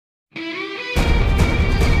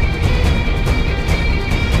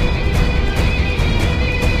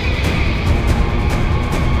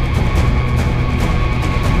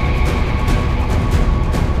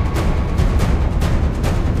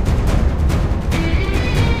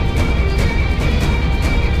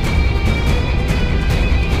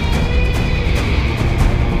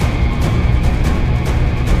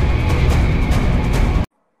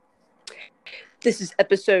This is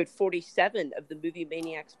episode 47 of the Movie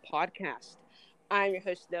Maniacs podcast. I'm your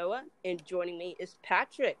host, Noah, and joining me is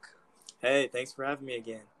Patrick. Hey, thanks for having me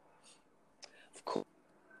again. Of course,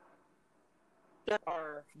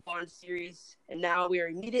 our Bond series, and now we are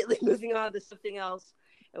immediately moving on to something else,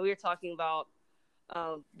 and we are talking about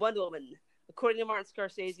Wonder Woman. According to Martin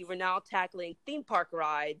Scorsese, we're now tackling theme park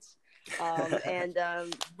rides, and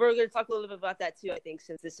we're going to talk a little bit about that too, I think,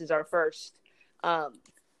 since this is our first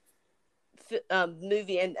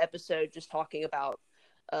movie and episode just talking about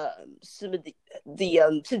some of the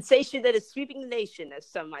sensation that is sweeping the nation, as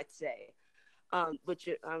some might say, which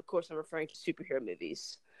of course I'm referring to superhero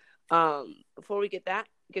movies. Before we get to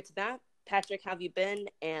that, Patrick, how have you been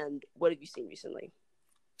and what have you seen recently?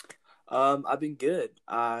 I've been good.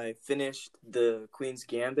 I finished the Queen's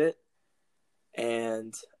Gambit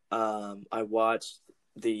and I watched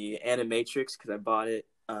the Animatrix because I bought it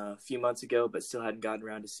a few months ago but still hadn't gotten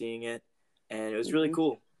around to seeing it. And it was really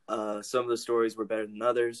cool. Some of the stories were better than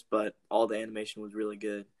others, but all the animation was really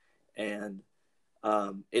good. And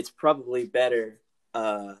it's probably better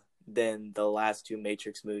than the last two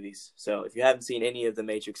Matrix movies. So if you haven't seen any of the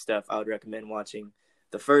Matrix stuff, I would recommend watching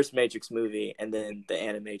the first Matrix movie and then the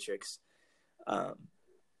Animatrix.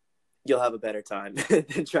 You'll have a better time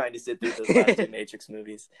than trying to sit through those last two Matrix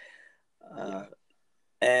movies.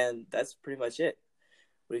 And that's pretty much it.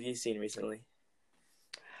 What have you seen recently?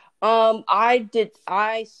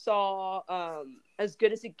 I saw As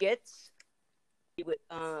Good as It Gets with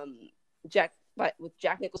Jack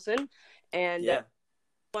Nicholson, and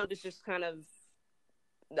one was just kind of,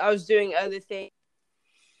 I was doing other things,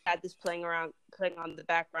 had this playing on the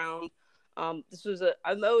background. This was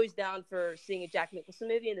I'm always down for seeing a Jack Nicholson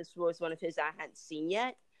movie, and this was one of his I hadn't seen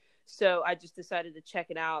yet, so I just decided to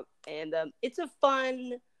check it out, and it's a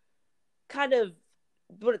fun kind of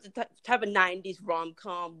type of 90s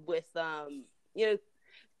rom-com with some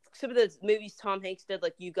of the movies Tom Hanks did,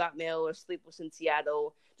 like You Got Mail or Sleepless in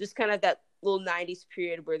Seattle, just kind of that little 90s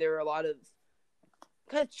period where there were a lot of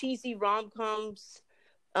kind of cheesy rom-coms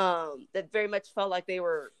that very much felt like they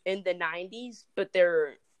were in the 90s, but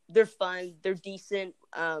they're fun, they're decent,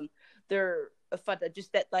 they're fun,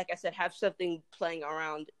 just that, like I said, have something playing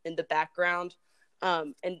around in the background,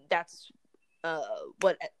 and that's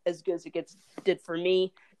what As Good as It Gets did for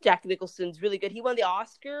me. Jack Nicholson's really good. He won the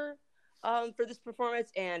Oscar for this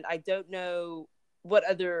performance, and I don't know what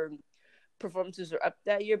other performances are up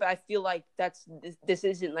that year, but I feel like this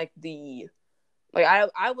isn't like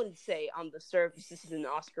I wouldn't say on the surface this is an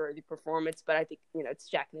Oscar-worthy performance, but I think it's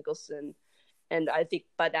Jack Nicholson, and I think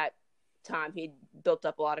by that time he'd built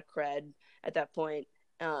up a lot of cred at that point.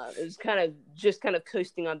 It was kind of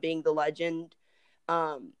coasting on being the legend.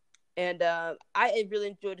 And I really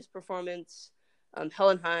enjoyed his performance.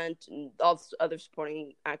 Helen Hunt and all the other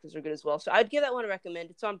supporting actors are good as well. So I'd give that one a recommend.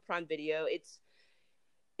 It's on Prime Video. It's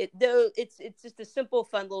just a simple,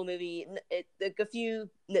 fun little movie. Like a few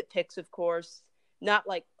nitpicks, of course. Not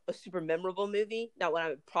like a super memorable movie. Not one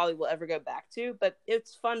I probably will ever go back to, but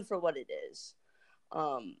it's fun for what it is.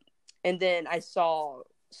 And then I saw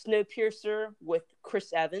Snowpiercer with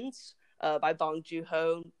Chris Evans by Bong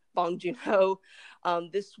Joon-ho.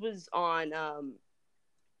 This was on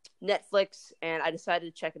Netflix, and I decided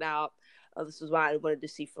to check it out. This was what I wanted to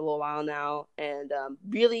see for a little while now, and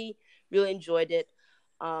really, really enjoyed it.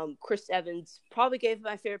 Chris Evans probably gave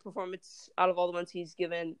my favorite performance out of all the ones he's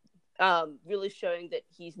given, really showing that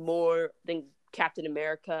he's more than Captain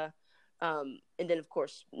America. And then, of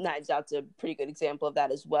course, Knives Out's a pretty good example of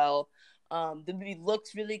that as well. The movie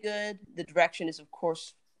looks really good. The direction is, of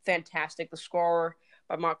course, fantastic. The score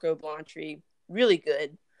by Marco Blanchie, really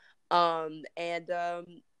good. There are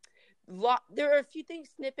a few things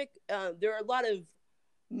nitpick. There are a lot of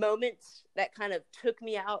moments that kind of took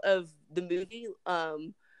me out of the movie,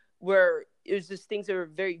 where it was just things that were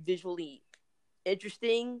very visually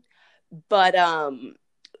interesting, but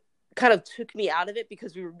kind of took me out of it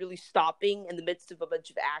because we were really stopping in the midst of a bunch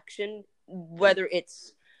of action, whether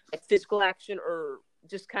it's like physical action or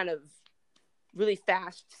just kind of really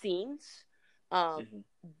fast scenes.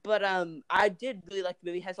 But I did really like the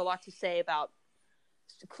movie. It has a lot to say about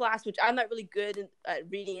class, which I'm not really good at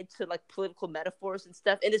reading into like political metaphors and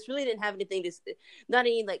stuff. And this really didn't have anything not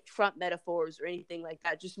any like Trump metaphors or anything like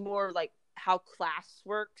that. Just more like how class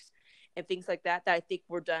works and things like that I think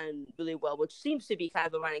were done really well, which seems to be kind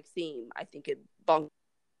of a running theme. I think in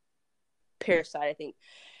Parasite, I think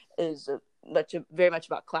is very much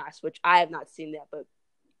about class, which I have not seen that, but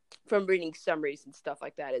from reading summaries and stuff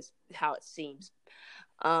like that is how it seems.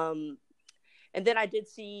 And then I did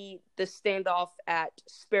see The Standoff at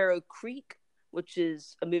Sparrow Creek, which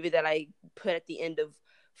is a movie that I put at the end of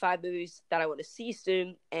 5 movies that I want to see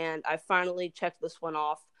soon, and I finally checked this one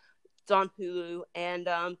off. It's on Hulu, and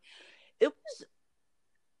it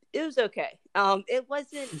was okay. It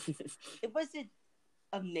wasn't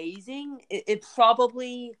amazing. It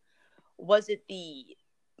probably wasn't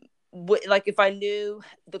like if I knew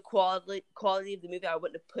the quality of the movie, I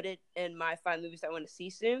wouldn't have put it in my 5 movies I want to see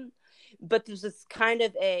soon. But there's this kind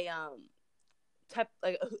of a type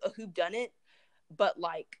like a whodunit, but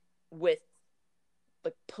like with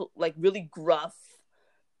like really gruff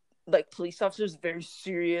like police officers, very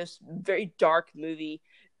serious, very dark movie,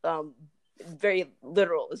 very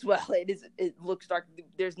literal as well. It looks dark.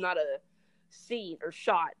 There's not a scene or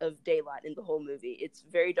shot of daylight in the whole movie. It's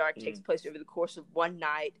very dark. Takes place over the course of one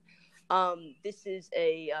night. This is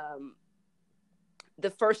the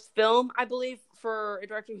first film, I believe, for a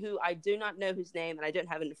director who I do not know his name and I don't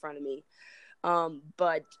have it in front of me,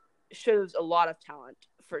 but shows a lot of talent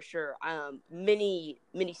for sure. Many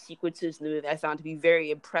sequences in the movie I found to be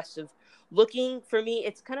very impressive looking. For me,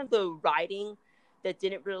 it's kind of the writing that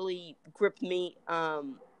didn't really grip me,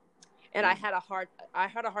 and I had a hard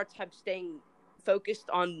time staying focused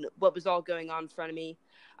on what was all going on in front of me.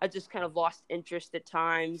 I just kind of lost interest at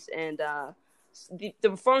times, and the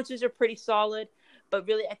performances are pretty solid, but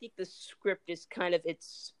really I think the script is kind of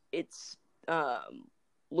its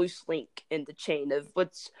loose link in the chain of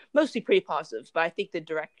what's mostly pretty positive, but I think the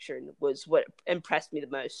direction was what impressed me the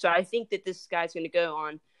most. So I think that this guy's going to go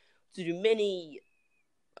on to do many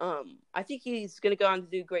I think he's going to go on to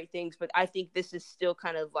do great things, but I think this is still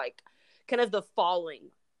kind of the following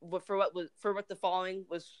for what the following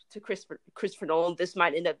was to Christopher Nolan. This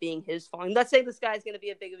might end up being his following. I'm not saying this guy's going to be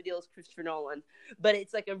as big of a deal as Christopher Nolan, but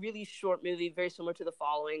it's like a really short movie, very similar to the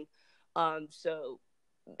following. So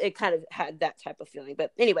it kind of had that type of feeling.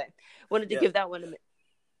 But anyway, wanted to give that one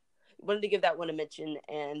a mention,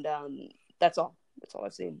 and that's all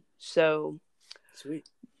I've seen. So sweet.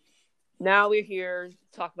 Now we're here to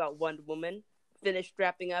talk about Wonder Woman. Finished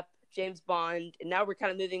wrapping up James Bond, and now we're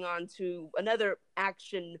kind of moving on to another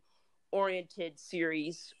action-oriented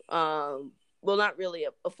series. Well, not really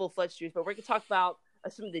a full-fledged series, but we're going to talk about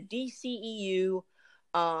some of the DCEU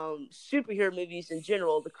superhero movies in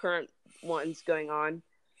general, the current ones going on.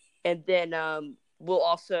 And then we'll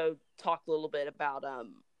also talk a little bit about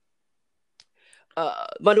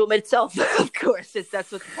Wonder Woman itself, of course, since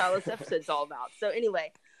that's what the title of this episode is all about. So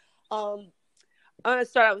anyway, I'm going to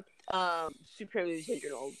start out with superhero movies in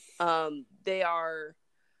general. They are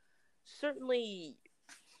certainly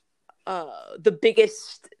the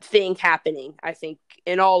biggest thing happening, I think,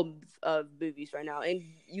 in all of movies right now. And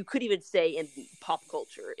you could even say in pop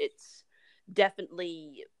culture. It's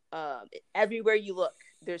definitely everywhere you look,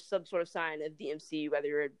 there's some sort of sign of the MCU, whether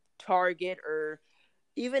you're at Target or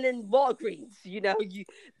even in Walgreens.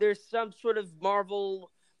 There's some sort of Marvel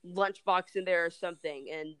lunchbox in there or something,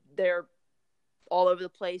 and they're all over the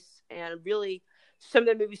place. And really, some of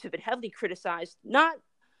their movies have been heavily criticized, not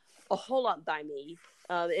a whole lot by me,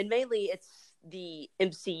 and mainly it's the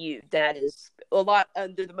MCU that is a lot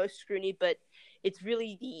under the most scrutiny, but it's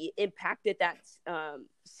really the impact that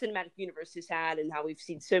cinematic universe has had, and how we've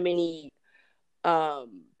seen so many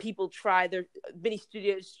many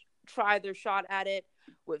studios try their shot at it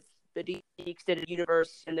with the DC extended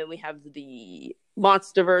universe, and then we have the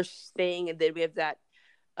MonsterVerse thing, and then we have that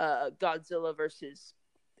Godzilla versus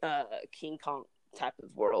King Kong type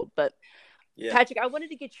of world. But yeah. Patrick, I wanted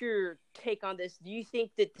to get your take on this. Do you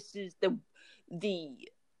think that this is the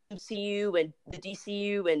MCU and the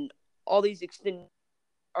DCU and all these extended,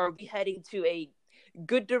 are we heading to a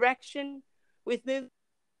good direction with movies?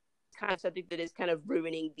 Kind of something that is kind of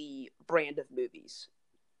ruining the brand of movies.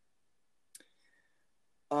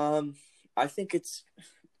 I think it's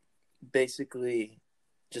basically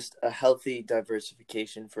just a healthy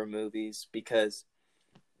diversification for movies, because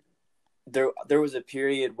there was a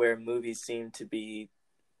period where movies seemed to be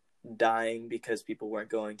dying because people weren't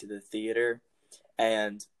going to the theater,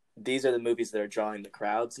 and these are the movies that are drawing the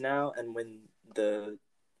crowds now. And when the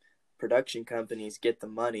production companies get the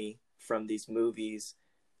money from these movies,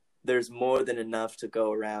 there's more than enough to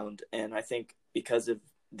go around. And I think because of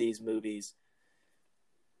these movies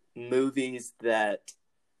that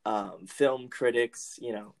film critics,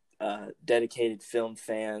 dedicated film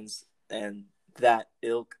fans and that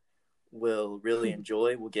ilk will really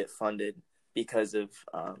enjoy, will get funded because of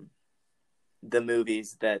the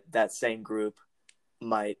movies that same group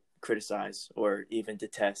might criticize or even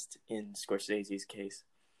detest in Scorsese's case.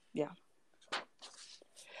 Yeah,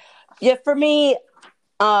 for me,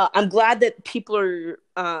 I'm glad that people are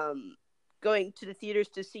going to the theaters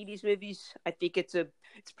to see these movies. I think it's a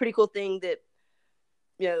pretty cool thing that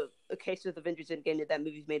a case with Avengers Endgame, that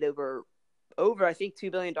movie's made over I think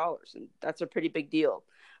 $2 billion, and that's a pretty big deal.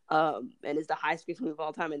 And is the highest grossing movie of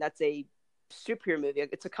all time, and that's a superhero movie.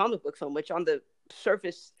 It's a comic book film, which on the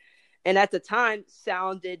surface and at the time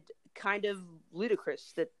sounded kind of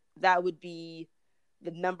ludicrous that would be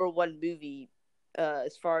the number one movie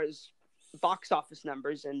as far as box office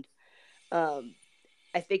numbers. And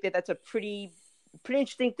I think that's a pretty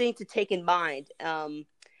interesting thing to take in mind. And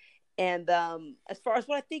as far as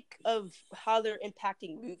what I think of how they're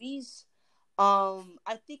impacting movies,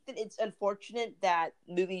 I think that it's unfortunate that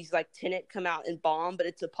movies like Tenet come out and bomb, but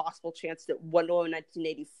it's a possible chance that Wonder Woman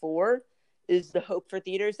 1984 is the hope for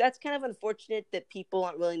theaters. That's kind of unfortunate that people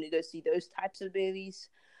aren't willing to go see those types of movies.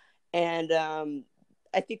 And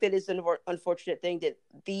I think that is an unfortunate thing that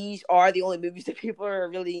these are the only movies that people are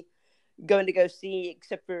really going to go see,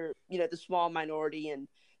 except for, the small minority. And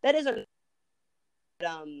that is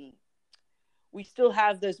we still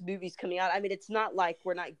have those movies coming out. I mean, it's not like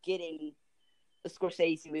we're not getting a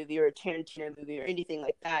Scorsese movie or a Tarantino movie or anything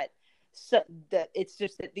like that. So that it's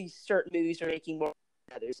just that these certain movies are making more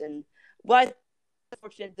than others. And why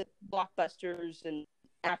unfortunate that blockbusters and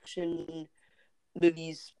action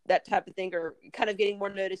movies, that type of thing, are kind of getting more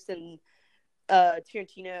notice than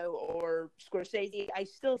Tarantino or Scorsese. I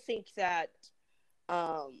still think that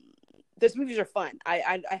those movies are fun.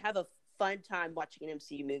 I have a fun time watching an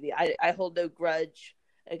MCU movie. I hold no grudge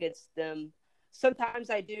against them. Sometimes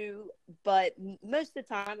I do, but most of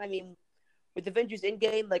the time, I mean, with Avengers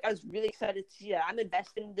Endgame, like, I was really excited to see that. I'm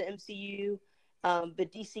invested in the MCU,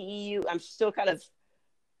 but DCEU, I'm still kind of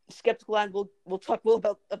skeptical, and we'll talk more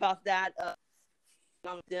about that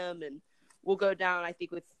with them, and we'll go down, I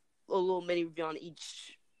think, with a little mini review on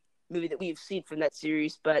each movie that we've seen from that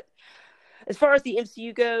series. But as far as the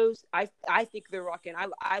MCU goes, I think they're rocking.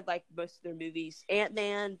 I like most of their movies.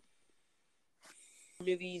 Ant-Man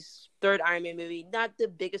movies, third Iron Man movie, not the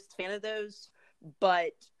biggest fan of those,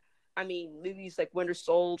 but I mean, movies like Winter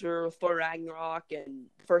Soldier, Thor Ragnarok, and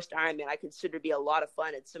first Iron Man, I consider to be a lot of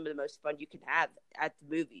fun and some of the most fun you can have at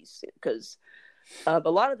the movies, because a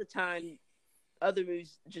lot of the time, other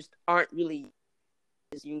movies just aren't really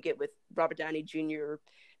as you can get with Robert Downey Jr.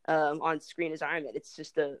 On screen as Iron Man. It's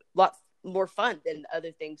just a lot more fun than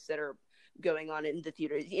other things that are going on in the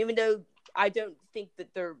theaters, even though I don't think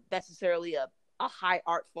that they're necessarily a high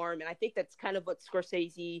art form. And I think that's kind of what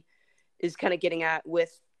Scorsese is kind of getting at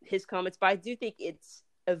with his comments. But I do think it's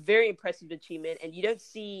a very impressive achievement, and you don't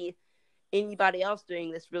see anybody else doing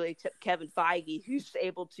this really except Kevin Feige, who's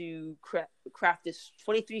able to craft this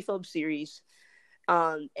 23 film series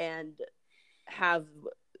and have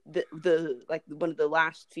the like one of the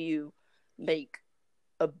last few make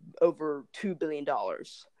over $2 billion.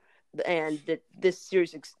 And that this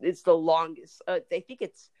series is the longest. I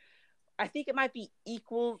think it might be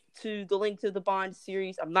equal to the Link to the Bond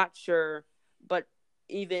series. I'm not sure, but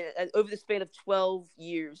even over the span of 12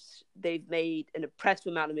 years, they've made an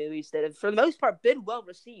impressive amount of movies that have, for the most part, been well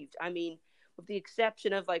received. I mean, with the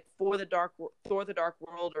exception of like Thor: The Dark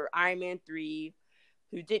World or Iron Man 3,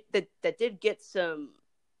 who did get some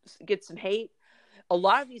hate. A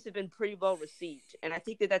lot of these have been pretty well received, and I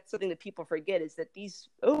think that that's something that people forget, is that these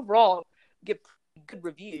overall get good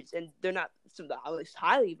reviews, and they're not some of the most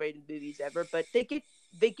highly rated movies ever, but they get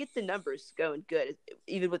the numbers going good,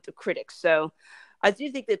 even with the critics. So I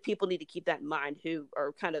do think that people need to keep that in mind, who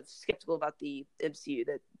are kind of skeptical about the MCU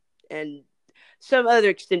and some other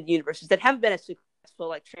extended universes that haven't been as successful,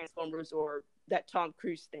 like Transformers or that Tom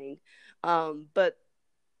Cruise thing. But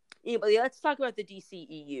anyway, let's talk about the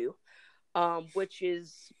DCEU, which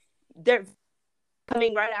is they're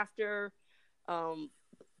coming right after some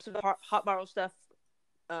of the Hot Marvel stuff.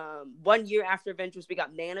 1 year after Avengers, we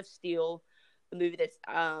got Man of Steel, a movie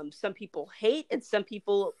that some people hate and some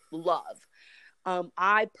people love.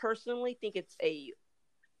 I personally think it's a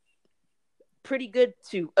pretty good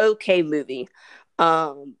to okay movie.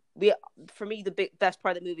 For me, the best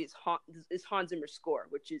part of the movie is Hans Zimmer's score,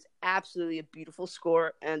 which is absolutely a beautiful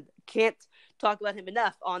score, and can't talk about him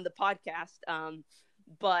enough on the podcast.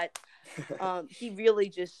 But he really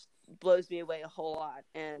just blows me away a whole lot,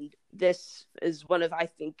 and this is one of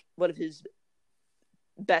his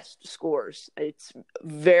best scores. It's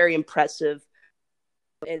very impressive,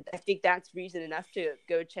 and I think that's reason enough to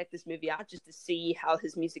go check this movie out, just to see how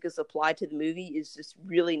his music is applied to the movie. Is just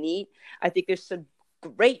really neat. I think there's some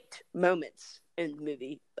great moments in the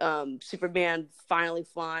movie. Superman finally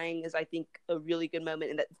flying is, I think, a really good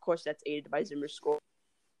moment, and that, of course, that's aided by Zimmer's score.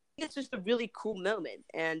 I think it's just a really cool moment,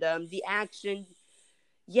 and the action,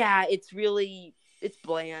 yeah, it's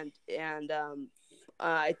bland, and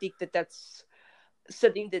I think that that's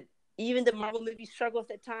something that even the Marvel movies struggle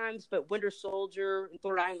at times, but Winter Soldier and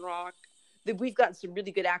Thor Ragnarok, we've gotten some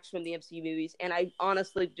really good action from the MCU movies, and I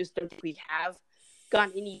honestly just don't think we have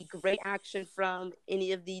gotten any great action from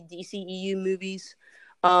any of the DCEU movies.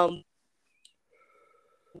 I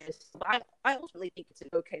ultimately think it's an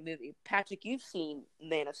okay movie. Patrick, you've seen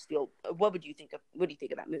Man of Steel. What do you think of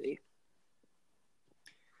that movie?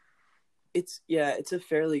 It's a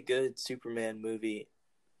fairly good Superman movie.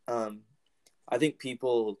 I think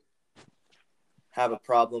people have a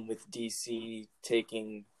problem with DC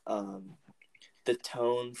taking the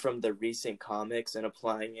tone from the recent comics and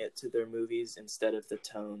applying it to their movies instead of the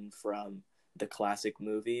tone from the classic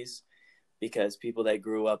movies, because people that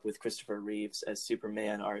grew up with Christopher Reeves as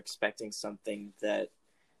Superman are expecting something that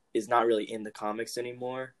is not really in the comics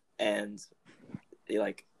anymore, and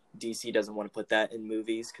DC doesn't want to put that in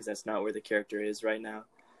movies because that's not where the character is right now.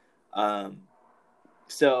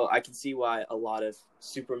 So I can see why a lot of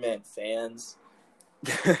Superman fans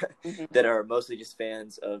that are mostly just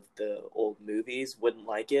fans of the old movies wouldn't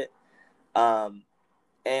like it.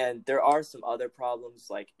 And there are some other problems,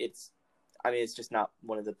 like it's just not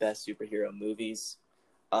one of the best superhero movies.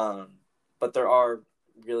 But there are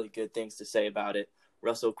really good things to say about it.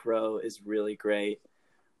 Russell Crowe is really great.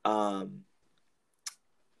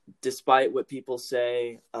 Despite what people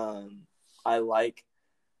say, I like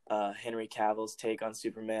Henry Cavill's take on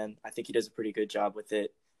Superman. I think he does a pretty good job with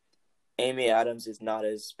it. Amy Adams is not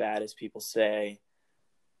as bad as people say.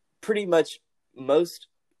 Pretty much most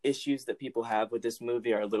issues that people have with this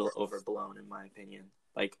movie are a little overblown, in my opinion.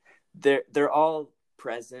 Like they're all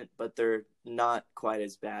present, but they're not quite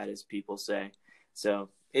as bad as people say. So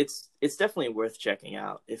it's definitely worth checking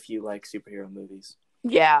out if you like superhero movies.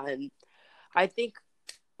 Yeah, and I think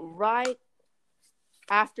right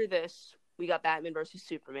after this, we got Batman versus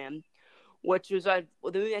Superman, which was the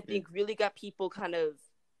movie I think really got people kind of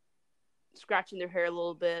scratching their hair a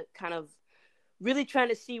little bit, kind of really trying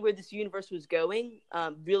to see where this universe was going.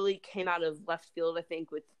 Really came out of left field, I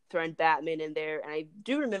think, with throwing Batman in there. And I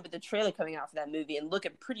do remember the trailer coming out for that movie and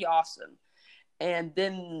looking pretty awesome. And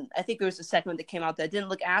then I think there was a second one that came out that didn't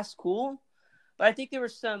look as cool, but I think there were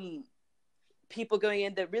some people going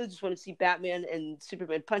in that really just want to see Batman and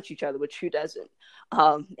Superman punch each other, which who doesn't?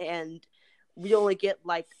 And we only get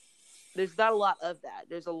there's not a lot of that.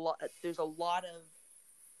 There's a lot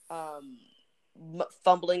of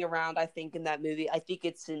fumbling around, I think, in that movie. I think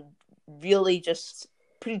it's really just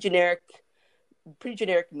pretty generic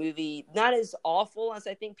movie. Not as awful as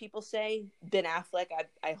I think people say. Ben Affleck,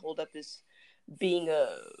 I hold up as being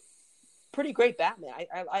a pretty great Batman.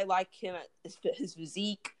 I like him at his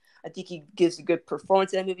physique. I think he gives a good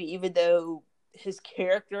performance in that movie, even though his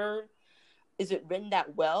character isn't written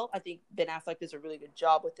that well. I think Ben Affleck does a really good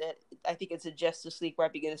job with it. I think it's a Justice League where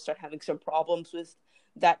I begin to start having some problems with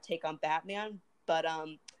that take on Batman. But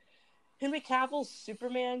Henry Cavill's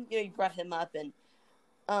Superman, you brought him up, and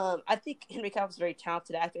I think Henry Cavill's a very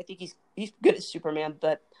talented actor. I think he's good at Superman,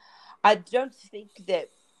 but I don't think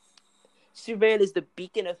that Superman is the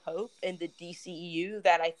beacon of hope in the DCEU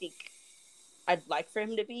that I think I'd like for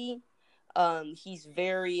him to be. He's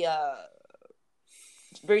very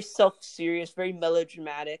self-serious, very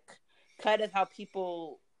melodramatic, kind of how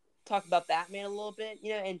people talk about Batman a little bit,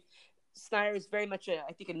 and Snyder is very much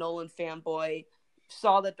I think a Nolan fanboy,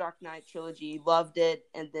 saw the Dark Knight trilogy, loved it,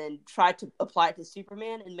 and then tried to apply it to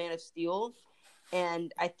Superman and Man of Steel,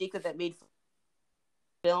 and I think that made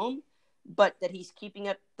film, but that he's keeping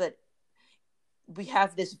up, that we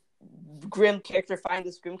have this grim character find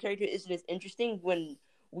this grim character isn't as interesting when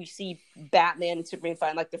we see Batman and Superman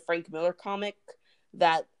find the Frank Miller comic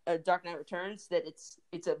that Dark Knight Returns, that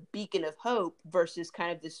it's a beacon of hope versus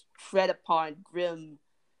kind of this tread upon grim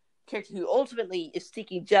character who ultimately is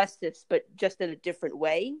seeking justice, but just in a different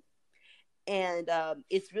way. And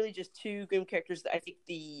it's really just two grim characters. I think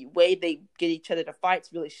the way they get each other to fight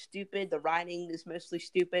is really stupid. The writing is mostly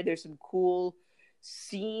stupid. There's some cool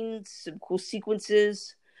scenes, some cool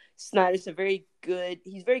sequences. Snyder's he's very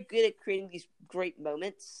good at creating these great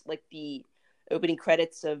moments, like the opening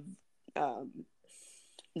credits of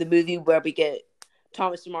the movie where we get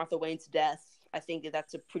Thomas and Martha Wayne's death. I think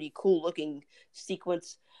that's a pretty cool looking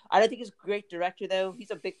sequence. I don't think he's a great director, though.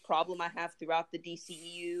 He's a big problem I have throughout the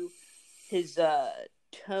DCEU. His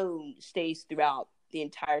tone stays throughout the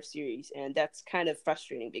entire series, and that's kind of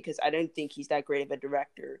frustrating because I don't think he's that great of a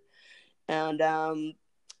director. And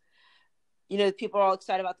people are all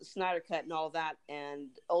excited about the Snyder Cut and all that, and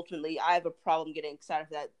ultimately I have a problem getting excited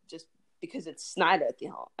for that just because it's Snyder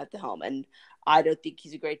at the helm, and I don't think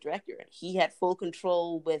he's a great director. He had full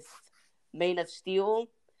control with Man of Steel,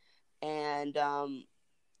 and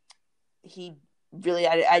he really,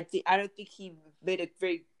 I don't think he made a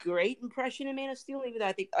very great impression in Man of Steel. Even though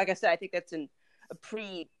I think, like I said, I think that's a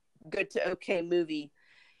pretty good to okay movie.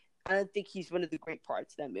 I don't think he's one of the great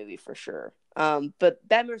parts of that movie for sure. But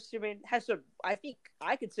Batman vs Superman has I think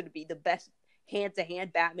I consider to be the best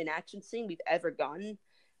hand-to-hand Batman action scene we've ever gotten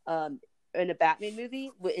in a Batman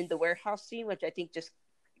movie, in the warehouse scene, which I think just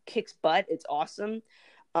kicks butt. It's awesome.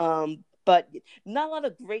 But not a lot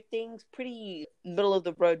of great things, pretty middle of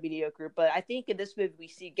the road mediocre. But I think in this movie we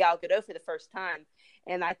see Gal Gadot for the first time,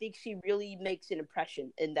 and I think she really makes an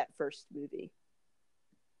impression in that first movie.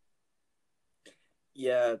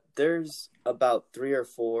 Yeah, there's about 3 or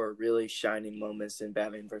 4 really shining moments in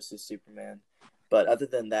Batman versus Superman. But other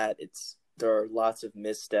than that, there are lots of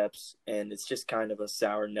missteps, and it's just kind of a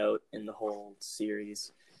sour note in the whole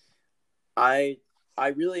series. I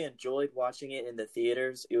really enjoyed watching it in the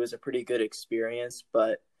theaters. It was a pretty good experience,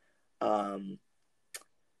 but the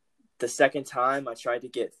second time I tried to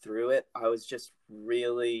get through it, I was just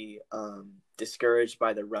really discouraged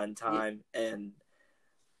by the runtime and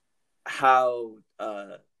how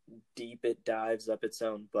deep it dives up its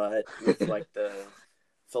own butt with like the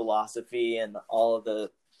philosophy and all the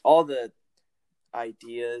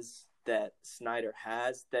ideas that Snyder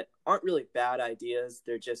has that aren't really bad ideas.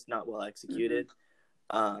 They're just not well executed.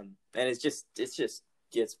 And it just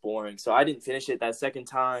gets boring. So I didn't finish it that second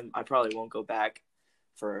time. I probably won't go back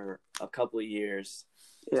for a couple of years.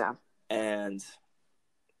 Yeah. And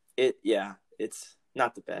it's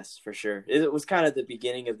not the best for sure. It was kind of the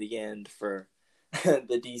beginning of the end for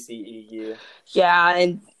the DCEU. Yeah,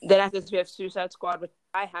 and then after this we have Suicide Squad, which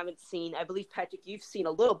I haven't seen. I believe, Patrick, you've seen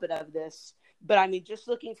a little bit of this. But, I mean, just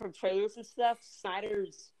looking from trailers and stuff,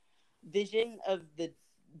 Snyder's vision of the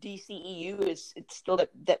DCEU it's still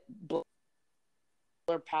that blur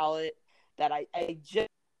palette that I just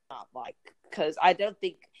not like. Because I don't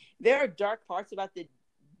think there are dark parts about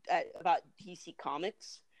DC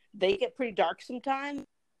Comics. They get pretty dark sometimes,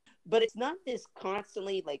 but it's not this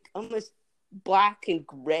constantly like almost black and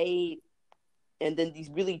gray, and then these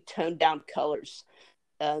really toned down colors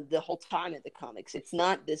the whole time in the comics. It's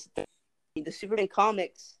not this. The Superman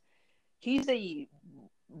comics, he's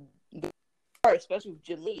especially with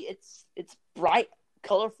Jim Lee. It's bright,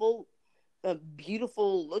 colorful,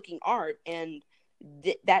 beautiful looking art, and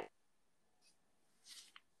that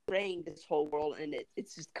spraying this whole world, and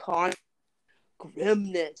it's just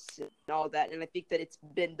grimness and all that. And I think that it's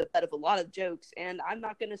been the butt of a lot of jokes, and I'm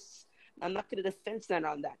not gonna defend Snyder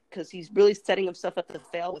on that because he's really setting himself up to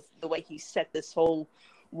fail with the way he set this whole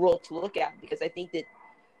world to look at. Because I think that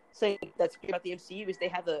something that's great about the MCU is they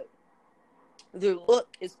have their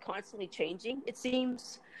look is constantly changing. It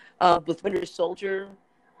seems with Winter Soldier,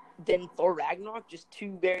 then Thor Ragnarok, just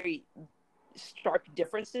two very stark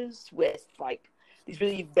differences with like these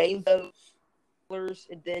really rainbow colors,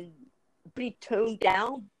 and then pretty toned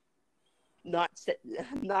down, not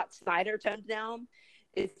Snyder toned down,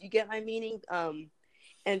 if you get my meaning.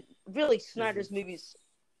 And really Snyder's movies,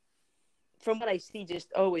 from what I see,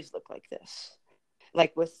 just always look like this.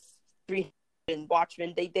 Like with 300 and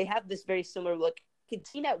Watchmen, they have this very similar look. I can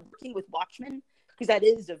see that working with Watchmen because that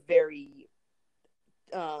is a very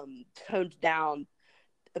toned down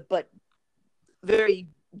but very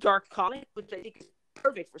dark comic, which I think is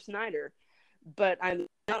perfect for Snyder. But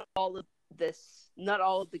not all of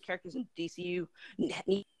the characters in DCU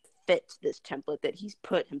need to fit this template that he's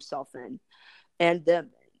put himself in. And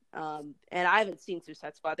I haven't seen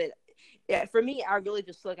Suicide Squad. For me, I really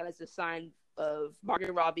just look at it as a sign of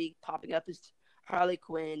Margot Robbie popping up as Harley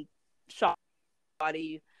Quinn, shot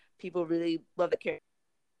body. People really love the character.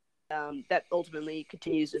 That ultimately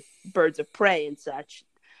continues with Birds of Prey and such.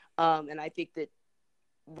 And I think that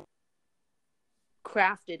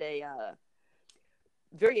crafted a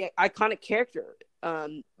very iconic character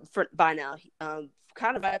by now.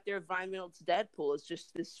 Kind of out there, Ryan Reynolds' Deadpool is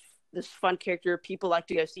just this fun character people like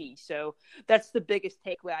to go see. So that's the biggest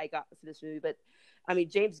takeaway I got for this movie. But I mean,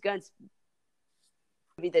 James Gunn's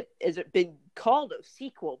movie that has been called a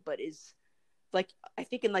sequel, but is like I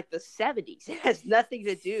think in like the 70s. It has nothing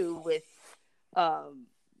to do with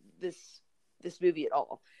this movie at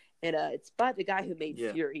all. And it's by the guy who made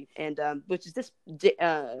Fury, and which is this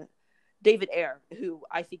David Ayer, who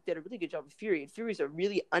I think did a really good job with Fury. And Fury is a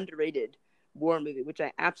really underrated war movie, which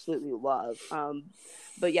I absolutely love.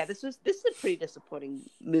 But yeah, this is a pretty disappointing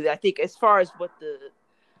movie. I think as far as what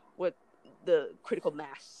the critical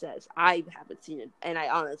mass says, I haven't seen it, and I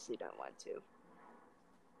honestly don't want to.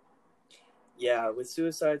 Yeah, with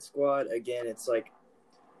Suicide Squad, again, it's like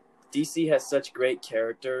DC has such great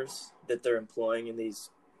characters that they're employing in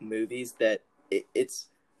these movies that it's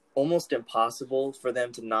almost impossible for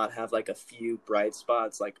them to not have like a few bright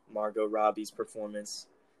spots, like Margot Robbie's performance,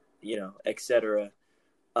 etc.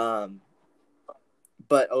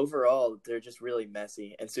 But overall, they're just really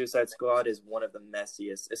messy. And Suicide Squad is one of the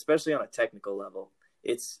messiest, especially on a technical level.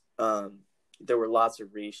 It's there were lots of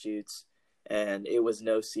reshoots, and it was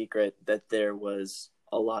no secret that there was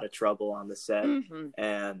a lot of trouble on the set. Mm-hmm.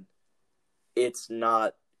 And it's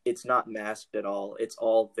not masked at all. It's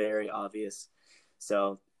all very obvious.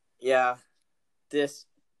 So, yeah, you're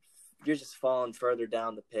just falling further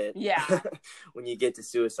down the pit. Yeah. When you get to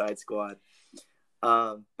Suicide Squad.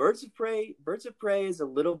 Birds of Prey is a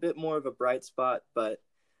little bit more of a bright spot, but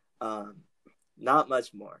not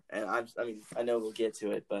much more. And I know we'll get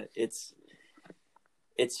to it, but it's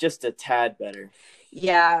just a tad better.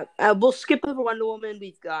 Yeah, we'll skip over Wonder Woman.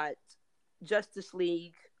 We've got Justice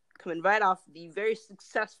League coming right off the very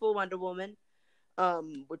successful Wonder Woman,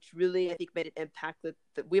 which really, I think, made an impact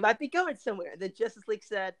that we might be going somewhere. The Justice League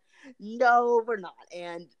said, no, we're not.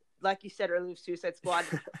 And like you said earlier with Suicide Squad,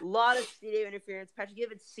 a lot of studio interference. Patrick, you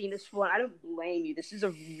haven't seen this one. I don't blame you. This is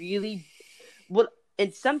a really, well,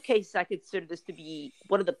 in some cases, I consider this to be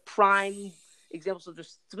one of the prime examples of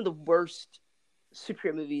just some of the worst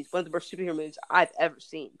superhero movies, one of the worst superhero movies I've ever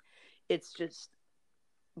seen. It's just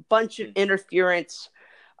a bunch of interference.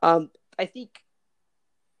 I think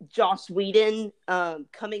Joss Whedon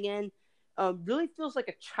coming in really feels like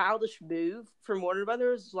a childish move from Warner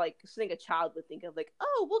Brothers, like something a child would think of, like,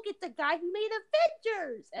 oh, we'll get the guy who made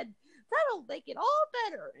Avengers, and that'll make it all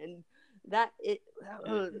better. And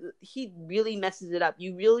he really messes it up.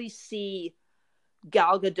 You really see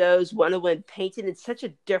Gal Gadot's Wonder Woman painted in such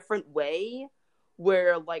a different way,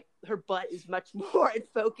 where like her butt is much more in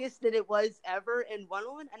focus than it was ever in Wonder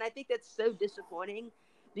Woman, and I think that's so disappointing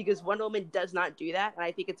because Wonder Woman does not do that, and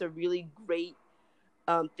I think it's a really great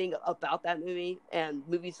thing about that movie. And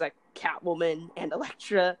movies like Catwoman and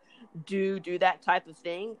Elektra do that type of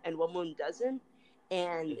thing, and Wonder Woman doesn't.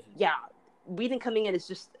 And yeah, Whedon coming in is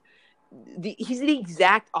just he's the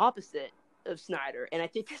exact opposite of Snyder, and I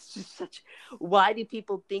think that's just such. Why did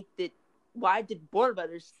Warner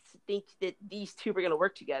Brothers think that these two were going to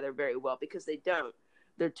work together very well? Because they don't.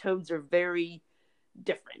 Their tones are very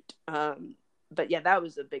different. But yeah, that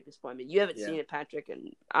was a big disappointment. You haven't seen it, Patrick,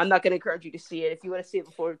 and I'm not going to encourage you to see it. If you want to see it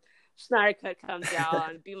before Snyder Cut comes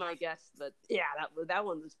out, be my guest. But yeah, that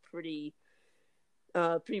one was pretty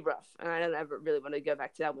rough, and I don't ever really want to go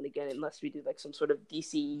back to that one again unless we do like some sort of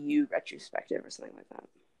DCEU retrospective or something like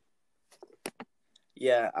that.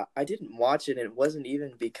 Yeah, I didn't watch it, and it wasn't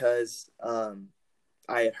even because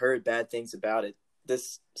I had heard bad things about it.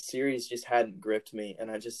 This series just hadn't gripped me, and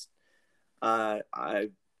I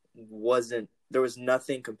wasn't. There was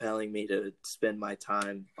nothing compelling me to spend my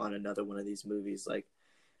time on another one of these movies. Like,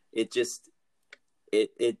 it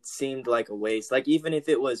seemed like a waste. Like, even if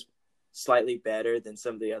it was slightly better than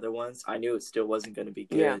some of the other ones, I knew it still wasn't going to be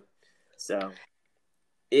good. Yeah. So,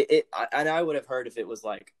 I would have heard if it was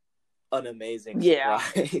like an amazing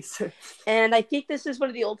surprise. Yeah. And I think this is one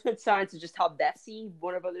of the ultimate signs of just how messy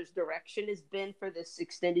Warner Brothers' direction has been for this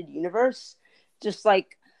extended universe. Just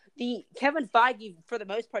like Kevin Feige, for the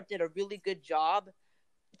most part, did a really good job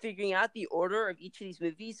figuring out the order of each of these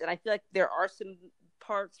movies, and I feel like there are some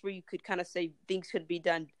parts where you could kind of say things could have been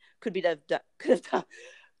done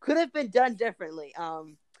differently.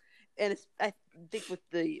 And I think with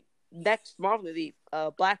the next Marvel movie,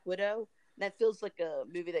 Black Widow, that feels like a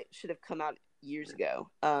movie that should have come out years ago.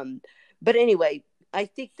 But anyway, I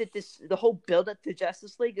think that the whole build up to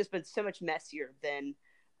Justice League has been so much messier than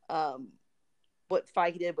what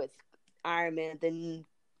Feige did with Iron Man, then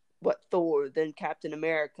what Thor, then Captain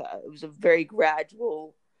America. It was a very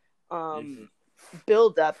gradual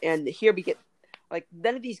build up, and here we get like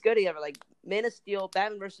none of these go together. Like Man of Steel,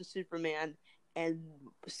 Batman versus Superman, and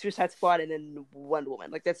Suicide Squad, and then Wonder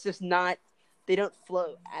Woman. Like that's just not. They don't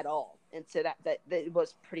flow at all, and so that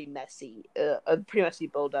was pretty messy, a pretty messy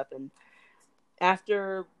build up. And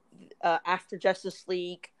after Justice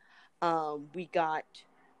League, we got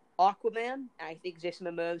Aquaman. I think Jason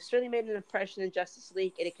Momoa certainly made an impression in Justice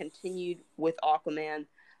League, and it continued with Aquaman.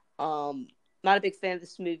 Not a big fan of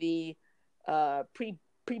this movie. Pretty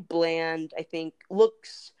bland. I think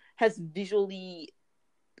has visually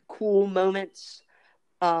cool moments,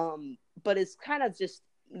 but it's kind of just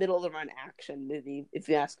middle of the run action movie, if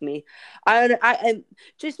you ask me. I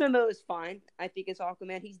Jason Momoa is fine. I think it's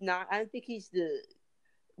Aquaman. He's not. I don't think he's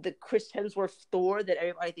the Chris Hemsworth Thor that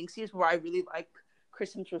everybody thinks he is. Where I really like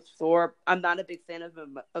Chris Hemsworth Thor. I'm not a big fan of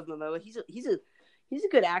Momoa. He's a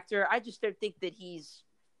good actor. I just don't think that he's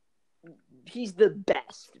he's the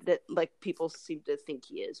best that like people seem to think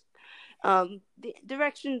he is. The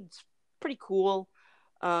direction's pretty cool.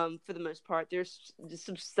 For the most part, there's just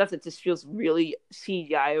some stuff that just feels really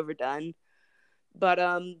CGI overdone. But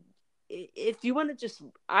if you want to just,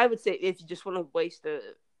 I would say if you just want to waste a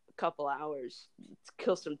couple hours,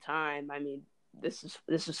 kill some time. I mean, this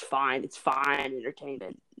is fine. It's fine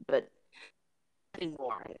entertainment, but nothing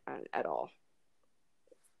more at all.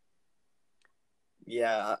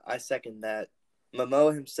 Yeah, I second that.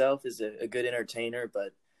 Momoa himself is a good entertainer,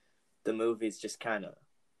 but the movie's just kind of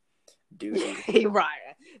douchey. Right.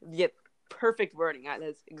 Yeah, perfect wording.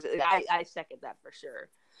 I second that for sure.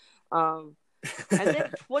 And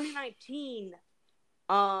then 2019,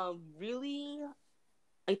 really,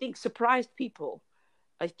 I think surprised people.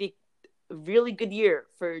 I think a really good year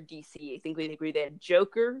for DC. I think we agree they had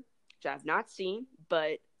Joker, which I've not seen,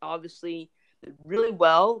 but obviously did really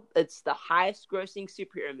well. It's the highest grossing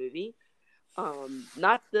superhero movie.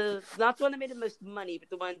 Not the one that made the most money, but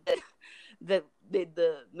the one that did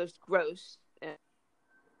the most gross. And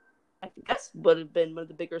I think that's would have been one of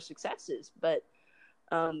the bigger successes. But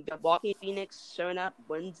got Joaquin Phoenix showing up,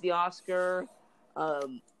 wins the Oscar,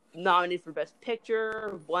 nominated for Best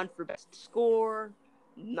Picture, won for Best Score,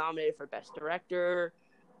 nominated for Best Director.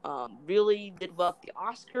 Really did well at the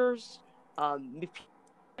Oscars.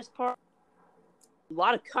 Best part, a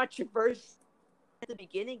lot of controversy at the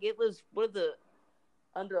beginning. It was one of the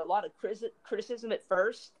under a lot of criticism at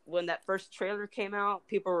first when that first trailer came out.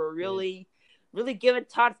 People were really giving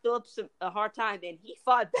Todd Phillips a hard time, and he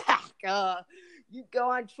fought back. You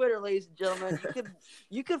go on Twitter, ladies and gentlemen.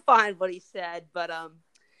 You can find what he said, but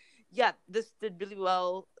yeah, this did really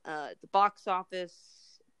well. The box office,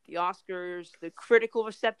 the Oscars, the critical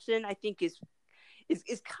reception, I think is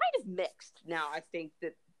kind of mixed now. I think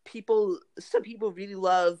that some people really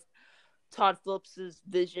love Todd Phillips's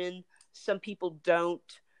vision. Some people don't,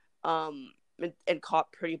 and call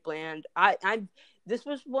it pretty bland. This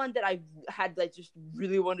was one that I had like just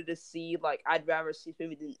really wanted to see. Like I'd rather see this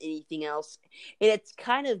movie than anything else, and it's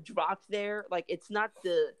kind of dropped there. Like it's not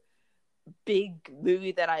the big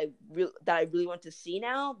movie that I really want to see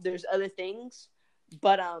now. There's other things,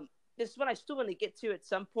 but this is what I still want to get to at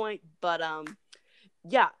some point. But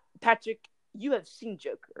yeah, Patrick, you have seen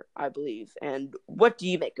Joker, I believe, and what do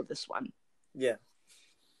you make of this one? Yeah.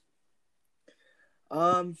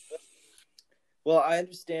 Well, I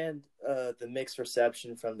understand the mixed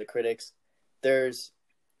reception from the critics. There's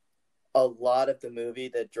a lot of the movie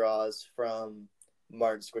that draws from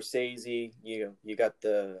Martin Scorsese. You got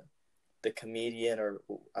the comedian, or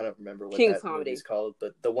I don't remember what King that movie is called,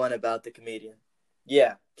 but the one about the comedian.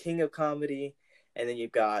 Yeah, King of Comedy. And then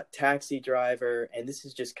you've got Taxi Driver, and this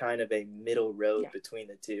is just kind of a middle road between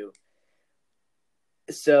the two.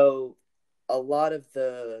 So a lot of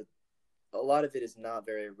it is not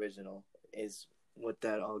very original, is what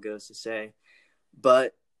that all goes to say.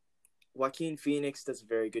 But Joaquin Phoenix does a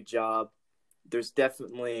very good job. There's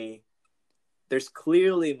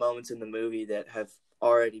clearly moments in the movie that have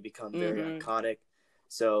already become very iconic.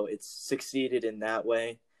 So it's succeeded in that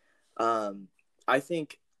way. I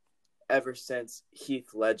think ever since Heath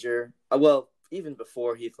Ledger, even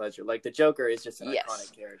before Heath Ledger, like the Joker is just an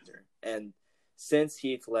iconic character. And since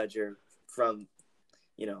Heath Ledger, from,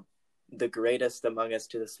 the greatest among us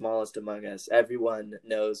to the smallest among us, everyone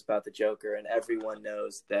knows about the Joker, and everyone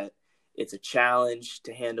knows that it's a challenge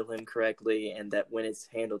to handle him correctly, and that when it's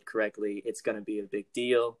handled correctly, it's going to be a big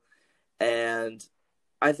deal. And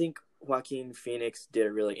I think Joaquin Phoenix did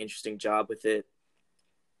a really interesting job with it.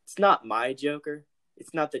 It's not my Joker.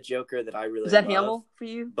 It's not the Joker that I really love. Is that Hamill for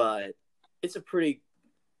you? But it's a pretty...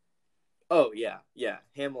 Oh, yeah.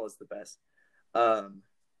 Hamill is the best.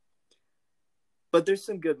 But there's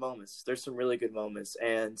some good moments. There's some really good moments.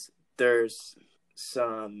 And there's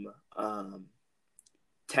some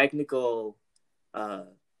technical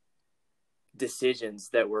decisions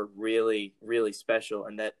that were really, really special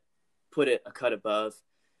and that put it a cut above.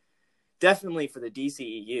 Definitely for the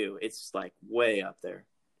DCEU, it's like way up there.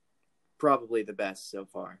 Probably the best so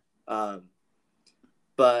far.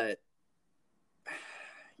 But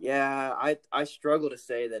yeah, I struggle to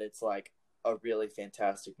say that it's like a really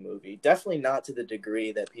fantastic movie. Definitely not to the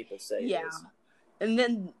degree that people say it is. And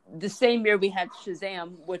then the same year we had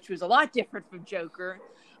Shazam, which was a lot different from Joker,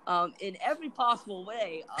 in every possible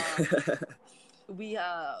way. We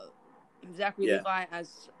Zachary Levi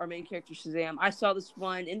as our main character Shazam. I saw this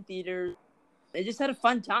one in theaters. I just had a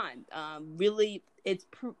fun time. Really, it's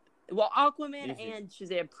Aquaman and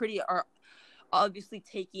Shazam are obviously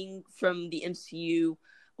taking from the MCU,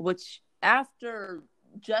 which after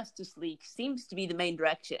Justice League seems to be the main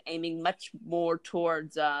direction, aiming much more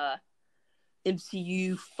towards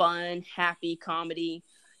MCU fun, happy comedy,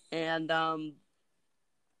 and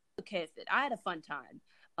okay with it. I had a fun time.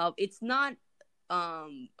 It's not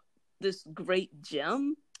this great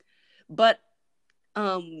gem, but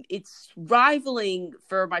it's rivaling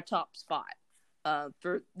for my top spot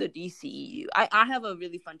for the DCEU. I have a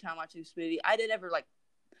really fun time watching this movie. I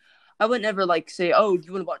would never like say, "Oh, do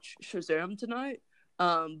you want to watch Shazam tonight?"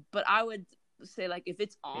 But I would say, like, if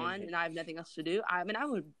it's on and I have nothing else to do, I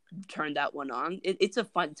would turn that one on. It's a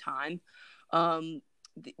fun time.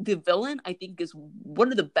 The villain, I think, is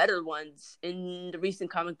one of the better ones in the recent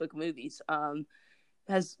comic book movies.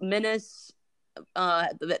 Has menace,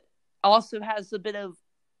 that also has a bit of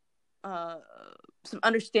some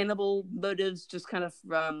understandable motives, just kind of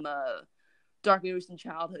from dark movies in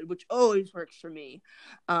childhood, which always works for me.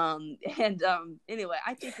 Anyway,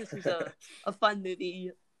 I think this was a fun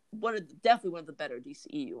movie. Definitely one of the better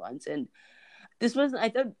DCEU ones. And I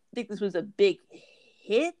don't think this was a big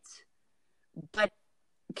hit, but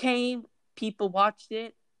people watched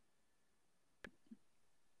it.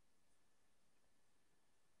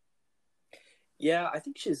 Yeah, I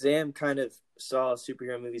think Shazam kind of saw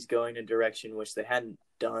superhero movies going in a direction which they hadn't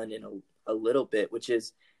done in a little bit, which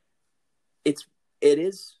is it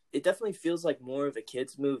definitely feels like more of a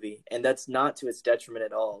kids movie, and that's not to its detriment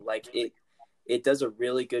at all. Like it does a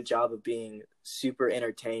really good job of being super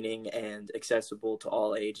entertaining and accessible to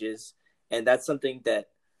all ages, and that's something that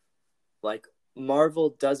like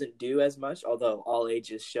Marvel doesn't do as much, although all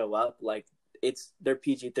ages show up. Like they're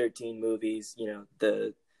PG-13 movies,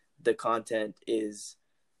 the content is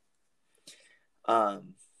I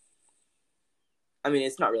mean,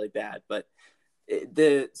 it's not really bad, but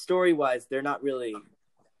the story-wise, they're not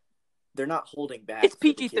holding back. It's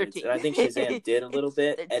PG-13. And I think Shazam did a little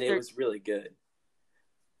bit, and it was really good.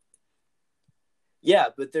 Yeah,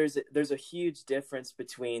 but there's a huge difference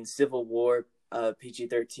between Civil War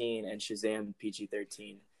PG-13 and Shazam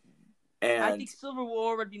PG-13. And I think Civil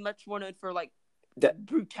War would be much more known for like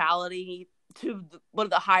brutality to one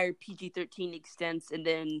of the higher PG-13 extents, and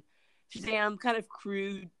then Shazam kind of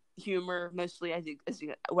crude humor, mostly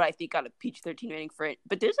what I think got a PG-13 rating for it.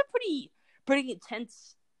 But there's a pretty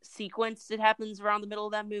intense sequence that happens around the middle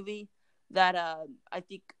of that movie that I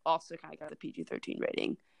think also kind of got a PG-13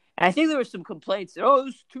 rating. And I think there were some complaints that, it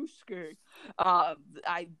was too scary. But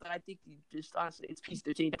I think you just honestly, it's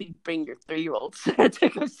PG-13. Bring your 3-year-olds to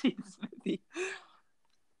go see this movie.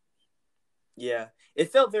 Yeah,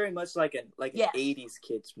 it felt very much like an 80s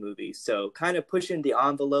kids movie. So kind of pushing the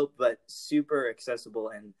envelope, but super accessible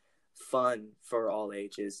and fun for all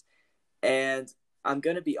ages. And I'm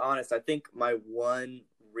going to be honest, I think my one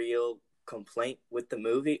real complaint with the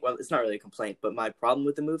movie, well, it's not really a complaint, but my problem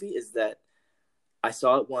with the movie is that I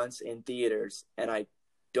saw it once in theaters and I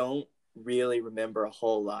don't really remember a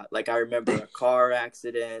whole lot. Like I remember a car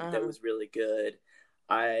accident that was really good.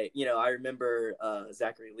 I remember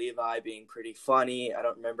Zachary Levi being pretty funny. I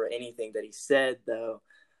don't remember anything that he said though.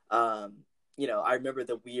 I remember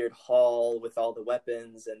the weird hall with all the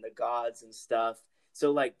weapons and the gods and stuff.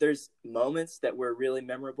 So like there's moments that were really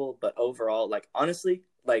memorable, but overall, like honestly,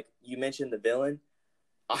 like you mentioned the villain,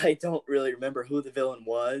 I don't really remember who the villain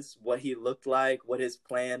was, what he looked like, what his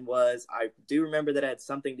plan was. I do remember that it had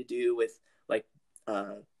something to do with like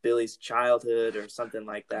Billy's childhood or something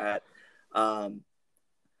like that.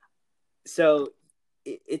 So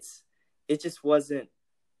it just wasn't.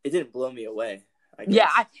 It didn't blow me away. I guess.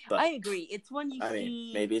 Yeah, I agree. It's when you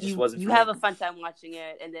see, maybe it just wasn't. You have a fun time watching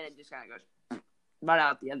it, and then it just kind of goes right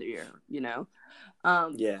out the other ear,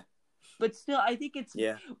 Yeah. But still, I think it's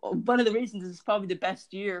one of the reasons it's probably the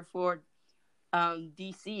best year for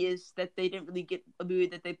DC is that they didn't really get a movie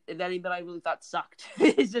that anybody really thought sucked.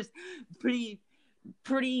 It's just pretty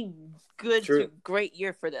good to great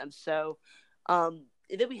year for them. So,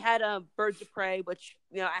 and then we had Birds of Prey, which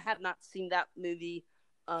I have not seen that movie,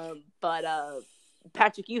 but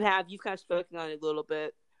Patrick, you've kind of spoken on it a little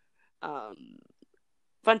bit.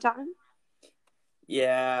 Fun time?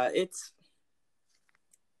 Yeah, it's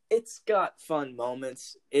got fun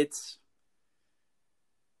moments. It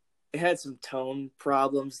had some tone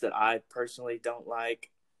problems that I personally don't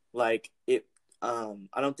like. Like it, I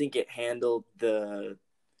don't think it handled the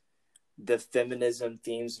feminism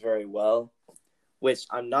themes very well. Which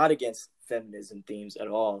I'm not against feminism themes at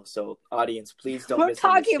all. So, audience, please don't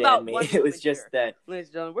misunderstand me. It was just that, ladies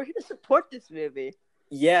and gentlemen, we're here to support this movie.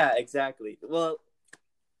 Yeah, exactly. Well,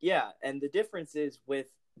 yeah, and the difference is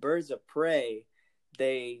with Birds of Prey,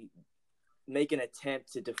 they make an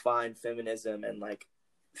attempt to define feminism and like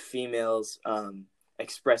females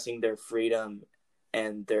expressing their freedom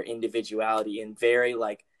and their individuality in very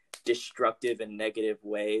like destructive and negative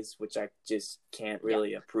ways, which I just can't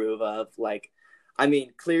really approve of. Like, I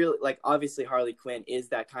mean, clearly, like, obviously Harley Quinn is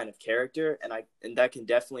that kind of character, and that can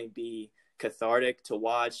definitely be cathartic to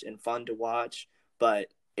watch and fun to watch, but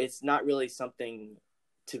it's not really something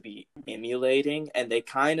to be emulating. And they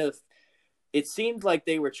kind of, it seemed like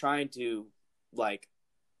they were trying to, like,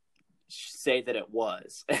 say that it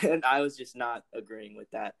was, and I was just not agreeing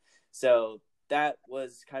with that. So that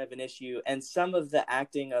was kind of an issue. And some of the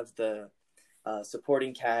acting of the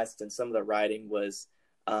supporting cast and some of the writing was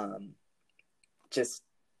just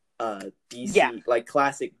DC, like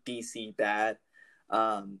classic DC bad.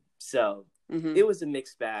 So it was a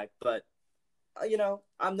mixed bag, but you know,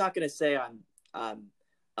 I'm not gonna say I'm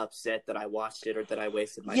upset that I watched it or that I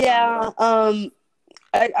wasted my time at all.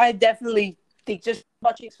 I definitely think just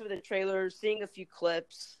watching some of the trailers, seeing a few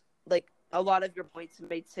clips, like a lot of your points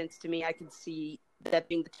made sense to me. I can see that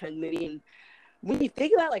being the tone of the movie. And when you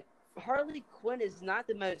think about, like, Harley Quinn is not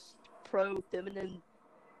the most pro-feminine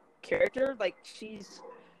character. Like, she's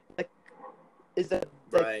like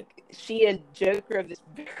Right. she and Joker have this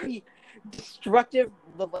very destructive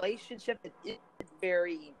relationship that isn't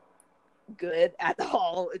very good at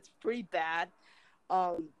all. It's pretty bad.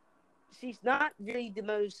 She's not really the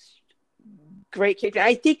most great character.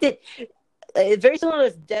 I think that very similar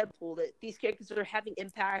with Deadpool, that these characters are having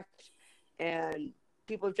impact and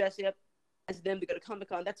people are dressing up as them to go to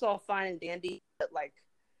Comic-Con. That's all fine and dandy, but, like,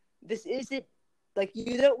 this isn't, like,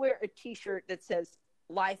 you don't wear a t-shirt that says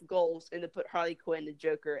life goals and to put Harley Quinn and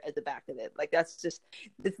Joker at the back of it. Like, that's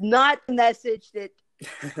not the message that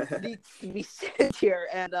needs to be sent here.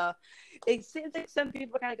 And it seems like some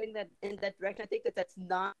people are kind of going in that direction. I think that that's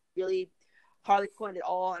not really Harley Quinn at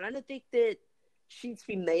all, and I don't think that she needs to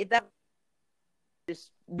be made that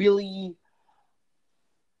this really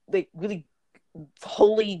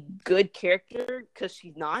wholly good character, because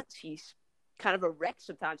she's not. She's kind of a wreck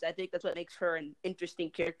sometimes. I think that's what makes her an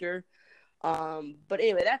interesting character. But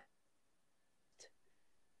anyway, that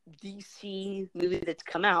DC movie that's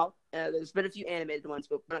come out. There's been a few animated ones,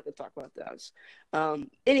 but we're not going to talk about those.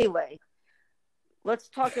 Anyway, let's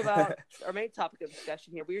talk about our main topic of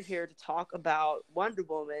discussion here. We're here to talk about Wonder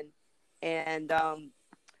Woman, and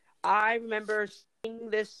I remember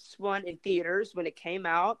seeing this one in theaters when it came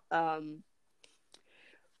out.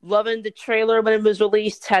 Loving the trailer when it was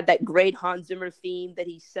released. Had that great Hans Zimmer theme that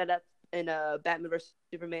he set up in Batman vs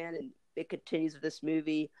Superman, and it continues with this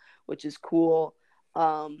movie, which is cool.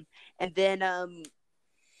 And then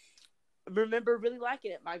remember really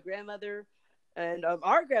liking it. My grandmother and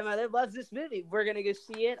our grandmother loves this movie. We're gonna go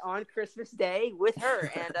see it on Christmas Day with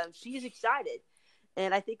her, and she's excited.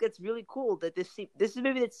 And I think that's really cool that this is a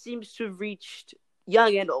movie that seems to have reached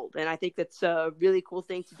young and old, and I think that's a really cool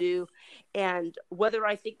thing to do. And whether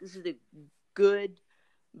I think this is a good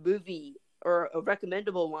movie or a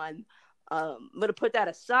recommendable one, I'm going to put that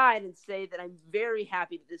aside and say that I'm very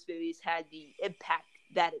happy that this movie has had the impact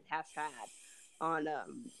that it has had on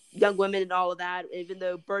young women and all of that, even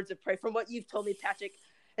though Birds of Prey, from what you've told me, Patrick,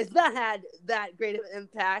 has not had that great of an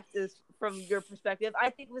impact from your perspective.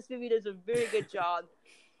 I think this movie does a very good job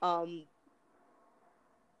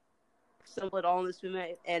stumble it all in this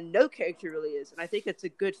movie, and no character really is, and I think that's a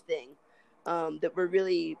good thing. That we're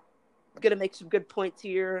really gonna make some good points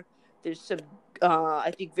here. There's some,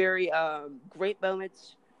 I think, very great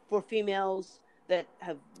moments for females that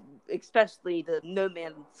have, especially the No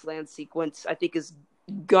Man's Land sequence, I think has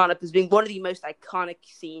gone up as being one of the most iconic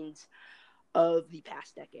scenes of the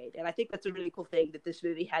past decade, and I think that's a really cool thing that this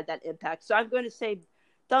movie had that impact. So I'm going to say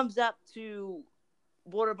thumbs up to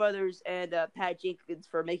Warner Brothers and Pat Jenkins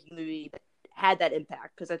for making a movie that had that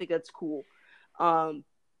impact, because I think that's cool. But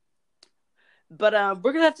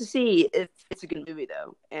we're gonna have to see if it's a good movie,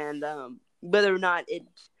 though, and whether or not it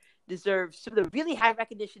deserves some of the really high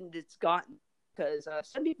recognition that it's gotten. Because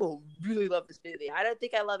some people really love this movie. I don't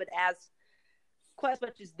think I love it quite as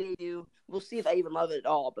much as they do. We'll see if I even love it at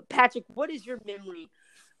all. But Patrick, what is your memory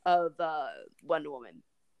of Wonder Woman?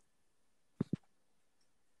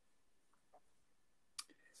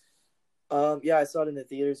 Yeah, I saw it in the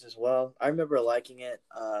theaters as well. I remember liking it.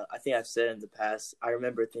 I think I've said in the past, I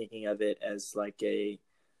remember thinking of it as like a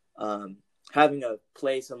having a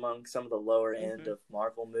place among some of the lower end of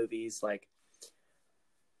Marvel movies, like,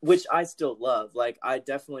 which I still love. Like, I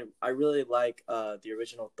really like the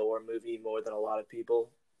original Thor movie more than a lot of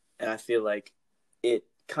people, and I feel like it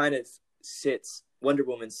kind of Wonder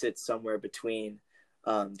Woman sits somewhere between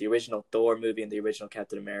the original Thor movie and the original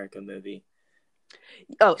Captain America movie.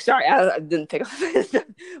 Oh, sorry, I didn't pick up.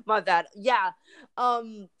 My bad. Yeah,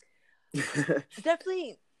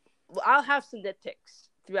 definitely. I'll have some nitpicks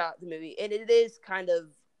throughout the movie, and it is kind of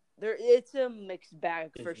it's a mixed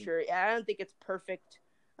bag for sure. I don't think it's perfect.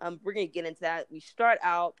 We're gonna get into that. We start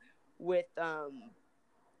out with the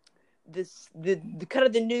kind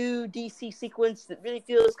of the new DC sequence that really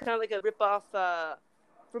feels kind of like a ripoff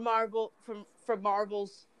from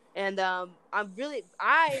Marvel's. And I'm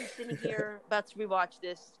sitting here about to rewatch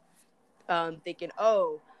this, thinking,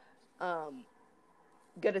 gonna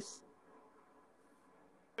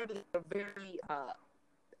a very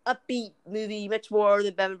upbeat movie, much more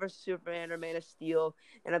than Batman vs Superman or Man of Steel.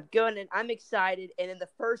 And I'm excited. And then the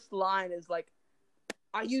first line is like,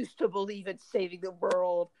 "I used to believe in saving the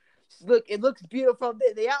world. Look, it looks beautiful on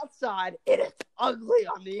the outside, and it's ugly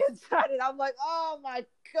on the inside." And I'm like, oh my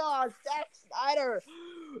god, Zack Snyder,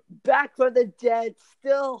 back from the dead,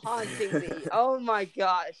 still haunting me. Oh my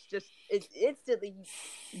gosh, just it instantly.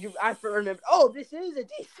 I remember. Oh, this is a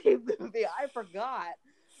DC movie. I forgot.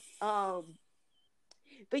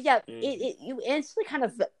 But yeah, you instantly kind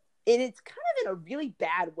of, and it's kind of in a really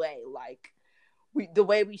bad way. Like the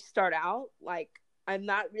way we start out, like I'm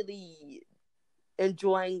not really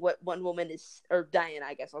enjoying what one woman is, or Diana,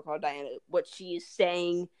 I guess I'll call Diana, what she is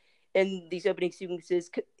saying in these opening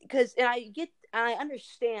sequences, because I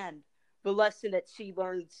understand the lesson that she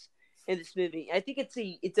learns in this movie. I think it's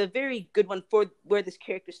a very good one for where this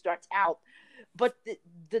character starts out, but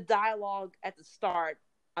the dialogue at the start,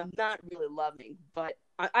 I'm not really loving, but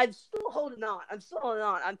I'm still holding on.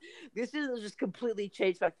 This is just completely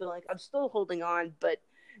changed my feeling. I'm still holding on, but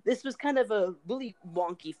this was kind of a really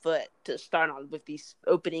wonky foot to start on with these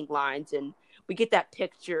opening lines, and we get that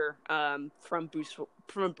picture from Bruce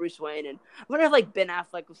Wayne, and I wonder if like Ben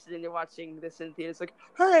Affleck was sitting there watching this in the theater. It's like,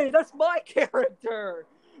 hey, that's my character,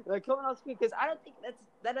 like coming off screen, because I don't think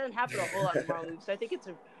that doesn't happen a whole lot in Marvel movies. So I think it's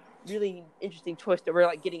a really interesting choice that we're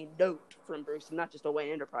like getting a note from Bruce and not just a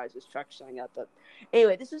Wayne Enterprises truck showing up. But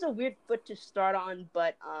anyway, this is a weird foot to start on,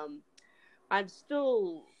 but I'm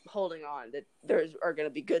still holding on that there's going to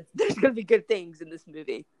be good things in this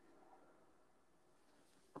movie.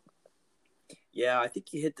 Yeah, I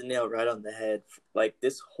think you hit the nail right on the head. Like,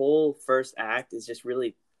 this whole first act is just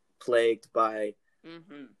really plagued by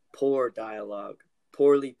poor dialogue,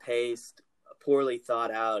 poorly paced, poorly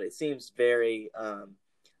thought out. It seems very, a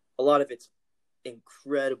lot of it's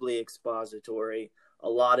incredibly expository. A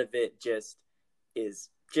lot of it is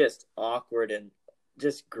just awkward and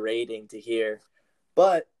just grating to hear.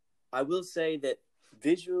 But I will say that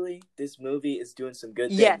visually, this movie is doing some good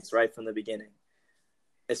things right from the beginning.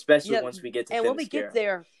 Especially once we get to Themyscira. And when we get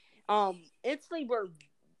there, instantly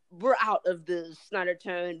we're out of the Snyder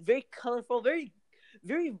tone. Very colorful, very,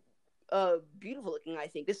 very beautiful looking, I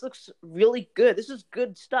think. This looks really good. This is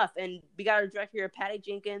good stuff. And we got our director here, Patty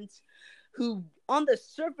Jenkins, who on the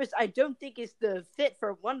surface I don't think is the fit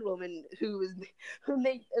for Wonder Woman, who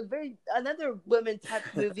made another women type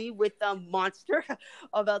movie with Monster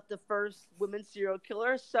about the first woman serial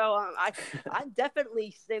killer. So I'm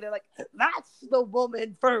definitely saying that, like, that's the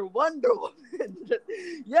woman for Wonder Woman.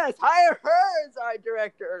 Yes, hire her as our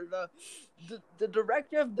director, the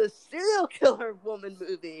director of the serial killer woman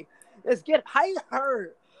movie. Let's hire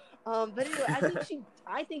her. But anyway,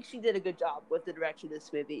 I think she did a good job with the direction of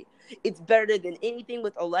this movie. It's better than anything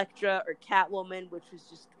with Elektra or Catwoman, which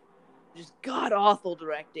was just god awful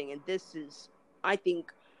directing. And this is, I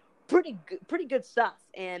think, pretty good stuff.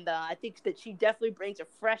 And I think that she definitely brings a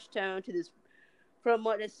fresh tone to this, from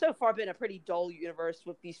what has so far been a pretty dull universe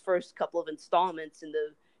with these first couple of installments in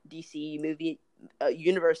the DC movie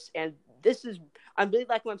universe. And I'm really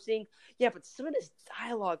liking what I'm seeing. Yeah, but some of this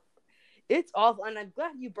dialogue, it's awful, and I'm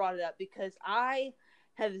glad you brought it up because I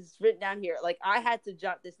have this written down here. Like, I had to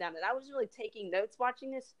jot this down, and I wasn't really taking notes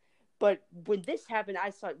watching this, but when this happened,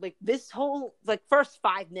 I saw, like, this whole, like, first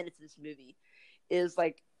 5 minutes of this movie is,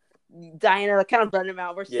 like, Diana, like, kind of running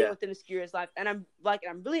around. We're seeing what Themyscira's life, and I'm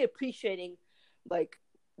really appreciating, like,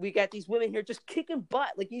 we got these women here just kicking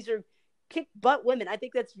butt. Like, these are kick-butt women. I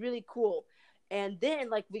think that's really cool. And then,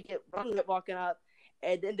 like, we get Ron walking up,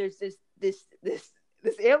 and then there's this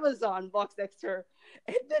Amazon walks next to her,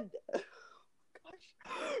 and then,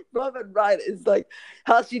 Robin Wright is like,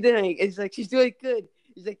 how's she doing? And he's like, she's doing good.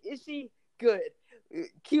 He's like, is she good?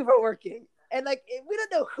 Keep her working. And, like, we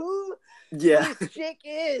don't know who this chick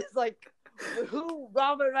is, like, who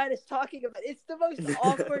Robin Wright is talking about. It's the most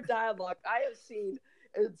awkward dialogue I have seen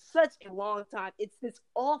in such a long time. It's this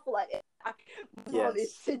awful, Mom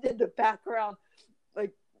is sitting in the background,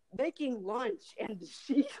 like, making lunch, and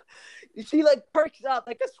she like perks up,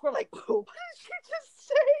 like, I swear, like, what did she just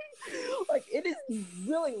say? Like, it is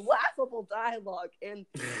really laughable dialogue, and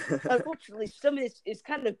unfortunately some of this is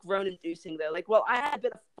kind of groan inducing though. Like, well, I had a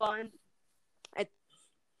bit of fun.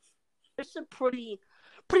 There's some pretty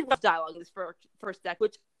pretty rough dialogue in this first act,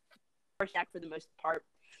 which first act for the most part.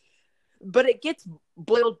 But it gets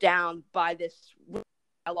boiled down by this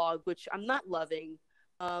dialogue, which I'm not loving.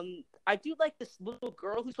 I do like this little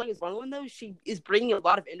girl who's playing as Wonder Woman, though. She is bringing a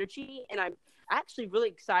lot of energy, and I'm actually really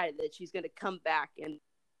excited that she's going to come back, and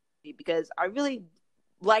because I really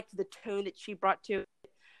liked the tone that she brought to it.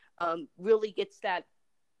 Really gets that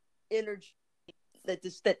energy,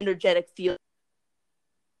 that energetic feel.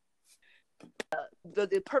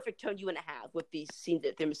 The perfect tone you want to have with these scenes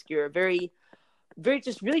at Themyscira. Very, very,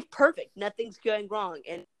 just really perfect. Nothing's going wrong,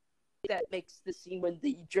 and that makes the scene when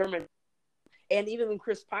the German, and even when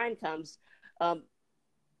Chris Pine comes,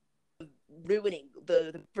 ruining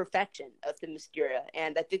the perfection of Themyscira.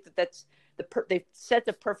 And I think that's they've set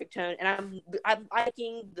the perfect tone, and I'm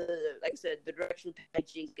liking like I said, the direction of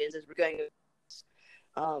Patty Jenkins as we're going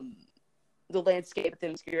the landscape of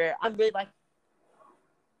Themyscira. I'm really liking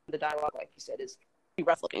the dialogue, like you said, is pretty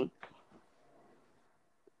rough looking.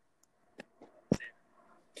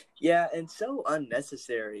 Yeah, and so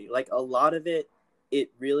unnecessary. Like, a lot of it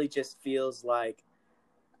really just feels like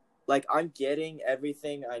I'm getting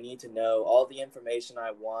everything I need to know, all the information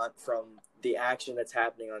I want from the action that's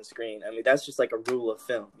happening on screen. I mean, that's just like a rule of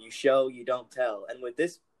film. You show, you don't tell. And with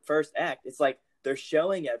this first act, it's like they're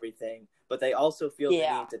showing everything, but they also feel the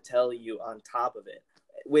need to tell you on top of it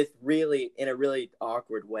in a really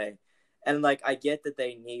awkward way. And like, I get that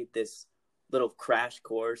they need this little crash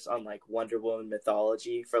course on like Wonder Woman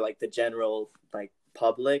mythology for like the general like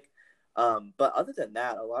public. But other than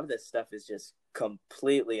that, a lot of this stuff is just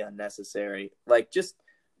completely unnecessary. Like, just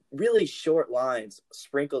really short lines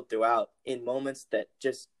sprinkled throughout in moments that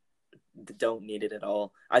just don't need it at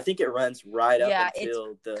all. I think it runs right up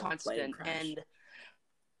until the plane crash. And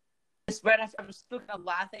it's right after I was still kind of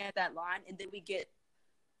laughing at that line, and then we get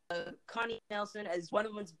Connie Nelson as Wonder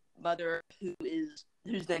Woman's mother, whose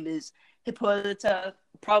name is Hippolyta.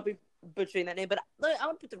 Probably butchering that name, but I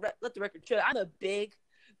want to let the record show I'm a big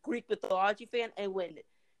Greek mythology fan, and when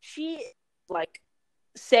she like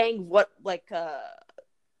saying what like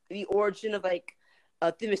the origin of like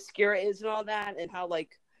Themyscira is and all that, and how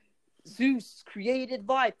like Zeus created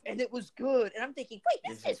life and it was good, and I'm thinking, wait,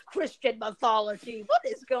 this is Christian mythology. What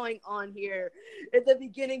is going on here? In the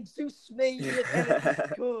beginning, Zeus made it and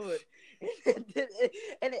it was good,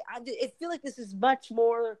 and I feel like this is much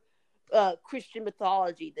more Christian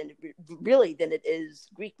mythology than it is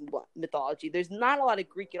Greek mythology. There's not a lot of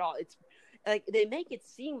Greek at all. It's like they make it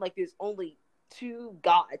seem like there's only two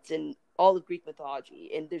gods in all of Greek mythology,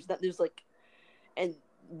 and there's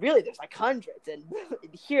really there's like hundreds, and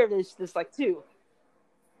here there's like two.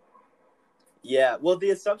 Yeah, well,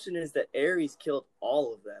 the assumption is that Ares killed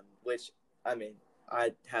all of them, which I mean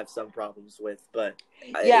I have some problems with, but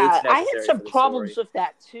yeah, I had some problems with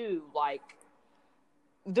that too. Like,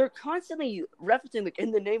 they're constantly referencing like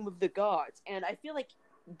in the name of the gods, and I feel like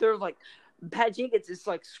they're like Pat Jenkins is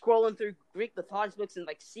like scrolling through Greek mythology books and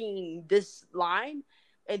like seeing this line,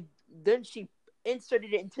 and then she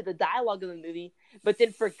inserted it into the dialogue of the movie, but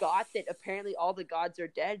then forgot that apparently all the gods are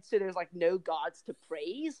dead, so there's like no gods to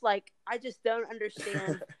praise. Like, I just don't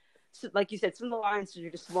understand. So, like you said, some of the lines are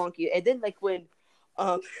just wonky, and then like when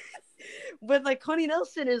like Connie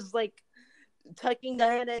Nelson is like tucking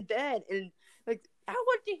Diana in bed, and like, I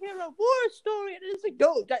want to hear a war story, and it's like,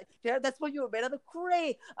 no, that's what you were made out of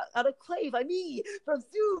clay, I mean, from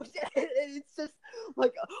Zeus. And it's just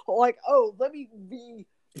like, oh, let me be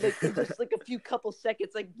like in just like a few couple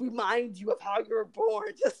seconds, like remind you of how you were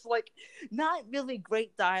born. Just like, not really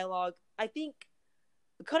great dialogue. I think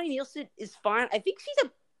Connie Nielsen is fine. I think she's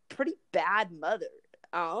a pretty bad mother.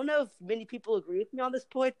 I don't know if many people agree with me on this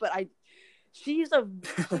point, but she does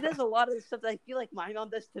a lot of the stuff that I feel like my mom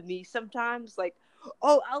does to me sometimes. Like,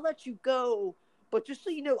 oh, I'll let you go, but just so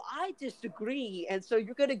you know, I disagree, and so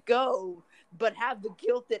you're gonna go, but have the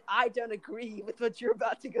guilt that I don't agree with what you're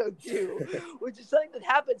about to go do, which is something that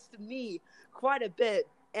happens to me quite a bit,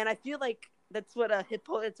 and I feel like that's what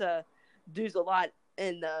Hippolyta does a lot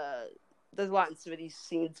in some of these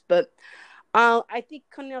scenes. But I think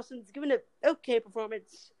Connie Nelson's given an okay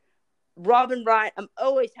performance. Robin Wright, I'm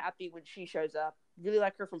always happy when she shows up. Really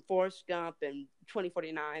like her from Forrest Gump and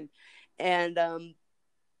 2049. And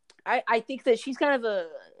I think that she's kind of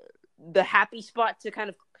the happy spot to kind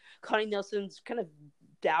of Connie Nelson's kind of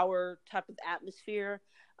dour type of atmosphere.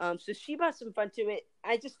 So she brought some fun to it.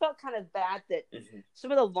 I just felt kind of bad that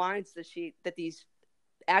some of the lines that these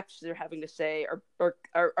actors are having to say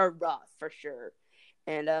are rough for sure.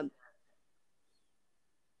 And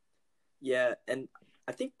yeah, and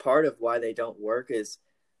I think part of why they don't work is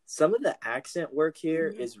some of the accent work here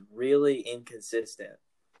is really inconsistent.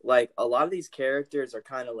 like a lot of these characters are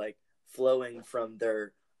kind of like flowing from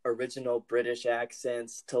their original British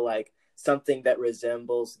accents to like something that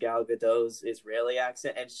resembles Gal Gadot's Israeli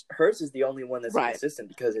accent, and hers is the only one that's consistent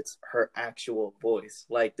because it's her actual voice.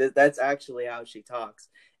 Like that's actually how she talks,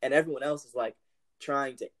 and everyone else is like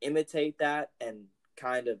trying to imitate that and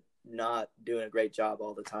kind of not doing a great job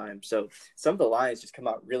all the time. So some of the lines just come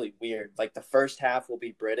out really weird. Like the first half will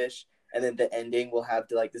be British, and then the ending will have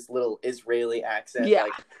like this little Israeli accent. Yeah.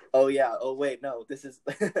 Like, oh yeah, oh wait, no, this is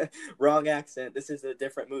wrong accent. This is a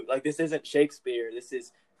different movie. Like this isn't Shakespeare. This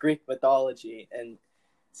is Greek mythology. And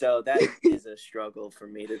so that is a struggle for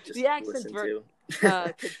me to just listen to.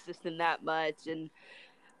 Consistent that much. And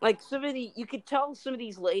like you could tell some of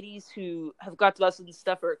these ladies who have got to us and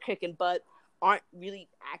stuff are kicking butt aren't really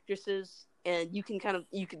actresses, and you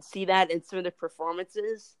can see that in some of their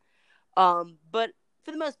performances. But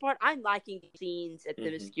for the most part, I'm liking scenes at the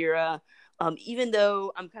Themyscira. Even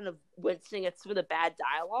though I'm kind of wincing at some of the bad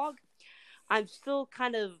dialogue, I'm still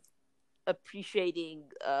kind of appreciating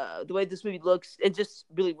the way this movie looks. It's just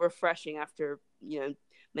really refreshing after,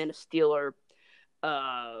 Man of Steel or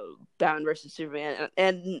Batman vs Superman.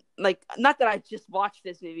 And like, not that I just watched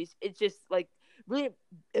this movie, it's just like really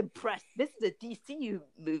impressed. This is a DCEU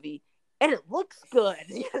movie, and it looks good.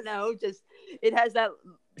 Just it has that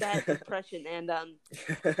impression, and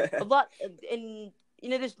a lot, and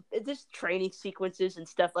there's training sequences and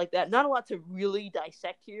stuff like that. Not a lot to really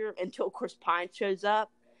dissect here until, of course, Pine shows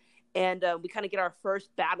up, and we kind of get our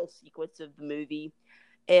first battle sequence of the movie,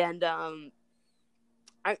 and I'm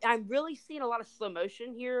really seeing a lot of slow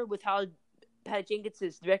motion here with how Patty Jenkins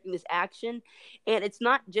is directing this action, and it's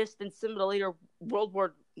not just in some of the later World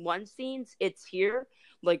War I scenes. It's here,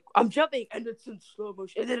 like I'm jumping, and it's in slow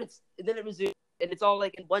motion, and then it resumes, and it's all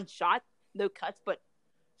like in one shot, no cuts, but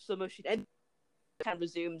slow motion, and it kind of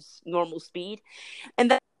resumes normal speed,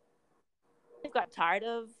 and that I got tired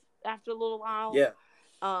of after a little while. Yeah.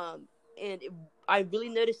 I really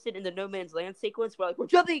noticed it in the No Man's Land sequence where like we're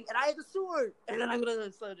jumping and I have a sword and then I'm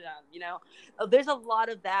gonna slow down. There's a lot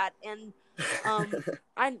of that, and I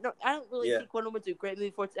don't really think Wonder Woman's a great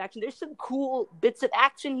movie for its action. There's some cool bits of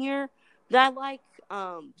action here that I like.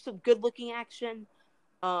 Some good looking action.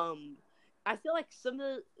 I feel like some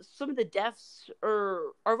of the deaths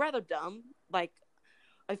are rather dumb. Like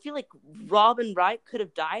I feel like Robin Wright could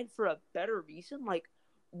have died for a better reason. Like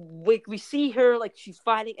we see her, like she's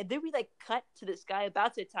fighting, and then we like cut to this guy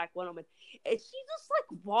about to attack Wonder Woman, and she's just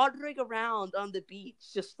like wandering around on the beach,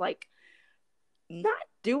 just like not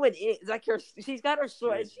doing it. It's like she's got her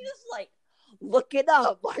sword, and she's just like looking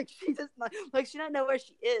up, like she just like she don't know where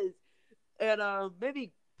she is, and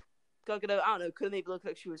maybe Gal Gadot, I don't know, could maybe look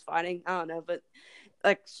like she was fighting, I don't know, but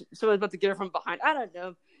like someone's about to get her from behind, I don't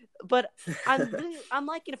know. But I'm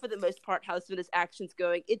liking it for the most part how some of this action's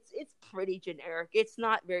going. It's pretty generic. It's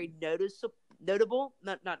not very notable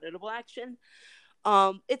action.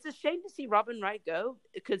 It's a shame to see Robin Wright go,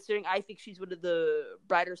 considering I think she's one of the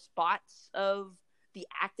brighter spots of the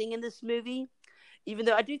acting in this movie. Even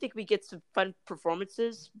though I do think we get some fun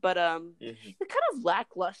performances, but it's kind of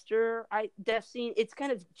lackluster. Death scene. It's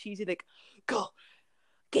kind of cheesy, like go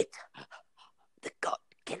get the god.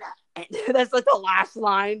 And that's like the last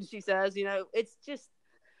line she says. It's just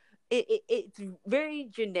it's very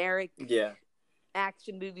generic,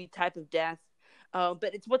 action movie type of death.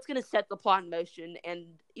 But it's what's going to set the plot in motion. And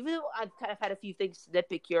even though I've kind of had a few things to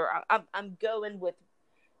nitpick here, I'm going with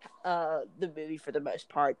the movie for the most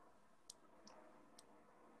part.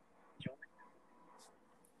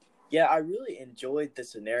 Yeah, I really enjoyed the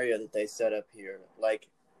scenario that they set up here, like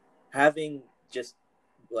having just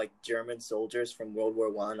like German soldiers from World War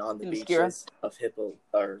I on the beaches of Hippo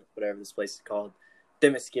or whatever this place is called,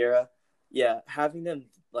 Themyscira. Yeah, having them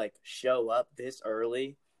like show up this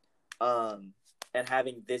early, and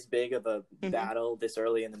having this big of a battle this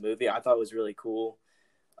early in the movie, I thought was really cool.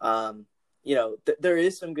 There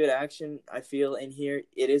is some good action I feel in here.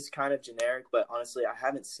 It is kind of generic, but honestly, I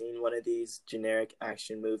haven't seen one of these generic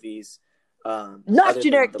action movies. Not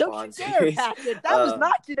generic. Don't you dare pass it. That was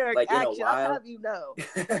not generic like action. I'll have you know.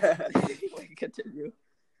 Continue.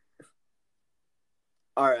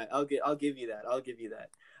 All right, I'll give you that.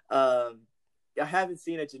 I haven't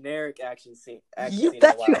seen a generic action scene in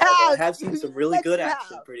a while. I have seen some really good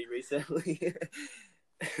action pretty recently.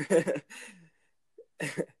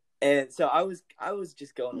 And so I was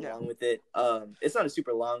just going along with it. It's not a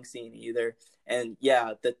super long scene either. And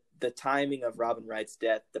yeah, the timing of Robin Wright's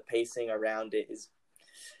death, the pacing around it is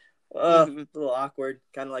a little awkward,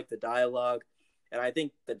 kind of like the dialogue. And I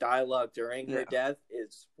think the dialogue during her death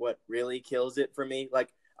is what really kills it for me.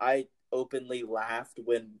 Like, I openly laughed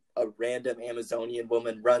when a random Amazonian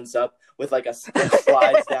woman runs up with like a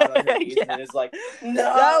slides down on her knees and is like, no,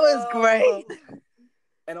 that was great.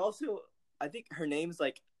 And also, I think her name's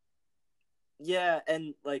like,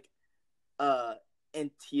 and like,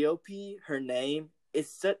 Antiope, her name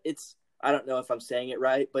it's I don't know if I'm saying it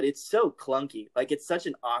right, but it's so clunky. Like, it's such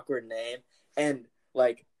an awkward name, and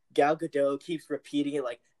like Gal Gadot keeps repeating it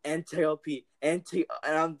like Antiope, and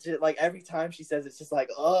I'm just like, every time she says it, it's just like,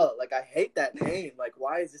 oh, like I hate that name. Like,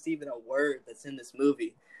 why is this even a word that's in this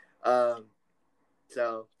movie?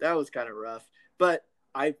 So that was kind of rough. But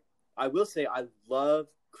I will say I love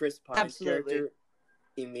Chris Pine's character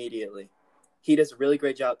immediately. He does a really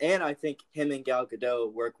great job, and I think him and Gal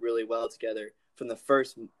Gadot work really well together from the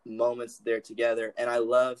first moments they're together. And I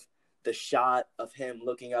love the shot of him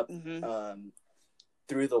looking up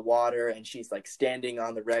through the water, and she's like standing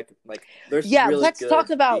on the wreck. Like, there's really let's good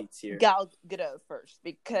talk about beats here. Gal Gadot first,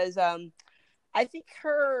 because I think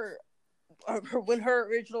her when her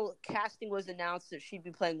original casting was announced that she'd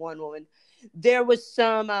be playing Wonder Woman, there was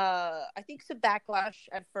some backlash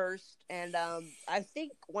at first, and I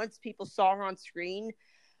think once people saw her on screen,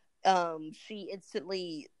 she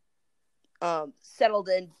instantly settled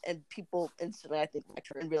in, and people instantly, I think, liked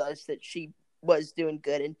her and realized that she was doing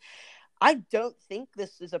good. And I don't think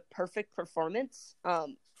this is a perfect performance.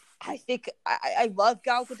 I think I love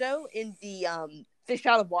Gal Gadot in the fish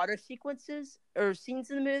out of water sequences or scenes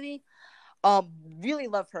in the movie. Really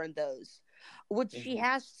love her in those. Which she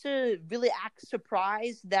has to really act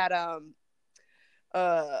surprised that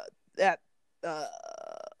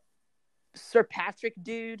Sir Patrick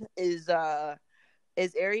dude is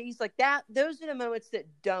Ares, like that. Those are the moments that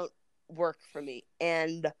don't work for me.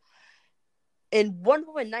 And in Wonder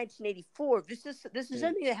Woman 1984, this is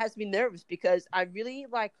something that has me nervous, because I really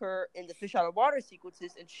like her in the fish out of water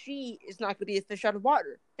sequences, and she is not going to be a fish out of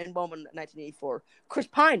water in Wonder Woman 1984. Chris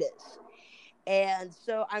Pine is. And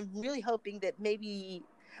so I'm really hoping that maybe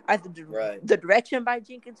either the direction by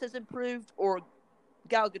Jenkins has improved, or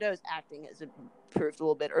Gal Gadot's acting has improved a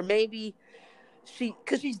little bit, or maybe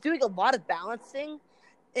because she's doing a lot of balancing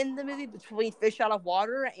in the movie between fish out of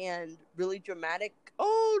water and really dramatic,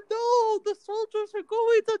 oh no, the soldiers are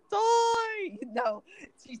going to die. No,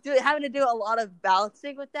 she's having to do a lot of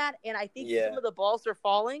balancing with that, and I think some of the balls are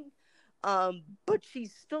falling, but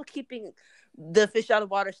she's still keeping the fish out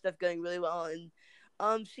of water stuff going really well. And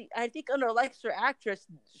I think under Alexa actress,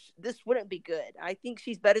 this wouldn't be good. I think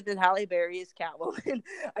she's better than Halle Berry as Catwoman.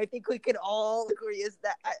 I think we can all agree at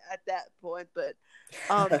that point. But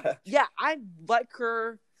I like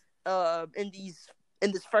her in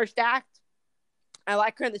this first act. I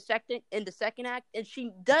like her in the second act, and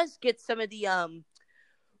she does get some of the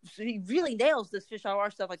she really nails this fish out of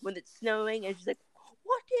water stuff, like when it's snowing and she's like,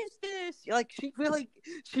 what is this? Like, she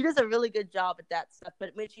does a really good job at that stuff.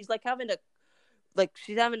 But when she's having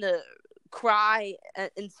to cry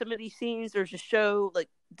in some of these scenes, or just show like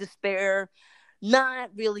despair, not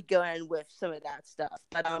really going with some of that stuff.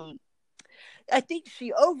 But I think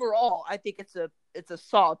it's a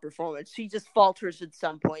solid performance. She just falters at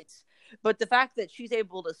some points, but the fact that she's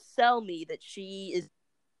able to sell me that she is,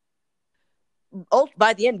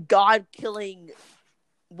 by the end, God killing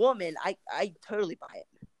woman, I totally buy it.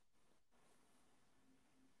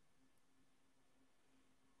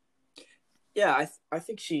 Yeah, I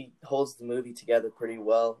think she holds the movie together pretty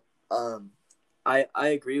well. I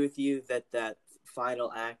agree with you that final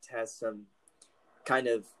act has some kind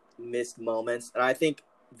of missed moments, and I think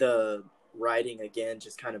the writing again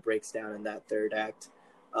just kind of breaks down in that third act,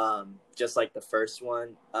 just like the first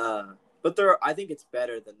one. But I think it's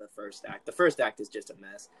better than the first act. The first act is just a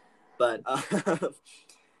mess, but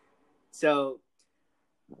so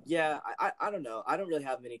yeah, I don't know. I don't really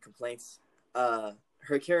have many complaints.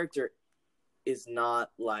 Her character is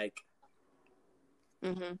not like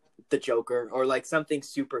the Joker or like something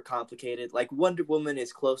super complicated. Like, Wonder Woman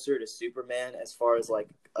is closer to Superman as far as like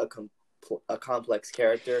a complex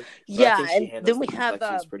character. Yeah, and then we have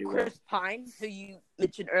Chris Pine, who you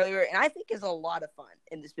mentioned earlier, and I think is a lot of fun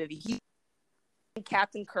in this movie. He's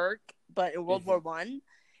Captain Kirk, but in World War One,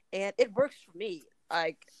 and it works for me.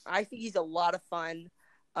 Like, I think he's a lot of fun.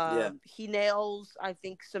 He nails, I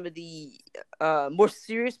think, some of the more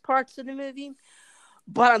serious parts of the movie,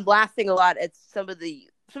 but I'm laughing a lot at some of the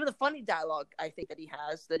funny dialogue I think that he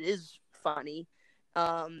has that is funny.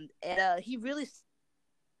 And he really,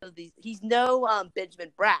 he's no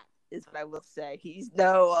Benjamin Bratt, is what I will say. He's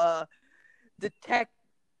no Detective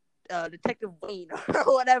Wayne or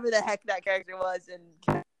whatever the heck that character was, and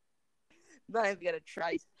I'm not even gonna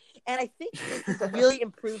try. And I think this is really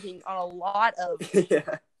improving on a lot of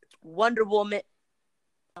Wonder Woman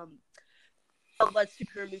love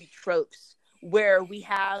superhero movie tropes where we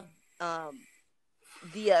have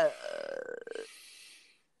the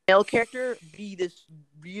male character be this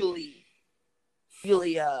really,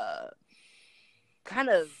 really kind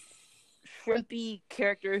of shrimpy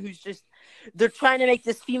character who's just they're trying to make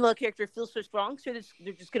this female character feel so strong, so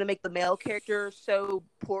they're just gonna make the male character so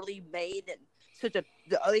poorly made and such a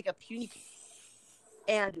like a puny.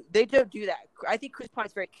 And they don't do that. I think Chris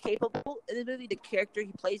Pine's very capable in the movie. The character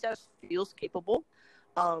he plays as feels capable.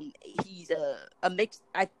 He's a mix.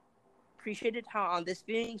 I appreciated how on this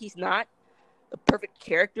viewing he's not a perfect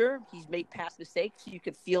character. He's made past mistakes. You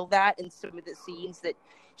can feel that in some of the scenes that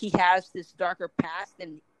he has this darker past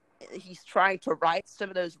and he's trying to right some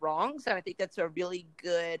of those wrongs. And I think that's a really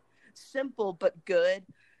good, simple but good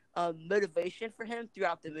motivation for him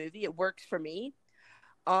throughout the movie. It works for me.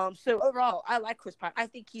 So overall, I like Chris Pine. I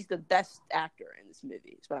think he's the best actor in this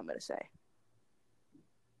movie, is what I'm going to say.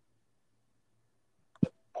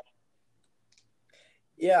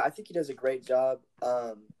 Yeah, I think he does a great job.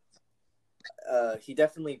 He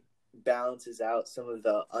definitely balances out some of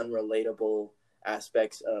the unrelatable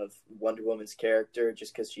aspects of Wonder Woman's character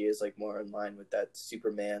just because she is like more in line with that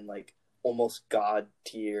Superman, like almost god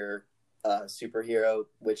tier superhero,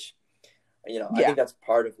 which I think that's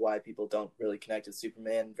part of why people don't really connect with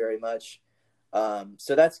Superman very much.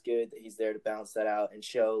 So that's good that he's there to balance that out and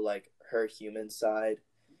show like her human side.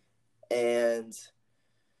 And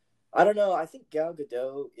I don't know, I think Gal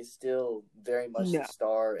Gadot is still very much the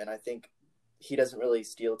star, and I think he doesn't really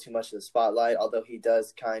steal too much of the spotlight, although he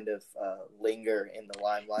does kind of linger in the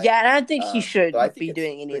limelight. Yeah, and I don't think he should be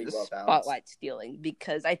doing any of the spotlight stealing,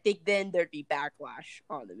 because I think then there'd be backlash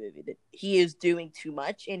on the movie that he is doing too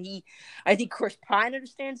much. And I think Chris Pine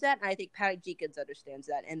understands that, and I think Patty Jenkins understands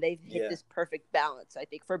that, and they've hit this perfect balance, I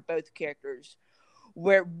think, for both characters,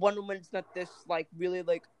 where Wonder Woman's not this like really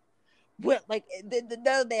like. Well, like the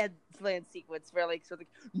no man land sequence where like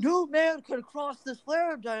no man can cross this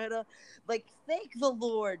flare, Diana. Like, thank the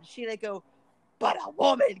Lord. She like go, but a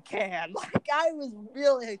woman can. Like, I was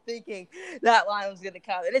really thinking that line was gonna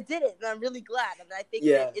come, and it didn't. And I'm really glad. And I think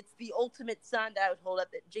that it's the ultimate sign that I would hold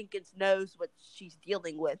up that Jenkins knows what she's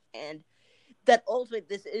dealing with, and that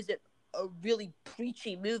ultimately this isn't a really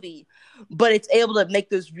preachy movie, but it's able to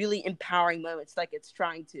make those really empowering moments like it's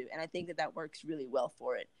trying to. And I think that works really well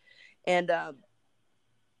for it. And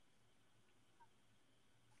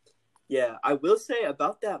yeah, I will say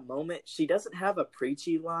about that moment, she doesn't have a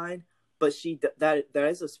preachy line, but that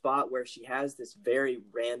is a spot where she has this very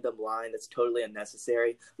random line that's totally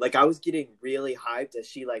unnecessary. Like, I was getting really hyped as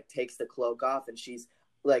she like takes the cloak off and she's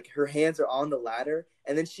like, her hands are on the ladder,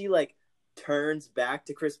 and then she like turns back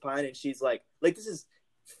to Chris Pine and she's like this is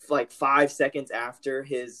like 5 seconds after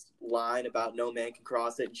his line about no man can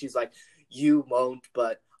cross it, and she's like, you won't,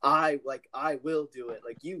 but I will do it.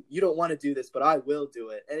 Like, you don't want to do this, but I will do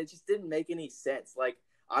it. And it just didn't make any sense. Like,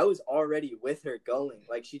 I was already with her going.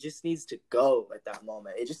 Like, she just needs to go at that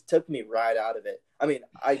moment. It just took me right out of it. I mean,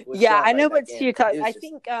 I know what you're talking. I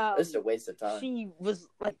think it's a waste of time. She was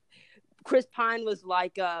like, Chris Pine was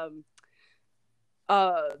like, this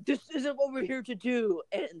isn't what we're here to do.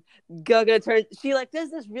 And Gaga turns. She like does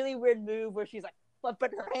this really weird move where she's like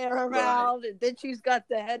flipping her hair around, and then she's got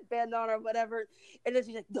the headband on or whatever, and then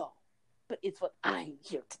she's like, no, but it's what I'm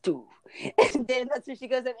here to do. And then that's when she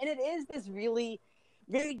goes up, and it is this really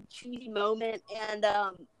very cheesy moment. And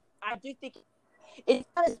I do think it's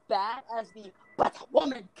not as bad as the but a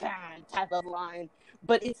woman can type of line,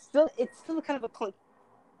 but it's still kind of a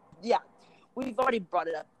we've already brought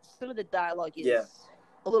it up. Some of the dialogue is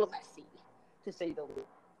a little messy, to say the least.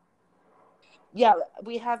 Yeah,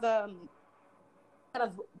 we have kind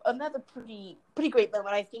of another pretty great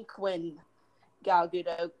moment, I think, when Gal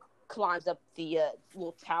Gadot climbs up the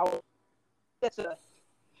little tower. That's a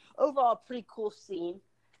overall pretty cool scene,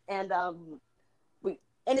 and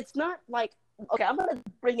it's not like, okay, I'm gonna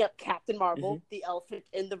bring up Captain Marvel, the elephant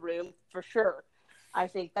in the room, for sure. I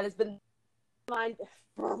think that has been in mind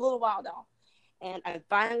for a little while now, and I'm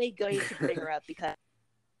finally going to bring her up because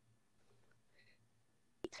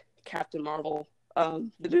Captain Marvel,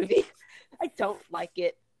 the movie. I don't like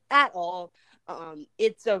it at all.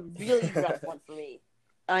 It's a really rough one for me,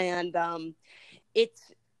 and I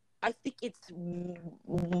think it's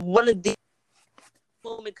one of the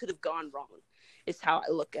moments could have gone wrong. Is how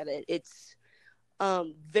I look at it. It's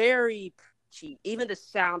very cheap. Even the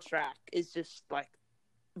soundtrack is just like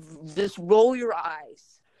this roll your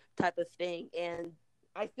eyes type of thing, and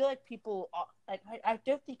I feel like people. I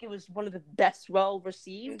don't think it was one of the best well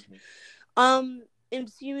received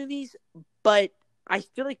MCU movies, but I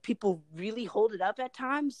feel like people really hold it up at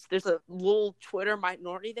times. There's a little Twitter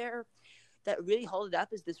minority there that really hold it up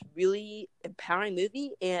as this really empowering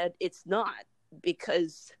movie, and it's not,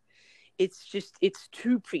 because it's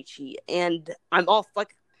too preachy. And I'm all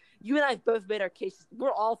like, you and I both made our cases.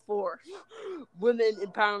 We're all for women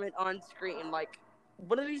empowerment on screen. Like,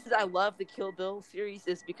 one of the reasons I love the Kill Bill series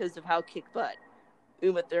is because of how kick butt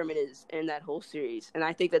Uma Thurman is in that whole series, and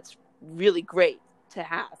I think that's really great to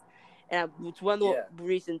have. And it's one of the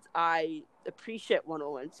reasons I appreciate Wonder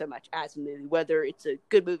Woman so much as a movie, whether it's a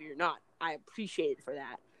good movie or not. I appreciate it for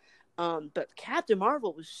that. But Captain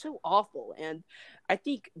Marvel was so awful, and I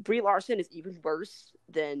think Brie Larson is even worse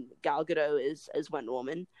than Gal Gadot is as Wonder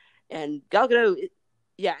Woman. And Gal Gadot,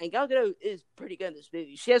 Gal Gadot is pretty good in this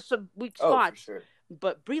movie. She has some weak spots, for sure.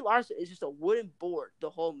 But Brie Larson is just a wooden board the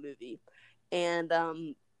whole movie.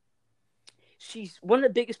 And she's one of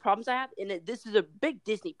the biggest problems I have, and this is a big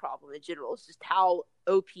Disney problem in general. It's just how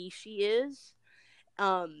OP she is.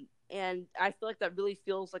 And I feel like that really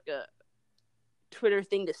feels like a Twitter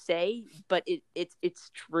thing to say, but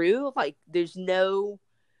it's true. Like, there's no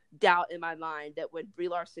doubt in my mind that when Brie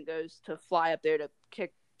Larson goes to fly up there to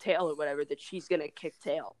kick tail or whatever, that she's gonna kick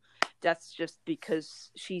tail. That's just because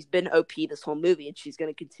she's been OP this whole movie, and she's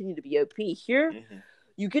gonna continue to be OP. Here,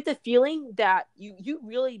 you get the feeling that you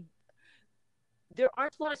really, there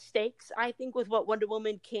aren't a lot of stakes, I think, with what Wonder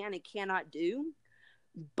Woman can and cannot do,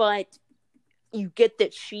 but you get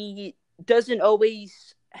that she doesn't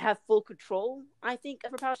always have full control, I think,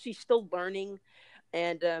 of her powers. She's still learning,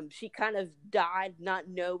 and she kind of died not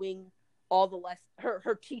knowing all the lessons.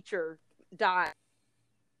 Her teacher died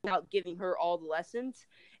without giving her all the lessons,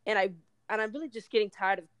 and I'm really just getting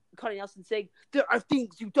tired of Connie Nelson saying, "There are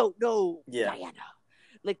things you don't know, Diana."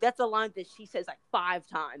 Like, that's a line that she says like 5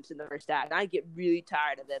 times in the first act. I get really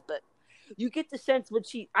tired of it, but you get the sense when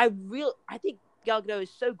I think Gal Gadot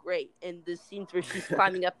is so great in the scenes where she's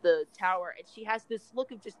climbing up the tower, and she has this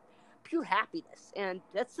look of just pure happiness, and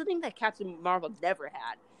that's something that Captain Marvel never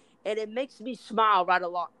had, and it makes me smile right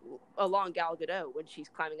along Gal Gadot when she's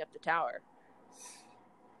climbing up the tower.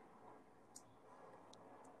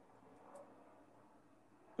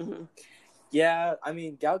 Mm-hmm. Yeah, I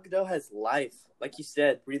mean, Gal Gadot has life. Like you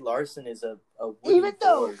said, Brie Larson is a wooden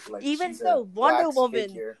board. Like, even though Wonder Woman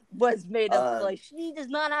figure. was made of clay, she does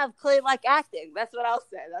not have clay-like acting. That's what I'll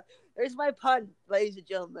say. There's my pun, ladies and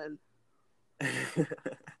gentlemen.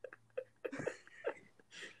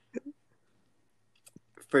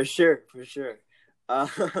 For sure.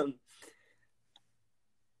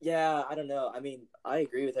 Yeah, I don't know. I mean, I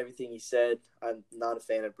agree with everything you said. I'm not a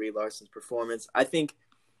fan of Brie Larson's performance. I think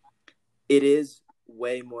it is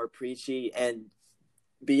way more preachy, and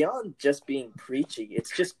beyond just being preachy,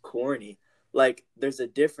 it's just corny. Like, there's a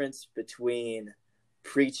difference between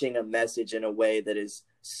preaching a message in a way that is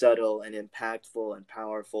subtle and impactful and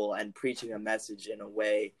powerful, and preaching a message in a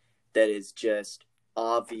way that is just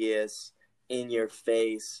obvious, in your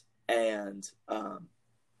face, and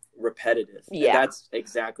repetitive. Yeah, and that's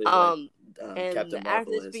exactly what and Captain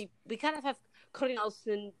Marvel after this, is. we kind of have Connie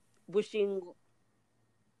Nelson wishing.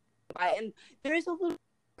 And there is a little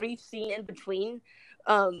brief scene in between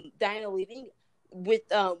Diana leaving with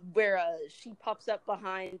where she pops up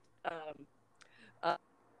behind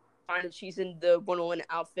and she's in the Wonder Woman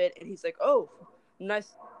outfit, and he's like, "Oh,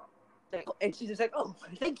 nice," and she's just like, "Oh,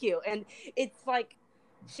 thank you." And it's like,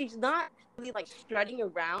 she's not really like strutting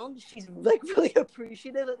around. She's like really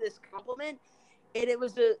appreciative of this compliment, and it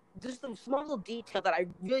was just a small little detail that I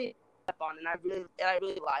really up on, and I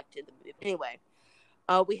really liked in the movie. Anyway.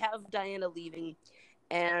 We have Diana leaving,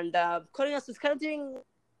 and Connie Nelson's kind of doing,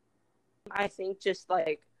 I think, just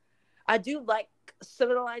like, I do like some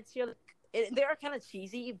of the lines here. They are kind of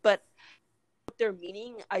cheesy, but what they're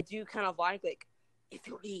meaning, I do kind of like, if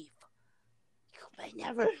you leave,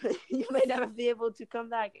 you may never be able to come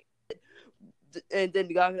back. And then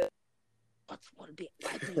the guy, what would be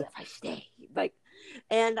if I stay? Like,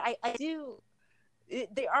 and I do.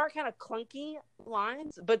 They are kind of clunky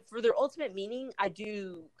lines, but for their ultimate meaning, I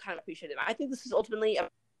do kind of appreciate it. I think this is ultimately a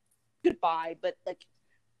goodbye, but like,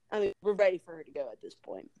 I mean, we're ready for her to go at this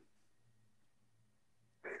point.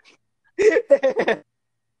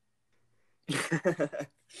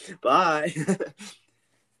 Bye.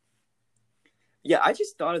 Yeah, I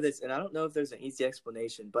just thought of this, and I don't know if there's an easy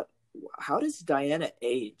explanation, but how does Diana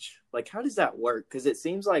age? Like, how does that work? Because it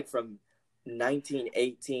seems like from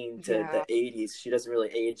 1918 to the 80s, she doesn't really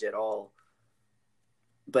age at all.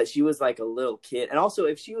 But she was like a little kid. And also,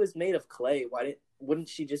 if she was made of clay, wouldn't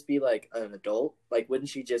she just be like an adult? Like, wouldn't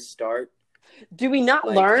she just start? Do we not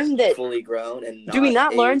learn that fully grown and not do we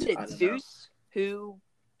not age? learn that Zeus, who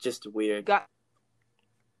just weird, got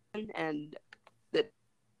and that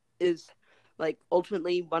is like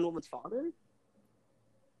ultimately Wonder Woman's father.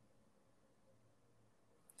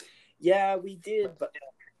 Yeah, we did, but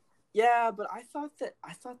I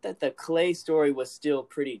thought that the Clay story was still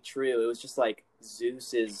pretty true. It was just like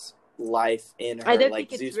Zeus's life in her, like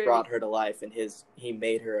Zeus brought her to life, and he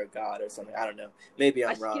made her a god or something. I don't know. Maybe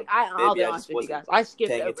I'm wrong. I'll be Maybe I honest just with you wasn't guys. I skipped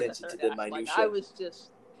paying over attention the to third the act. minutia. Like,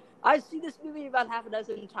 I've seen this movie about half a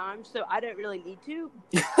dozen times, so I don't really need to.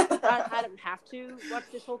 I don't have to watch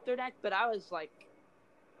this whole third act, but I was like,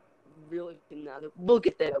 really, we'll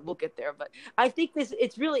get there. But I think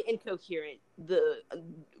it's really incoherent, the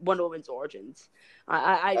Wonder Woman's origins.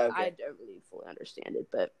 I don't really fully understand it,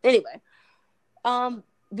 but anyway,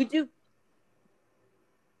 we do.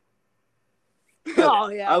 Okay. Oh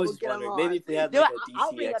yeah, I was just wondering, maybe if we had like a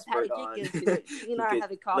DC expert on, you know,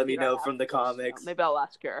 having coffee. Let me know from the comics. Maybe I'll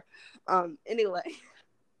ask her. Anyway.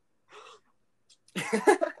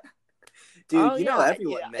 Dude, you know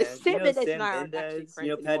everyone, man. You know Sam Mendes, you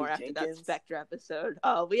know Patty Jenkins. After that Spectre episode.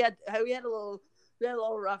 Oh, we had a little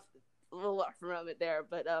rough moment there,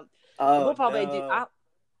 but we'll probably do.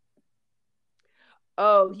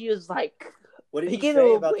 Oh, he was like. What did he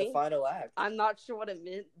say about the final act? I'm not sure what it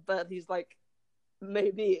meant, but he's like,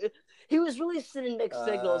 maybe he was really sending mixed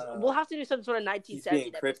signals. We'll have to do some sort of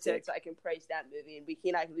 1970 episode so I can praise that movie and he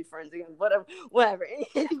and I can be friends again. Whatever.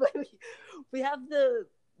 Anyway, we have the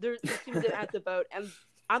scene at the boat, and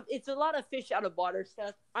it's a lot of fish out of water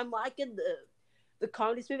stuff. I'm liking the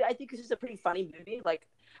comedy movie. I think this is a pretty funny movie. Like,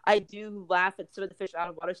 I do laugh at some of the fish out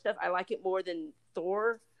of water stuff. I like it more than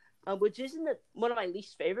Thor, which isn't one of my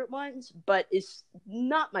least favorite ones, but is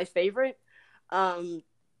not my favorite.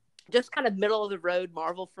 Just kind of middle of the road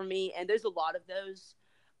Marvel for me, and there's a lot of those.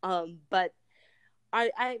 But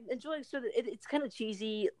I enjoy sort of it's kind of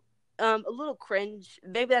cheesy. A little cringe.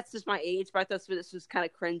 Maybe that's just my age, but I thought this was kind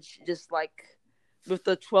of cringe, just like with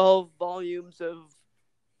the 12 volumes of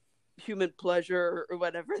human pleasure or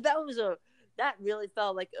whatever. That really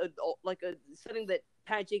felt like a something that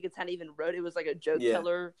Patty Jenkins hadn't even wrote. It was like a joke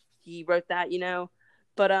teller. He wrote that, you know.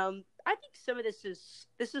 But I think some of this is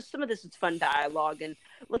fun dialogue, and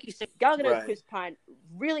like you said, Gal Gadot and Chris Pine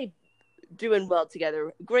really doing well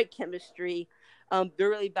together. Great chemistry. They're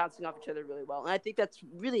really bouncing off each other really well, and I think that's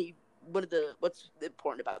really what's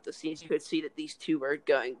important about the scenes. You could see that these two were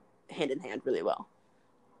going hand in hand really well.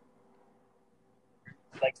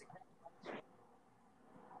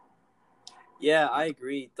 Yeah, I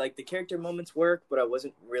agree. Like, the character moments work, but I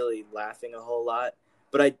wasn't really laughing a whole lot.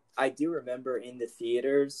 But I do remember in the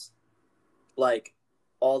theaters, like,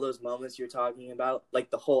 all those moments you're talking about, like,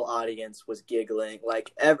 the whole audience was giggling.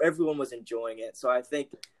 Like, everyone was enjoying it. So I think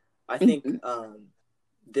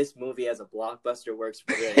this movie as a blockbuster works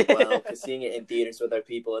really well, because seeing it in theaters with other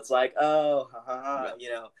people, it's like, oh, you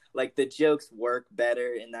know, like, the jokes work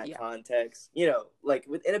better in that context, you know, like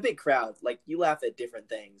in a big crowd, like, you laugh at different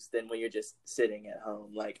things than when you're just sitting at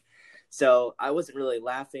home. Like, so I wasn't really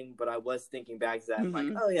laughing, but I was thinking back to that. I'm like,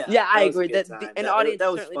 oh yeah, I agree that an audience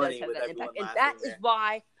that was certainly funny does have with that everyone impact, and laughing that is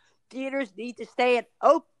why theaters need to stay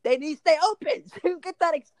they need to stay open to get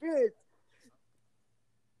that experience.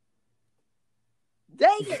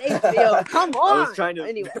 Dang it, HBO! Come on. I was trying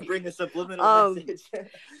to bring a subliminal message.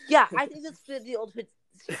 Yeah, I think that's the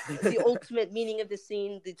ultimate meaning of the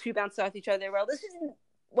scene. The two bounce off each other. Well, this isn't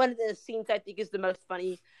one of the scenes I think is the most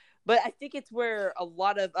funny, but I think it's where a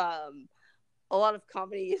lot of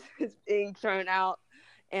comedy is being thrown out,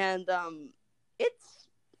 and it's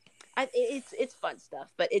fun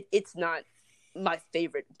stuff, but it's not my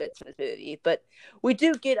favorite bits of the movie. But we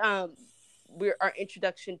do get our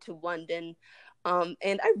introduction to London.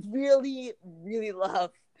 And I really, really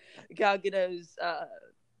love Gal Gadot's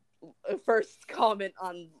first comment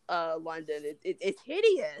on London. It's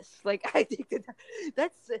hideous. Like, I think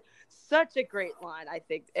that's such a great line, I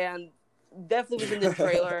think, and definitely was in the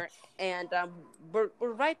trailer. And we're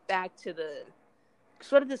right back to the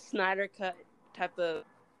sort of the Snyder Cut type of,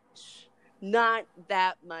 not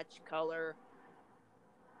that much color.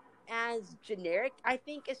 As generic, I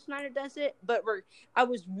think, as Snyder does it, but I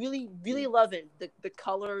was really, really loving the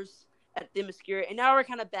colors at Themyscira, and now we're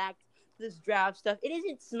kind of back to this drab stuff. It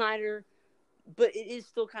isn't Snyder, but it is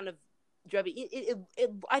still kind of drabby.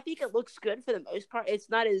 I think it looks good for the most part. It's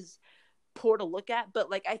not as poor to look at, but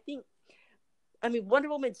like Wonder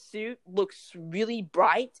Woman's suit looks really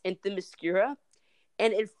bright in Themyscira,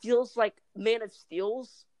 and it feels like Man of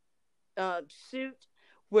Steel's suit,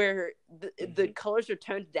 where the colors are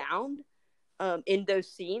toned down in those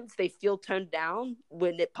scenes. They feel toned down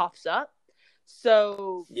when it pops up.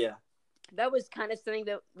 So that was kind of something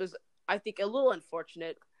that was, I think, a little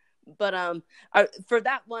unfortunate. But for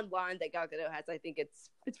that one line that Gal Gadot has, I think it's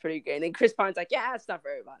pretty great. And then Chris Pine's like, yeah, it's not for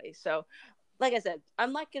everybody. So, like I said,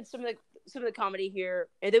 I'm liking some of the comedy here,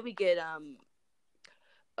 and then we get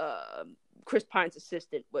Chris Pine's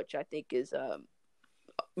assistant, which I think is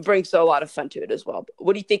brings a lot of fun to it as well.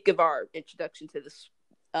 What do you think of our introduction to this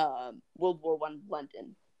World War One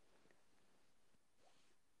London?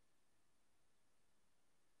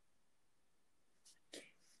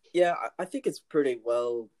 Yeah, I think it's pretty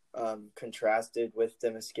well contrasted with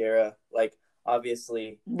Themyscira. Like,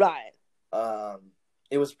 obviously, right.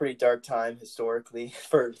 It was a pretty dark time historically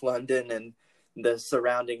for London and the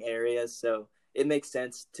surrounding areas, so it makes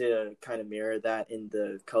sense to kind of mirror that in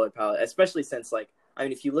the color palette, especially since, like, I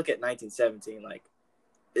mean, if you look at 1917, like,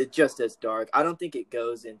 it's just as dark. I don't think it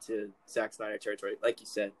goes into Zack Snyder territory, like you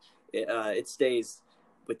said. It stays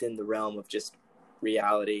within the realm of just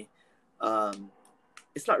reality.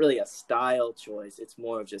 It's not really a style choice. It's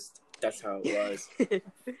more of just that's how it was.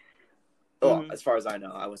 Well, as far as I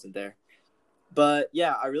know, I wasn't there. But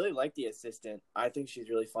yeah, I really like the assistant. I think she's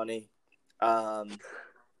really funny. Yeah,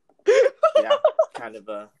 kind of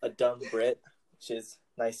a dumb Brit, which is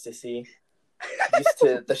nice to see. Used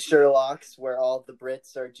to the Sherlocks where all the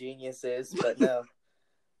Brits are geniuses, but no.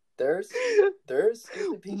 There's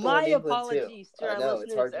stupid people my in England apologies too. to I our know, listeners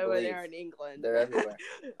it's hard to over believe. there in England. They're everywhere.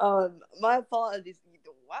 My apologies.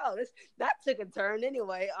 Wow, that took a turn.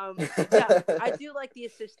 Anyway, yeah, I do like the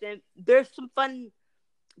assistant. There's some fun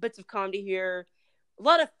bits of comedy here. A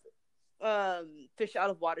lot of fish out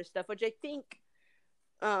of water stuff, which I think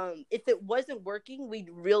if it wasn't working, we'd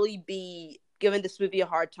really be giving this movie a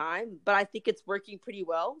hard time. But I think it's working pretty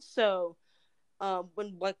well. So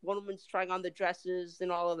when like one woman's trying on the dresses and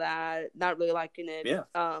all of that, not really liking it. Yeah.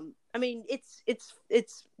 I mean, it's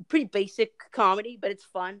pretty basic comedy, but it's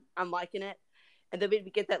fun. I'm liking it. And then we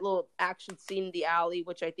get that little action scene in the alley,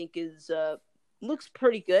 which I think is looks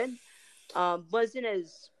pretty good. Wasn't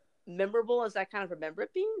as memorable as I kind of remember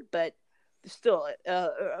it being, but still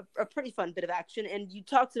a pretty fun bit of action. And you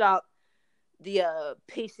talked about the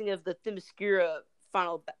pacing of the Themyscira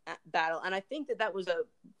final battle, and I think that was a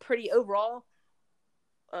pretty overall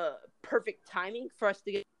perfect timing for us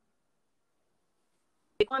to get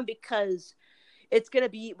one, because we're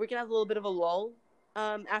gonna have a little bit of a lull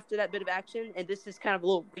after that bit of action, and this is kind of a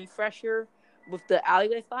little refresher with the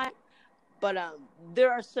alleyway fight. But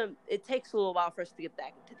it takes a little while for us to get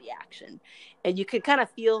back into the action, and you can kind of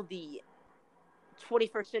feel the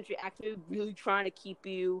 21st century action really trying to keep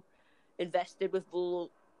you invested with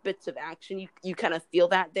little bits of action. You kind of feel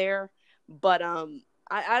that there, but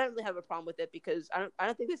I don't really have a problem with it, because I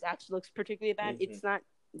don't think this action looks particularly bad. Mm-hmm. It's not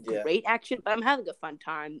great action, but I'm having a fun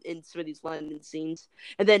time in some of these London scenes.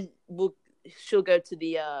 And then she'll go to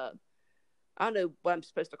the I don't know what I'm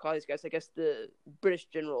supposed to call these guys. I guess the British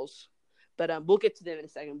generals, but we'll get to them in a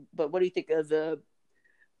second. But what do you think of the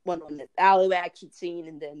one on the alleyway action scene,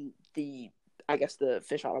 and then the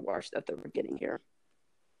fish out of water stuff that we're getting here?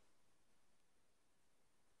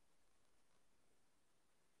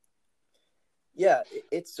 Yeah,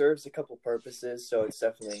 it serves a couple purposes, so it's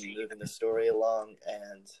definitely moving the story along,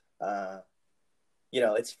 and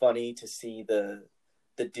it's funny to see the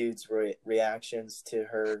dude's reactions to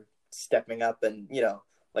her stepping up, and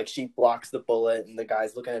like she blocks the bullet, and the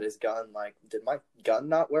guy's looking at his gun like, did my gun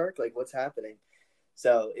not work? Like, what's happening?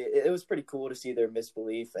 So it was pretty cool to see their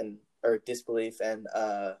disbelief, and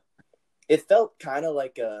it felt kind of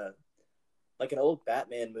like an old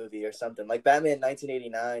Batman movie or something, like Batman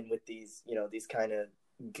 1989 with these kind of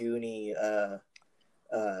goony,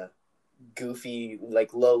 goofy,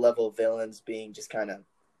 like low level villains being just kind of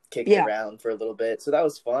kicked around for a little bit. So that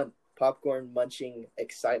was fun, popcorn munching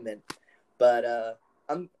excitement. But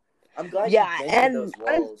I'm glad you mentioned those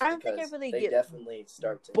roles, I don't think I really they get definitely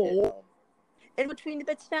start to hit home in between the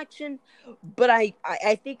bits of action. But I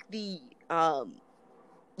think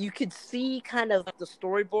you could see kind of like the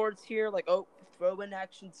storyboards here, like, oh, throw in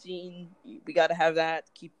action scene, we got to have that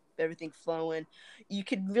to keep everything flowing. You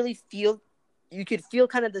could feel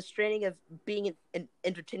kind of the straining of being an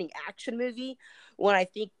entertaining action movie, when I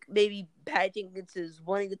think maybe Patty Jenkins is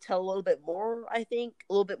wanting to tell a little bit more. I think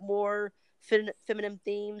a little bit more feminine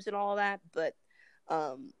themes and all that. But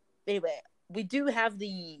anyway, we do have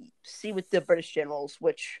the scene with the British generals,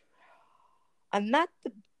 which I'm not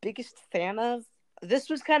the biggest fan of. This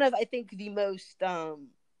was kind of, I think, the most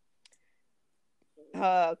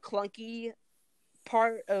clunky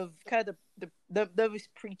part of kind of the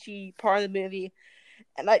most preachy part of the movie,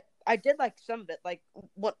 and I did like some of it, like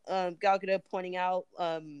what Gal Gadot pointing out,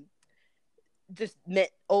 just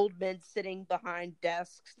old men sitting behind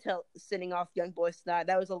desks, sitting off young boys' night.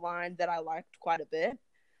 That was a line that I liked quite a bit.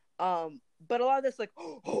 But a lot of this, like,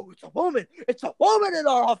 oh, it's a woman in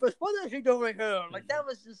our office. What is she doing here? Like, that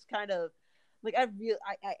was just kind of, like, I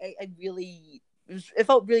really, it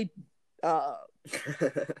felt really,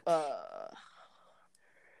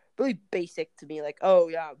 really basic to me. Like, oh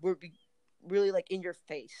yeah, we're really like in your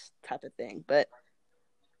face type of thing. But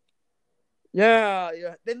yeah,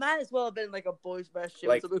 they might as well have been like a boys' best show.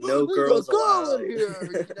 Like, no girls allowed. In here.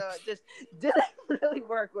 It just didn't really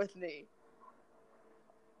work with me.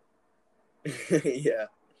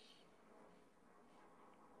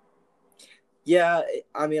 Yeah,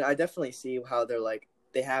 I mean, I definitely see how they're like,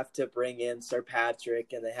 they have to bring in Sir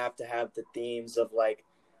Patrick, and they have to have the themes of, like,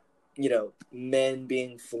 men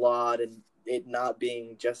being flawed and it not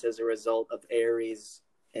being just as a result of Ares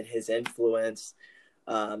and his influence.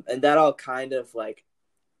 And that all kind of, like,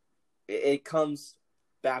 it comes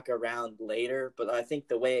back around later, but I think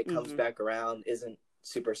the way it comes back around isn't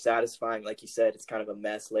super satisfying. Like you said, it's kind of a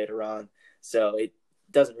mess later on. So it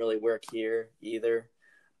doesn't really work here either.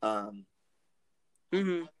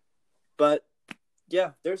 But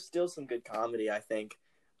yeah, there's still some good comedy, I think.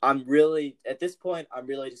 At this point, I'm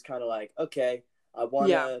really just kind of like, okay, I want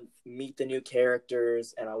to meet the new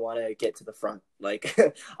characters and I want to get to the front. Like,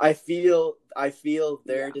 I feel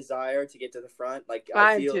their desire to get to the front. Like,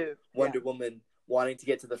 I feel Wonder Woman wanting to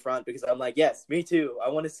get to the front, because I'm like, yes, me too. I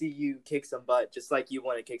want to see you kick some butt, just like you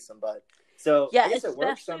want to kick some butt. So I guess it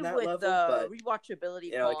works on that level, but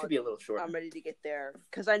rewatchability, it could be a little short. I'm ready to get there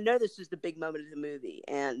because I know this is the big moment of the movie,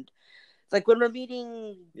 and it's like when we're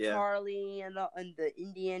meeting Charlie and the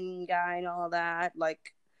Indian guy and all that.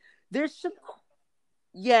 Like, there's some,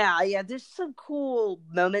 there's some cool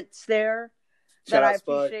moments there that I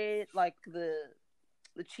appreciate. Like the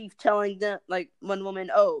chief telling them, like, one woman,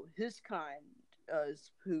 "Oh, his kind is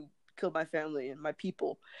who killed my family and my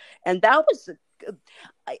people," and that was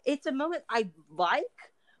it's a moment I like,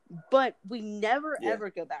 but we never ever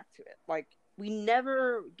go back to it. Like, we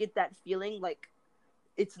never get that feeling. Like,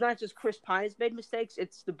 it's not just Chris Pine has made mistakes;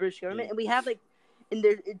 it's the British government, and we have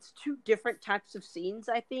it's two different types of scenes.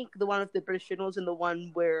 I think the one with the British generals and the one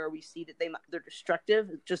where we see that they're destructive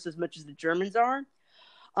just as much as the Germans are.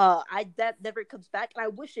 That never comes back, and I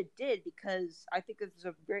wish it did, because I think this is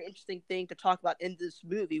a very interesting thing to talk about in this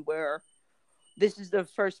movie, where this is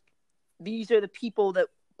these are the people that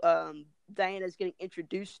Diana's getting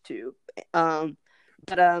introduced to.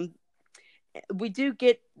 But we do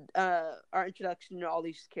get our introduction to all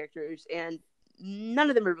these characters, and none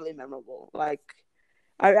of them are really memorable. Like,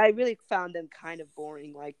 I really found them kind of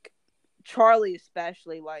boring. Like, Charlie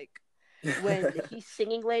especially, like, when he's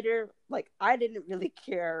singing later, like, I didn't really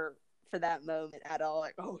care for that moment at all.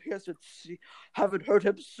 Like, oh, he haven't heard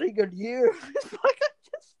him sing in years. Like,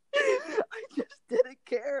 I just didn't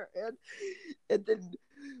care. And then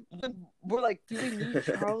when we're like, do we need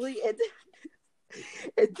Charlie? And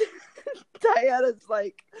then Diana's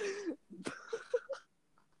like,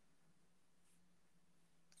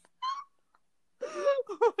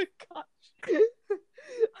 oh my gosh.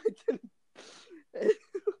 I didn't.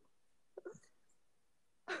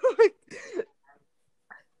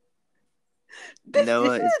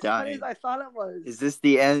 Noah is dying. As I thought it was. Is this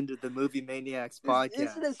the end of the Movie Maniacs podcast?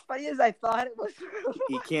 This isn't as funny as I thought it was.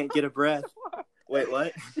 He can't get a breath. Wait,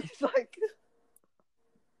 what? She's like,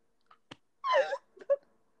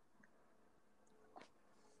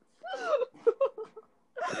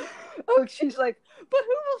 oh, she's like, but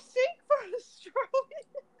who will sing for us, Charlie?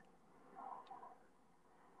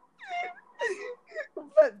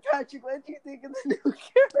 But Patrick, what do you think of the new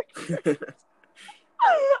character?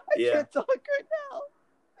 I can't talk right now.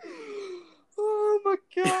 Oh my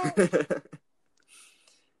god.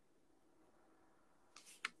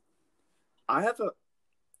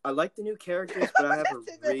 I like the new characters, but I have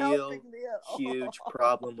a real huge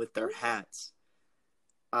problem with their hats.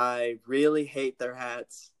 I really hate their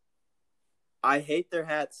hats. I hate their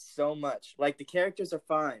hats so much. Like, the characters are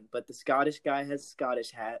fine, but the Scottish guy has a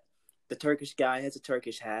Scottish hat. The Turkish guy has a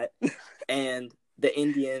Turkish hat. And the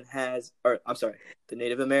Indian the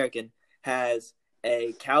Native American has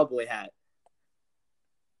a cowboy hat.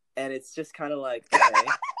 And it's just kind of like,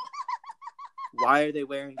 okay, why are they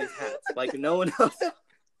wearing these hats? Like, no one else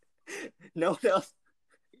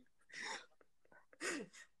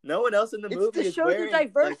in the movie is wearing,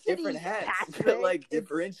 like, different hats that, like,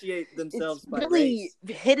 differentiate themselves by race. Really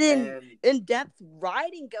hidden, in-depth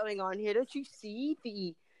writing going on here. Don't you see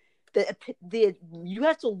the you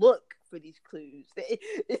have to look for these clues.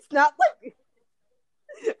 It's not like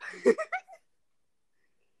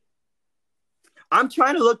I'm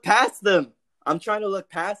trying to look past them. I'm trying to look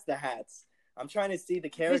past the hats. I'm trying to see the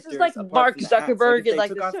characters. This is like apart Mark from the hats. Zuckerberg and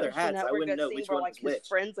Like, like if they the took off their social hats, I network wouldn't know scene which where one like was his which.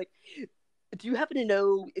 friends like, do you happen to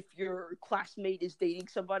know if your classmate is dating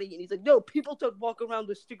somebody? And he's like, no, people don't walk around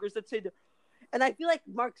with stickers that say. And I feel like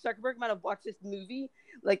Mark Zuckerberg might have watched this movie,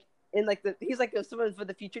 like in like he's like someone for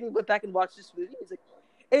the future. And he went back and watched this movie.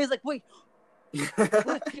 He's like, wait.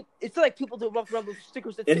 It's like people don't walk around with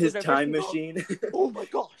stickers that in his time machine. Oh my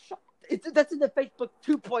gosh, that's in the Facebook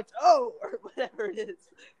 2.0 or whatever it is.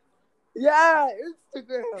 Yeah,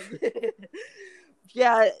 Instagram.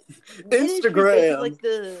 Yeah, Instagram. Like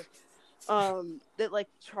that like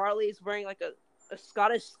Charlie is wearing like a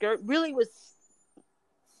Scottish skirt. Really was.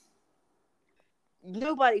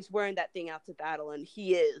 Nobody's wearing that thing out to battle, and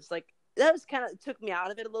he is like. That was kind of took me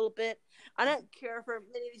out of it a little bit. I don't care for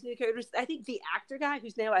many of these new characters. I think the actor guy,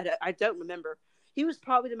 whose name I don't remember, he was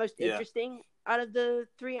probably the most interesting out of the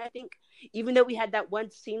three. I think, even though we had that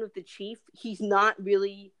one scene with the chief, he's not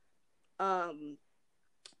really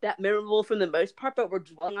that memorable for the most part. But we're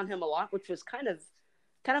dwelling on him a lot, which was kind of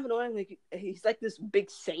annoying. Like he's like this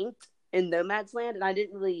big saint in Nomad's Land, and I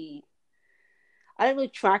didn't really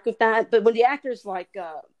track with that, but when the actor's like,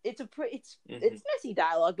 it's messy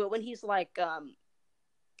dialogue. But when he's like,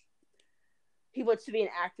 he wants to be an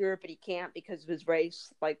actor, but he can't because of his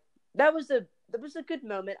race. Like that was a good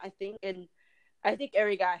moment, I think, and I think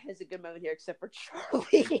every guy has a good moment here except for Charlie.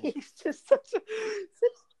 He's just such.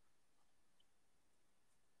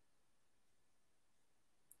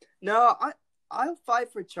 No, I'll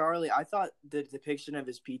fight for Charlie. I thought the depiction of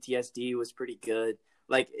his PTSD was pretty good.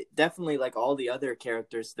 Like, definitely, like all the other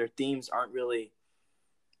characters, their themes aren't really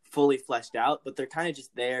fully fleshed out, but they're kind of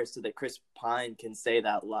just there so that Chris Pine can say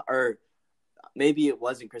that or maybe it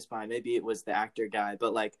wasn't Chris Pine, maybe it was the actor guy,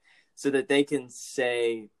 but like so that they can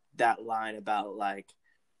say that line about like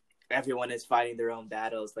everyone is fighting their own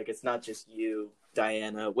battles. Like, it's not just you,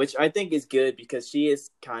 Diana, which I think is good because she is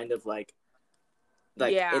kind of like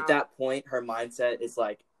at that point, her mindset is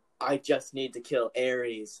like, I just need to kill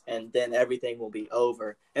Ares and then everything will be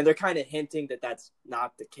over. And they're kind of hinting that that's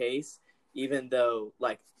not the case, even though,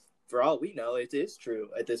 like, for all we know, it is true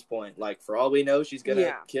at this point. Like, for all we know, she's going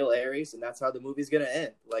to kill Ares and that's how the movie's going to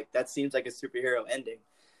end. Like, that seems like a superhero ending.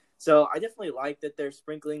 So I definitely like that they're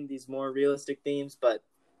sprinkling these more realistic themes, but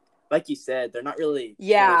like you said, they're not really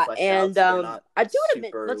and out, so I do want to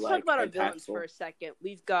admit, let's talk about our villains for a second.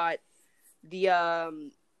 We've got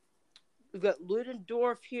we've got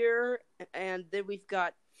Ludendorff here, and then we've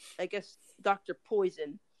got, I guess, Dr.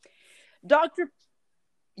 Poison.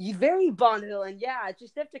 Very Bond villain, yeah.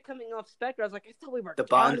 Just after coming off Spectre, I was like, I thought we were the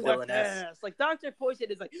Bond villainess. Like, Dr. Poison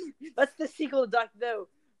is like, that's the sequel to Dr. No,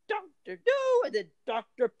 Dr. No, and then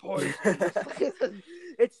Dr. Poison.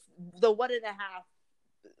 It's the 1.5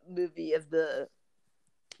 movie of the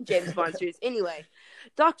James Bond series. Anyway,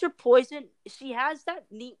 Dr. Poison, she has that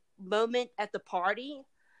neat moment at the party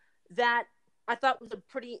that I thought was a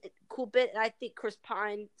pretty cool bit, and I think Chris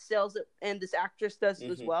Pine sells it, and this actress does it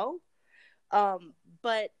as well.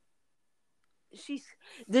 But she's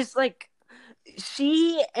this like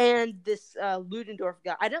she and this Ludendorff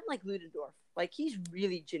guy. I don't like Ludendorff. Like, he's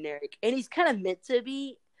really generic, and he's kind of meant to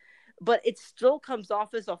be, but it still comes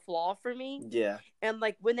off as a flaw for me. Yeah. And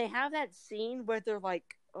like when they have that scene where they're like,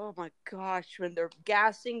 oh my gosh, when they're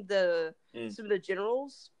gassing some of the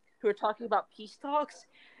generals who are talking about peace talks,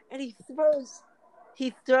 and he throws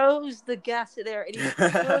the gas in there, and he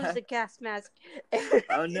throws the gas mask.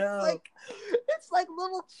 Oh no! It's like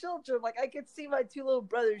little children. Like, I could see my two little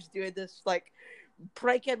brothers doing this, like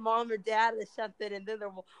pranking mom or dad or something, and then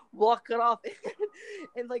they're walking off,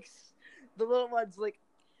 and like the little ones like,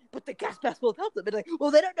 but the gas mask will help them. And like,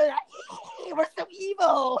 well, they don't know that. We're so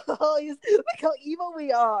evil. Look how evil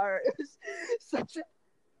we are. It was such a.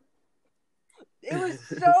 It was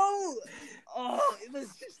so. Oh, it was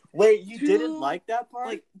just. Wait, you didn't like that part?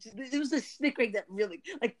 Like, it was the snickering that really,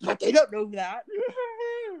 like, but they don't know that.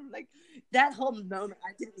 Like, that whole moment,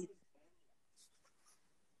 I didn't even.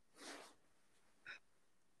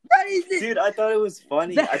 What is it? Dude, I thought it was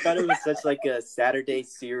funny. I thought it was such like a Saturday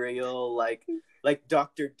serial, like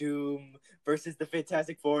Doctor Doom versus the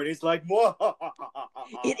Fantastic Four, and he's like, "Whoa!"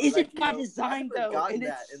 It isn't by design, though. And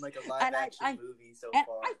that in like a live action movie so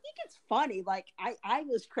far. I think it's funny. Like, I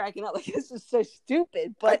was cracking up. Like, this is so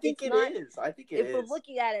stupid. But I think it is. If we're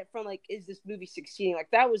looking at it from like, is this movie succeeding?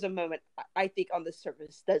 Like, that was a moment I think on the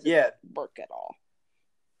surface doesn't work at all.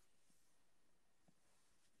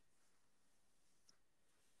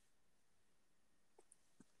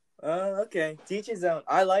 Okay. Teach his own.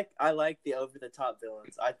 I like the over the top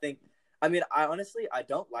villains. I honestly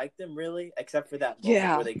don't like them really, except for that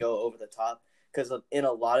moment where they go over the top. Because in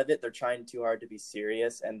a lot of it, they're trying too hard to be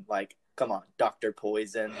serious, and like come on, Dr.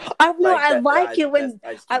 Poison. I know, Like, I like it when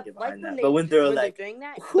I just I can't get like behind when that. But when they're like they're doing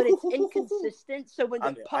that, but it's inconsistent. So when it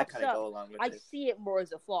I pops kind of up, go along with I it. see it more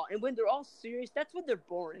as a flaw. And when they're all serious, that's when they're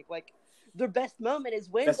boring. Like their best moment is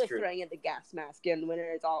when That's they're true. throwing in the gas mask and when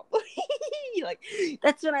it's all like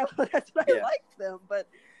that's when I Yeah. like them. But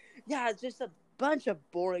yeah, it's just a bunch of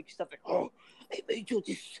boring stuff. Like, oh, I made you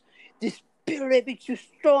this spirit makes you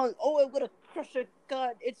strong. Oh, I'm gonna crush a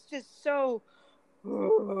gun. It's just so,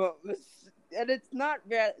 and it's not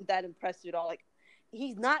that impressive at all. Like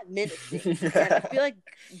he's not menacing, and I feel like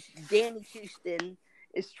Danny Houston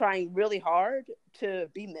is trying really hard to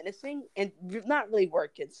be menacing and not really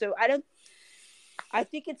working. So I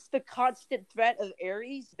think it's the constant threat of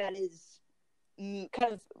Ares that is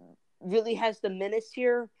kind of really has the menace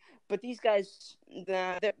here. But these guys,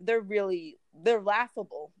 they're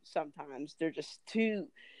laughable sometimes. They're just too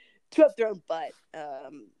up their own butt,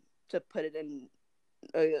 to put it in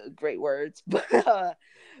great words. But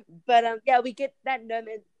yeah, we get that no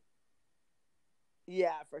man.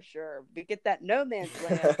 Yeah, for sure. We get that no man's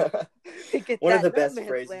land. We get One that of the no best man's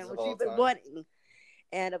phrases land, of which all we've been time. wanting,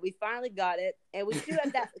 and we finally got it. And we do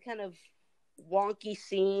have that kind of wonky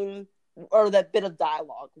scene or that bit of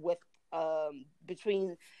dialogue with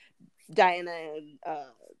between Diana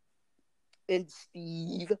and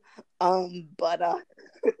Steve. But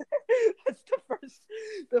that's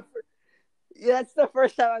that's the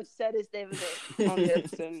first time I've said his name on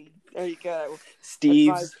this, and there you go.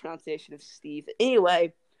 Steve's that's my pronunciation of Steve.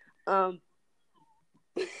 Anyway,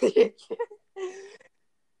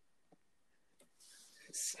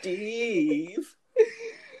 Steve.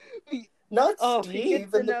 Not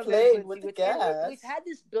Steve in the plane with the gas. We've had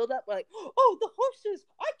this build up like, oh, the horses,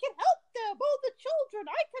 I can help them. Oh, the children,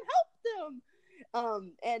 I can help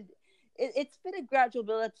them. And it's been a gradual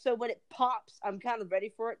build up. So when it pops, I'm kind of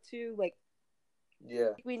ready for it too. Like,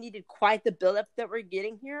 yeah, we needed quite the build up that we're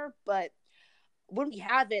getting here. But when we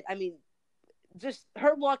have it, I mean, just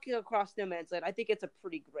her walking across no man's land, I think it's a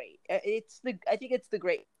pretty great. I think it's the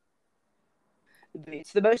great.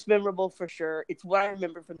 It's the most memorable for sure. It's what I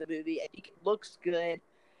remember from the movie. I think it looks good,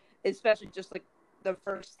 especially just like the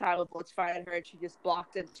first time a bullet's fired at her and she just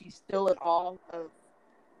blocked it. She's still in awe of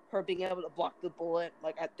her being able to block the bullet.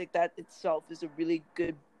 Like, I think that itself is a really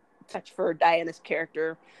good touch for Diana's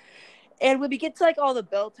character. And when we get to like all the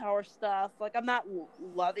bell tower stuff, like I'm not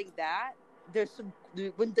loving that. There's some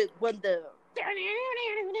when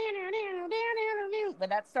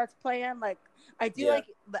that starts playing, like I do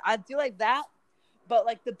like that. But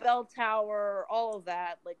like the bell tower, all of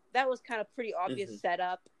that, like that was kind of pretty obvious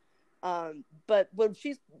setup. But when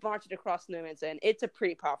she's marching across no man's land, it's a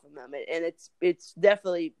pretty powerful moment, and it's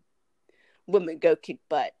definitely women go kick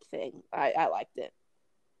butt thing. I liked it.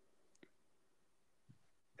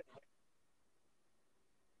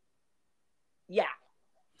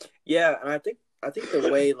 Yeah, and I think the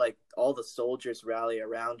way like all the soldiers rally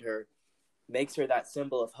around her makes her that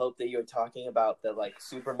symbol of hope that you were talking about, that like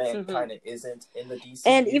Superman kind of isn't in the DCEU.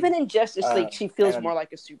 And even in Justice League, she feels more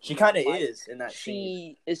like a Superman. She kind of is in that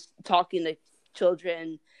scene. She is talking to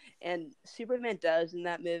children, and Superman does in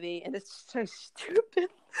that movie, and it's so stupid.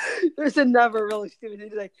 There's another really stupid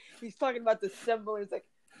thing. Like, he's talking about the symbol, and he's like,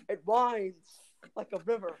 it winds like a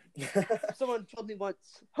river. Someone told me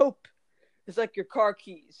once, hope is like your car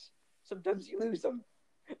keys. Sometimes you lose them.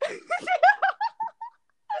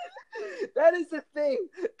 That is a thing.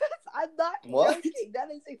 I'm not joking. That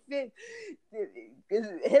is a thing.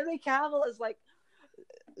 Henry Cavill is like,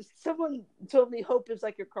 someone told me hope is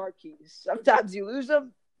like your car keys. Sometimes you lose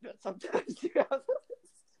them, but sometimes you have them.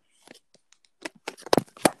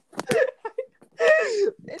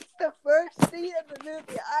 It's the first scene of the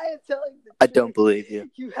movie. I am telling the truth. I don't believe you.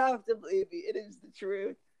 You have to believe me. It is the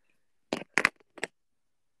truth.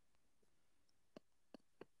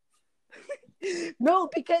 No,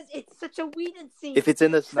 because it's such a Whedon scene. If it's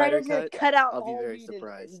in the Snyder cut out I'll be very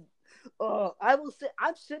surprised. Oh,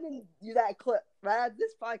 I'm sending you that clip right on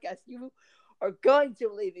this podcast. You are going to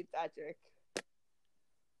believe me, Patrick.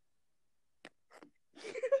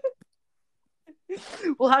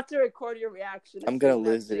 We'll have to record your reaction. I'm gonna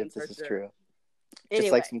lose it if this is true. Anyway,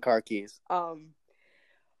 just like some car keys.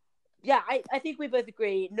 Yeah, I think we both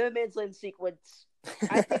agree. No Man's Land sequence.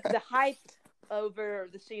 I think the hype over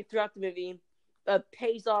the scene throughout the movie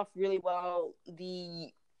pays off really well.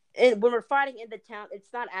 And when we're fighting in the town,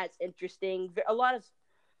 it's not as interesting. A lot of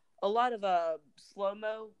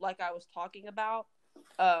slow-mo, like I was talking about,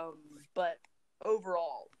 but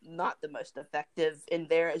overall not the most effective in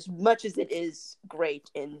there, as much as it is great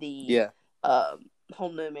in the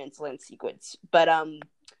whole No Man's Land sequence. But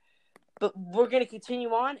we're gonna continue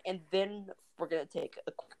on, and then we're going to take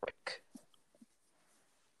a quick break.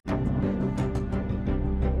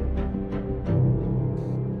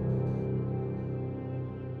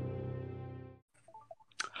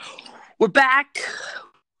 We're back.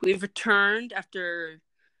 We've returned after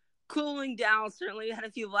cooling down. Certainly had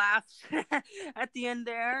a few laughs at the end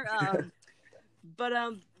there. But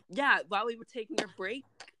yeah, while we were taking a break,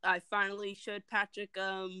 I finally showed Patrick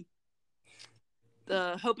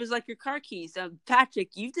the Hope is Like Your Car Keys.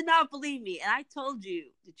 Patrick, you did not believe me, and I told you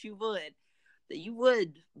that you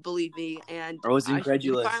would believe me, and I was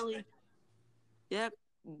incredulous. Yep.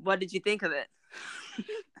 What did you think of it?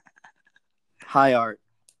 High art.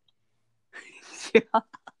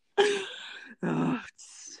 Oh,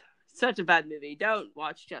 it's such a bad movie. Don't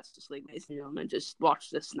watch Justice League, ladies and gentlemen. Just watch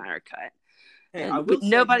the Snyder Cut. Hey, I will say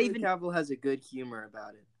Henry Cavill has a good humor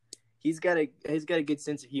about it. He's got a good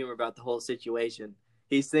sense of humor about the whole situation.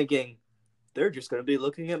 He's thinking, they're just going to be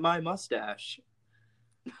looking at my mustache.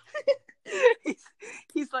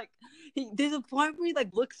 he's like, there's a point where he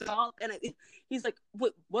like looks up and he's like,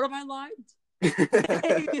 what are my lines?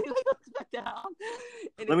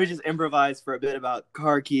 Let me just improvise for a bit about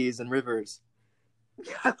car keys and rivers.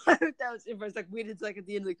 That was impressive. Like we did like at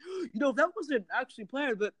the end, like that wasn't actually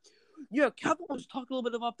planned, but yeah, Cavill was talking a little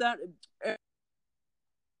bit about that. And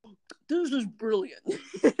this is brilliant.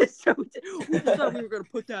 So we just thought we were gonna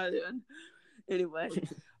put that in. Anyway,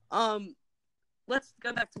 let's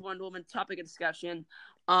go back to Wonder Woman topic of discussion.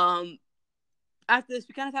 After this,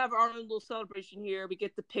 we kind of have our own little celebration here. We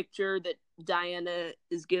get the picture that Diana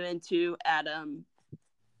is given to at in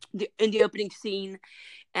the opening scene,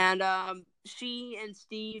 and she and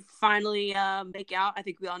Steve finally make out. I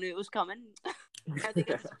think we all knew it was coming. I think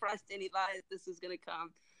it's a surprise to anybody that this is gonna come.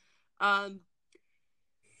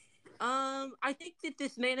 I think that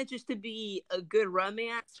this manages to be a good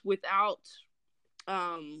romance without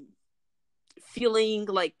feeling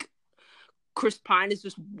like Chris Pine is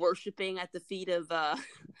just worshiping at the feet of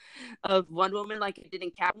Wonder Woman like it did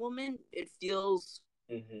in Catwoman. It feels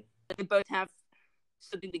like they both have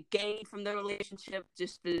something to gain from their relationship,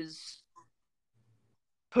 just as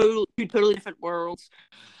two totally different worlds.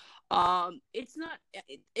 It's not.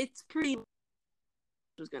 It's pretty.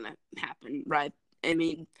 Was gonna happen, right? I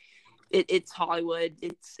mean, it's Hollywood.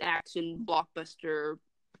 It's action blockbuster.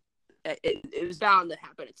 It was bound to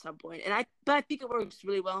happen at some point, but I think it works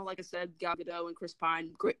really well. Like I said, Gal Gadot and Chris Pine,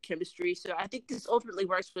 great chemistry. So I think this ultimately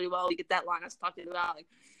works really well. You get that line I was talking about, like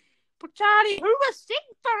Pachadi, who will sing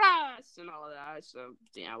for us, and all of that. So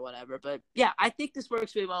yeah, whatever. But yeah, I think this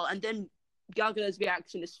works really well. And then Gal Gadot's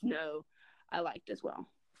reaction to Snow, I liked as well.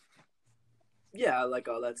 Yeah, I like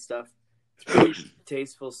all that stuff. It's a pretty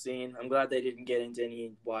tasteful scene. I'm glad they didn't get into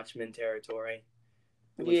any Watchmen territory.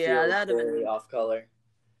 Yeah, that'd have been off color.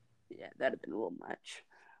 Yeah, that'd have been a little much.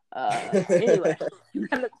 Anyway,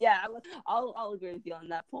 yeah, I'll agree with you on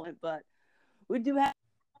that point. But we do have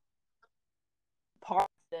part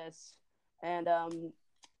of this, and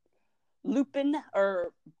Lupin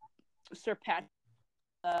or Sir Patrick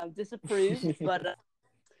disapproved, but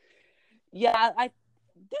yeah,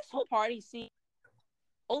 this whole party scene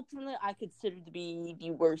ultimately I consider to be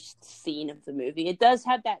the worst scene of the movie. It does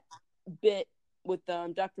have that bit with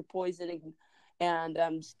Dr. Poison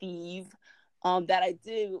and Steve that I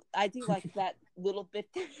do like that little bit.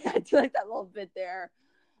 I do like that little bit there.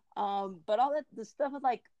 But all that the stuff with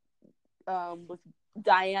like with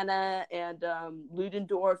Diana and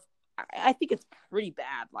Ludendorff, I think it's pretty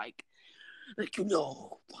bad. Like like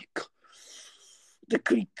the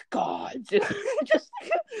Greek gods, just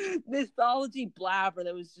like mythology blabber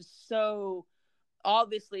that was just so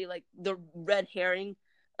obviously like the red herring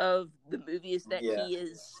of the movie is that he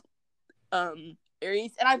is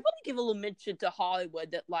Ares. And I want to give a little mention to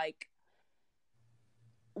Hollywood that like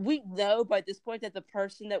we know by this point that the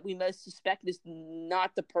person that we most suspect is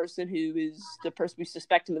not the person who is the person we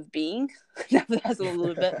suspect him of being. That's a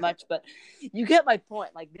little bit much, but you get my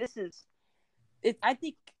point. Like this is it. I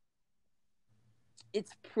think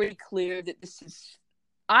it's pretty clear that this is.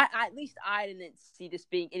 At least I didn't see this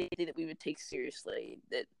being anything that we would take seriously.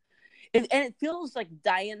 And it feels like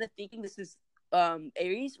Diana thinking this is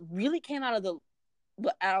Ares really came out of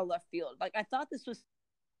left field. Like I thought this was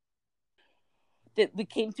that we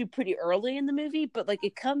came to pretty early in the movie, but like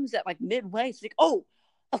it comes at like midway. It's like, oh,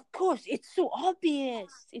 of course, it's so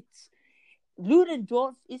obvious. It's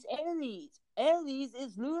Ludendorff is Ares. Ares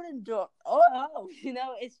is Ludendorff. Oh,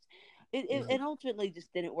 it ultimately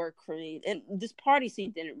just didn't work for me. And this party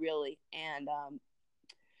scene didn't really. And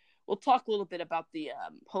we'll talk a little bit about the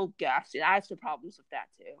whole gas scene. I have some problems with that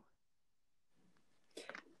too.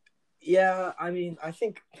 Yeah, I mean, I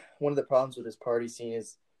think one of the problems with this party scene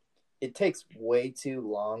is it takes way too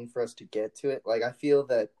long for us to get to it. Like, I feel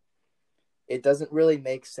that it doesn't really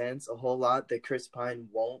make sense a whole lot that Chris Pine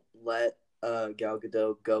won't let Gal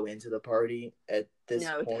Gadot go into the party at this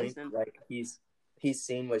point. Like, he's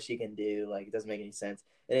seen what she can do. Like, it doesn't make any sense.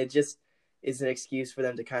 And it just is an excuse for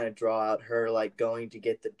them to kind of draw out her, like, going to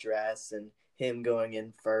get the dress and him going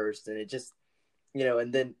in first. And it just,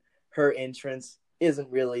 and then her entrance isn't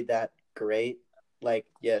really that great. Like,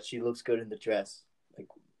 yeah, she looks good in the dress. Like,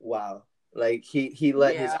 wow. Like, he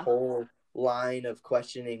let his whole line of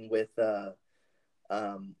questioning with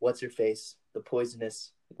what's her face, the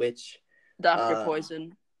poisonous witch, Dr.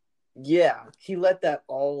 Poison. Yeah, he let that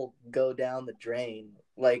all go down the drain.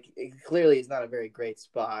 Like, clearly he's not a very great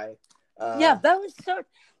spy. Yeah, that was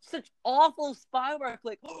such awful spy work.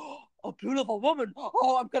 Like, oh, a beautiful woman.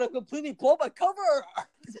 Oh, I'm gonna completely blow my cover.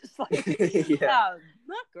 It's like, yeah,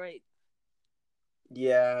 not great.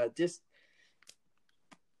 Yeah, just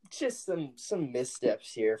some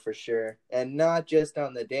missteps here for sure, and not just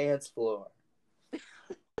on the dance floor.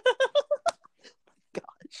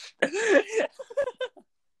 Gosh.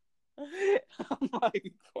 Oh my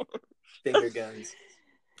god. Finger guns.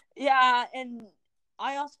 Yeah, and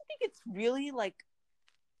I also think it's really like,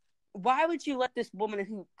 why would you let this woman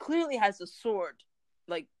who clearly has a sword,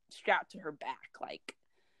 like, strapped to her back? Like,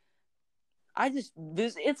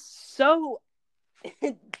 it's so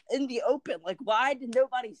in the open. Like, why did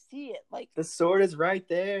nobody see it? Like, the sword is right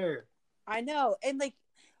there. I know. And like,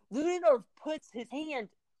 Ludendorff puts his hand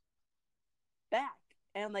back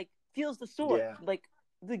and like feels the sword. Yeah. Like,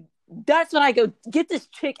 that's when I go, get this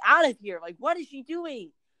chick out of here. Like, what is she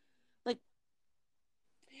doing? Like,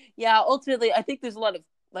 yeah, ultimately I think there's a lot of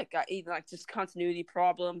like either like just continuity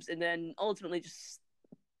problems, and then ultimately just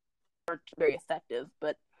aren't very effective.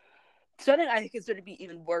 But something I consider to be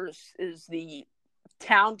even worse is the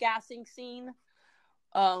town gassing scene,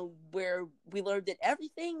 where we learned that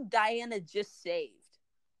everything Diana just saved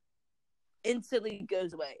instantly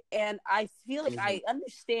goes away. And I feel like I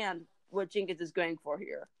understand what Jenkins is going for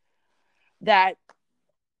here. That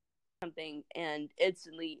something and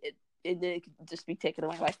instantly it could just be taken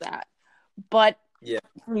away like that. But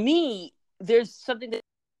for me, there's something that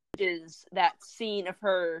is that scene of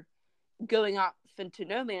her going off into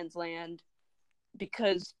no man's land,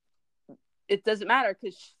 because it doesn't matter,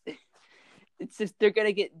 because it's just they're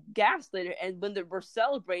gonna get gassed later, and when we're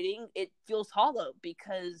celebrating, it feels hollow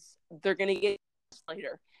because they're gonna get gassed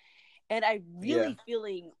later. And I really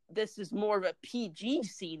feeling this is more of a PG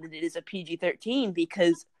scene than it is a PG-13,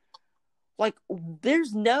 because like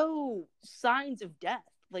there's no signs of death.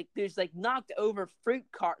 Like there's like knocked over fruit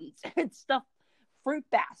cartons and stuff, fruit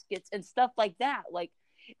baskets and stuff like that. Like,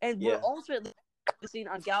 and we're also seeing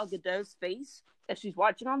on Gal Gadot's face as she's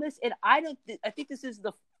watching on this, and I think this is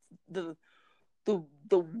the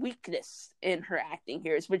weakness in her acting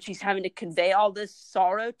here, is when she's having to convey all this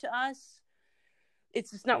sorrow to us.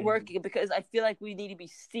 It's just not working, because I feel like we need to be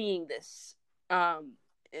seeing this,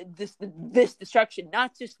 this destruction,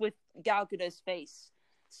 not just with Gal Gadot's face.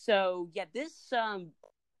 So yeah, this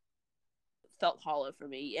felt hollow for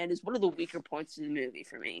me, and is one of the weaker points in the movie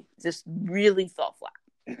for me. Just really fell flat.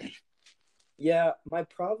 Yeah, my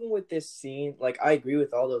problem with this scene, like, I agree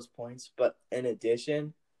with all those points, but in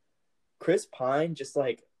addition, Chris Pine just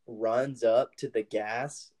like runs up to the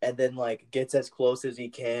gas and then like gets as close as he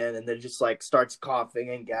can, and then just like starts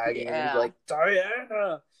coughing and gagging, and he's like,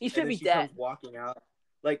 Diana! He should be dead. Comes walking out.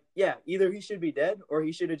 Like, yeah, either he should be dead or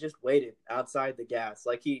he should have just waited outside the gas.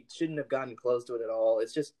 Like, he shouldn't have gotten close to it at all.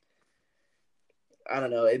 It's just, I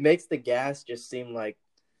don't know. It makes the gas just seem like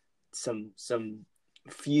some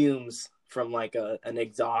fumes from like an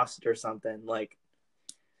exhaust or something. Like,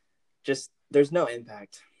 just there's no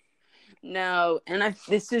impact. No, and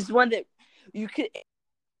this is one that you could.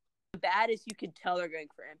 The bad is you can tell they're going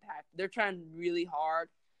for impact. They're trying really hard,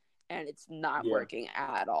 and it's not working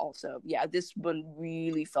at all. So yeah, this one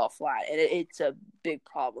really fell flat, and it's a big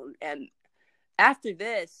problem. And after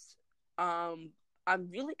this, I'm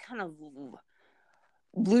really kind of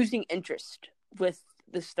losing interest with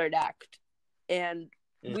this third act, and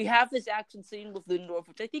we have this action scene with Ludendorff,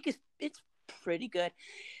 which I think it's pretty good.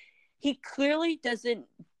 He clearly doesn't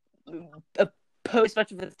pose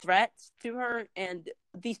much of a threat to her, and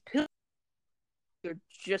these pills are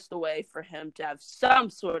just a way for him to have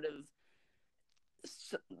some sort of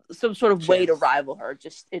way to rival her.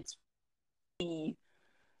 Just it's a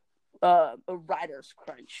writer's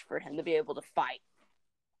crunch for him to be able to fight.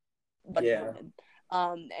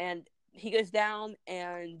 And he goes down,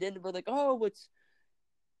 and then we're like, oh, it's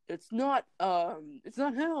not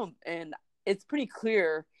him, and it's pretty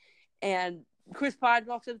clear. And Chris Pine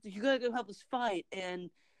walks up to, you gotta go help us fight. And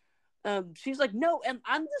she's like, no, and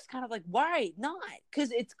I'm just kind of like, why not?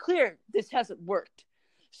 Because it's clear this hasn't worked.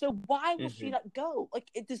 So why will she not go? Like,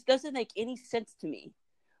 it just doesn't make any sense to me.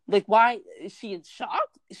 Like, why is she in shock?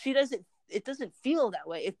 It doesn't feel that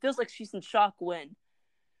way. It feels like she's in shock when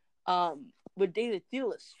David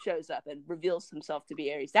Thewlis shows up and reveals himself to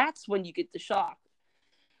be Ares. That's when you get the shock.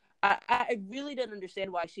 I really don't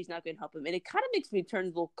understand why she's not going to help him. And it kind of makes me turn a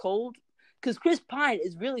little cold because Chris Pine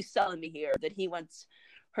is really selling me here that he wants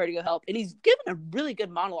her to go help. And he's given a really good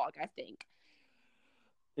monologue, I think.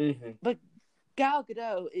 But Gal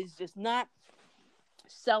Gadot is just not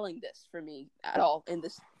selling this for me at all in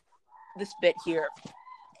this bit here.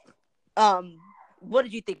 What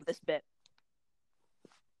did you think of this bit?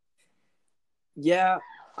 Yeah,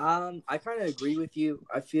 I kind of agree with you.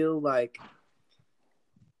 I feel like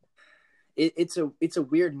it's a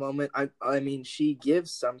weird moment. I mean, she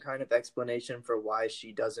gives some kind of explanation for why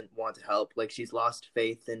she doesn't want to help. Like, she's lost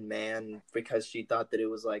faith in man because she thought that it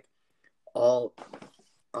was like all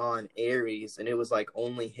on Ares, and it was like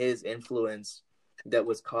only his influence that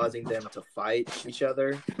was causing them to fight each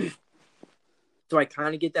other. So I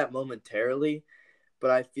kind of get that momentarily, but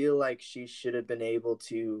I feel like she should have been able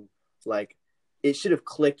to, like, it should have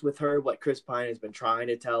clicked with her what Chris Pine has been trying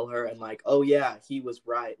to tell her, and like, oh yeah, he was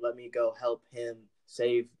right. Let me go help him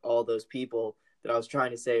save all those people that I was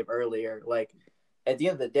trying to save earlier. Like, at the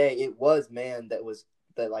end of the day, it was man that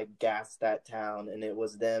like gassed that town, and it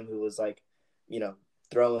was them who was like, you know,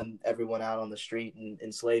 throwing everyone out on the street and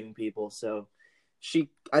enslaving people. So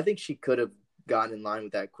I think she could have gotten in line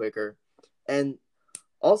with that quicker. And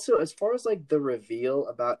also, as far as like the reveal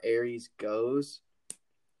about Ares goes,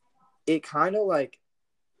 it kind of like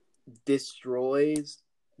destroys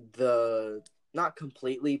not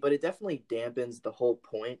completely, but it definitely dampens the whole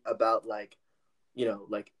point about like, you know,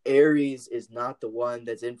 like Ares is not the one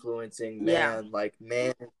that's influencing man. Like,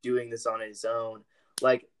 man is doing this on his own.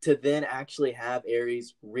 Like, to then actually have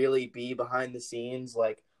Ares really be behind the scenes,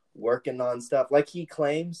 like working on stuff. Like, he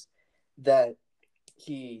claims that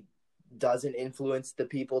he doesn't influence the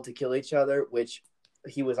people to kill each other, which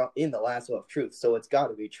he was in the Lasso of Truth, so it's got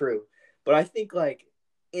to be true. But I think, like,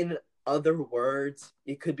 in other words,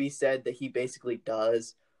 it could be said that he basically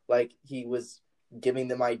does. Like, he was giving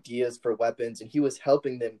them ideas for weapons, and he was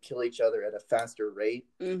helping them kill each other at a faster rate.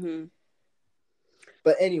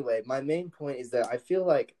 But anyway, my main point is that I feel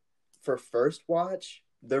like for first watch,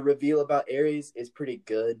 the reveal about Ares is pretty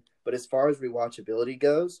good. But as far as rewatchability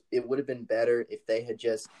goes, it would have been better if they had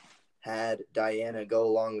just had Diana go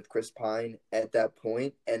along with Chris Pine at that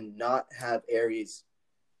point and not have Ares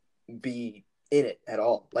be in it at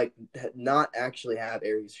all. Like, not actually have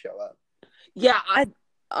Ares show up. Yeah, I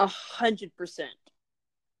 100%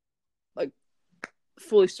 like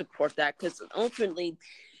fully support that, because ultimately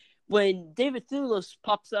when David Thewlis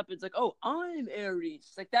pops up, it's like, oh, I'm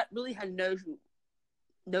Ares. Like, that really had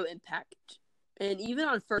no impact. And even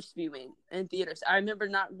on first viewing in theaters, I remember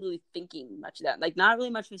not really thinking much of that. Like, not really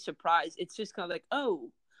much of a surprise. It's just kind of like,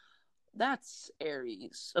 oh, that's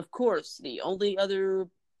Ares. Of course, the only other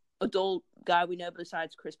adult guy we know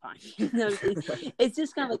besides Chris Pine. You know, it's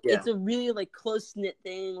just kind of like, it's a really like close-knit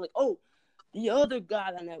thing. Like, oh, the other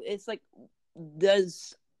guy I know. It's like,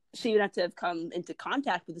 does she even have to have come into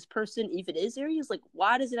contact with this person if it is Ares? Like,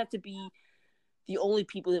 why does it have to be the only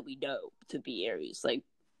people that we know to be Ares? Like,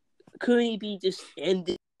 couldn't he be just in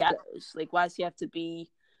the shadows? Like, why does he have to be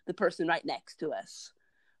the person right next to us?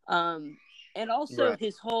 And also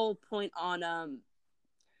his whole point on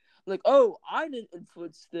like, oh, I didn't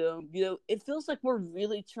influence them. You know, it feels like we're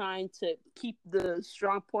really trying to keep the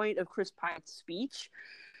strong point of Chris Pine's speech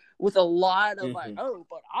with a lot of like, oh,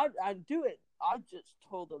 but I do it. I just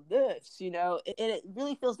told them this, you know, and it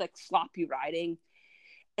really feels like sloppy writing.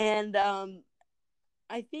 And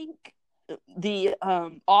I think the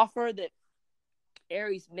offer that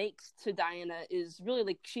Ares makes to Diana is really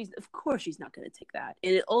like, of course she's not going to take that.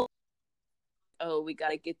 And we got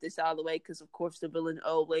to get this out of the way, because of course the villain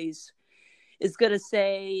always is going to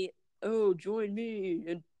say, oh, join me.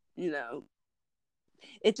 And, you know,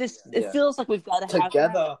 it feels like we've got to have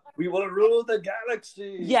together. We will rule the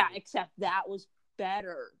galaxy. Yeah, except that was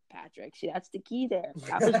better, Patrick. See, that's the key there.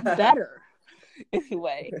 That was better.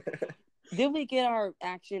 Anyway, then we get our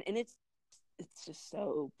action, and it's just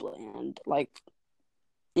so bland. Like,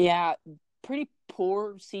 yeah, pretty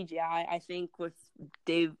poor CGI, I think, with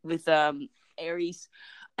Ares.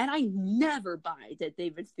 And I never buy that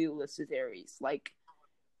David Thewlis is Ares. Like,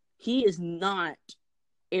 he is not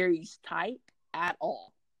Ares type at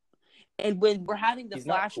all. And when we're having the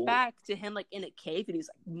flashback to him, like, in a cave, and he's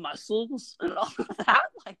like muscles and all of that,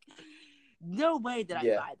 like, no way did I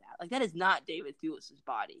buy that. Like, that is not David Thewlis's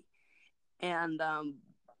body. And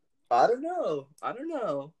I don't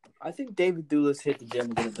know. I think David Doulis hit the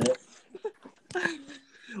gym a little bit.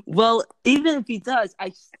 well, even if he does,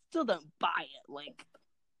 I still don't buy it. Like,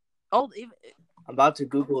 I'm about to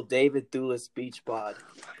Google David Doulis beach bod.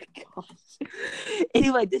 Oh my gosh.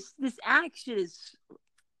 Anyway, this action is,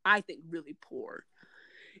 I think, really poor,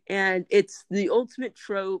 and it's the ultimate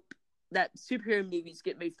trope that superhero movies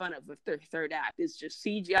get made fun of with their third act. It's just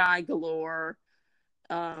CGI galore,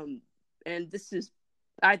 and this is,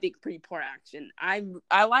 I think, pretty poor action. I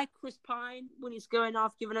like Chris Pine when he's going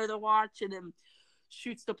off giving her the watch and then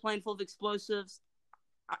shoots the plane full of explosives.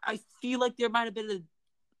 I feel like there might have been a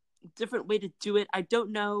different way to do it. I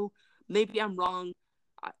don't know. Maybe I'm wrong,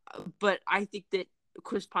 but I think that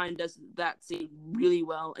Chris Pine does that scene really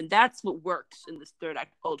well, and that's what works in this third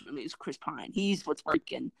act. Ultimately, is Chris Pine. He's what's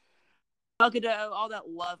working. Bugado, all that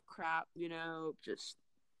love crap, just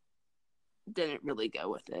didn't really go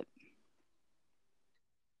with it.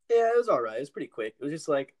 Yeah, it was all right. It was pretty quick. It was just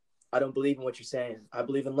like, I don't believe in what you're saying. I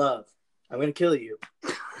believe in love. I'm gonna kill you.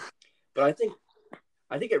 But I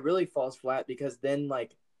think it really falls flat because then,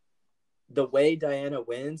 like, the way Diana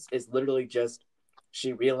wins is literally just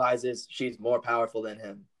she realizes she's more powerful than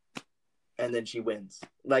him, and then she wins.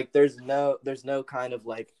 Like, there's no kind of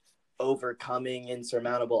like overcoming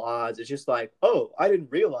insurmountable odds. It's just like, oh, I didn't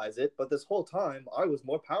realize it, but this whole time I was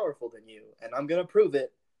more powerful than you, and I'm gonna prove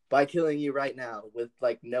it by killing you right now with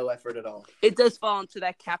like no effort at all. It does fall into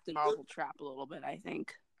that Captain Marvel trap a little bit, I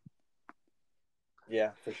think.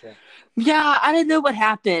 Yeah, for sure. Yeah, I don't know what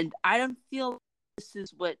happened. I don't feel this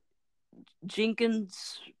is what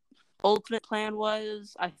Jenkins' ultimate plan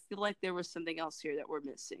was. I feel like there was something else here that we're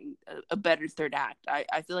missing, a better third act.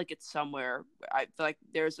 I feel like it's somewhere. I feel like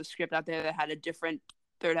there's a script out there that had a different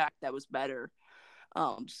third act that was better.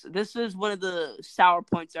 So this is one of the sour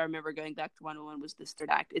points I remember going back to Wonder Woman was this third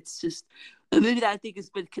act. It's just a movie that I think has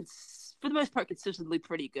been, for the most part, consistently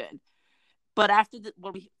pretty good. But after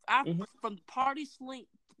from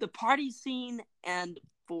the party scene and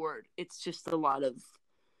forward, it's just a lot of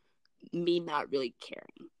me not really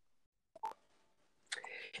caring.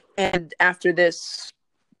 And after this,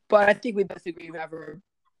 but I think we both agree we have a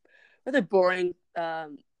rather boring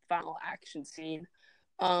final action scene.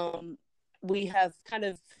 We have kind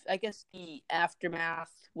of, I guess, the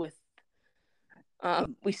aftermath with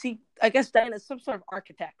we see, I guess, Diana's some sort of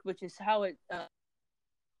architect, which is how it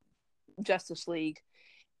Justice League,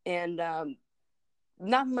 and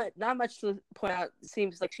not much to point out. It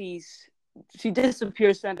seems like she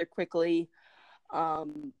disappears rather quickly.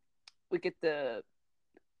 We get the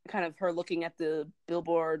kind of her looking at the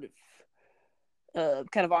billboard, kind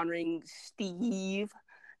of honoring Steve,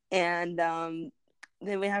 and then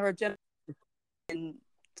we have her jump, and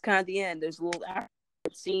it's kind of the end. There's a little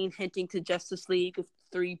scene hinting to Justice League of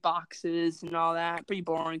 3 boxes and all that. Pretty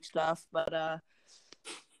boring stuff, but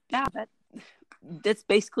yeah, that's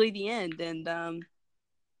basically the end. And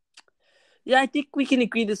yeah, I think we can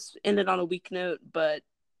agree this ended on a weak note, but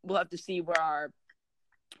we'll have to see where our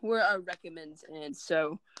recommends end.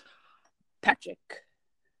 So, Patrick,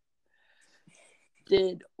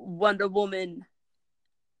 did Wonder Woman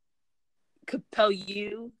compel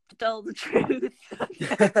you to tell the truth,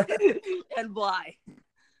 and why?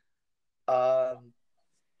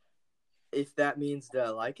 If that means that I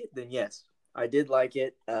like it, then yes, I did like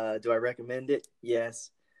it. Do I recommend it? Yes.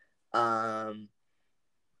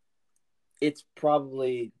 It's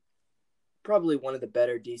probably one of the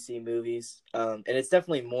better DC movies, and it's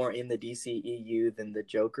definitely more in the DCEU than the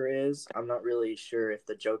Joker is. I'm not really sure if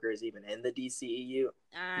the Joker is even in the DCEU.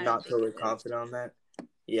 Not totally confident on that.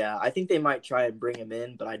 Yeah, I think they might try and bring him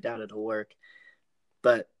in, but I doubt it'll work.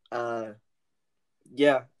 But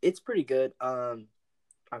yeah, it's pretty good. I'm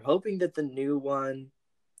hoping that the new one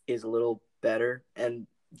is a little better, and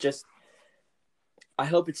just I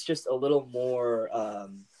hope it's just a little more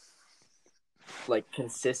like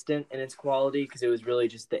consistent in its quality, because it was really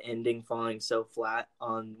just the ending falling so flat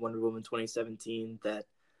on Wonder Woman 2017 that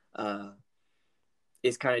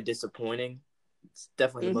is kind of disappointing. It's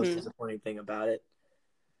definitely the most disappointing thing about it.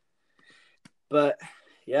 But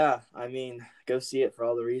yeah, I mean, go see it for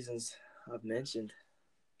all the reasons I've mentioned.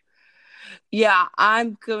 Yeah,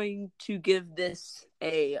 I'm going to give this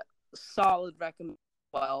a solid recommend.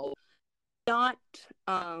 Well, not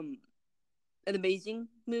an amazing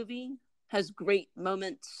movie. Has great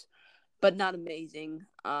moments, but not amazing.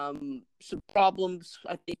 Some problems,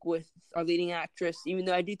 I think, with our leading actress. Even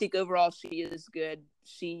though I do think overall she is good,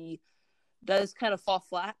 she does kind of fall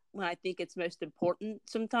flat when I think it's most important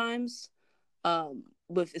sometimes.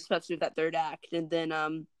 Especially with that third act, and then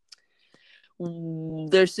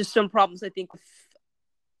there's just some problems I think with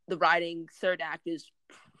the writing third act is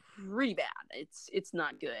pretty bad. It's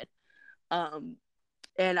not good.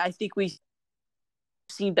 And I think we've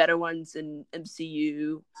seen better ones in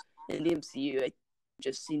MCU. In the MCU,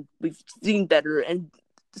 we've seen better, and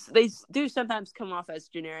they do sometimes come off as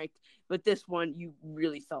generic, but this one you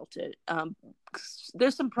really felt it.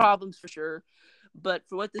 There's some problems for sure, but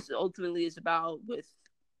for what this ultimately is about, with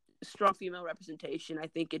strong female representation, I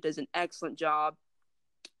think it does an excellent job.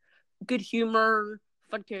 Good humor,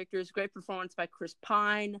 fun characters, great performance by Chris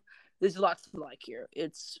Pine. There's a lot to like here.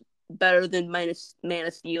 It's better than Man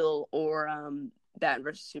of Steel or Batman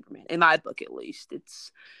vs Superman, in my book at least.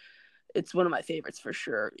 It's one of my favorites for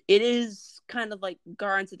sure. It is kind of like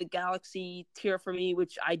Guardians of the Galaxy tier for me,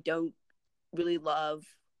 which I don't really love.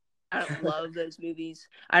 I don't love those movies.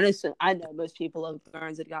 I know most people love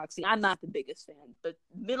Guardians of the Galaxy. I'm not the biggest fan, but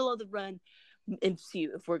middle of the run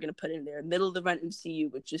MCU, if we're gonna put it in there, middle of the run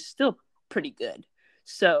MCU, which is still pretty good.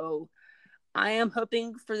 So I am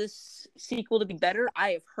hoping for this sequel to be better. I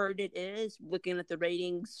have heard it is. Looking at the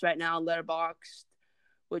ratings right now on Letterboxd,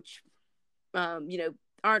 which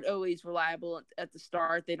aren't always reliable at the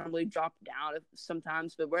start. They normally drop down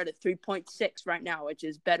sometimes, but we're at a 3.6 right now, which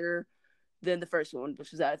is better than the first one,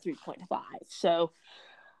 which was at a 3.5. So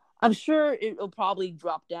I'm sure it'll probably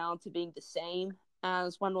drop down to being the same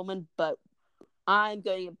as Wonder Woman, but I'm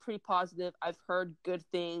going pretty positive. I've heard good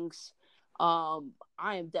things. I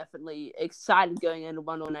am definitely excited going into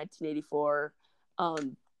Wonder Woman 1984.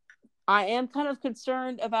 I am kind of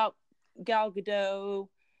concerned about Gal Gadot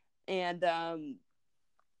and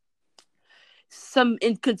some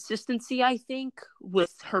inconsistency, I think,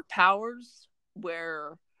 with her powers,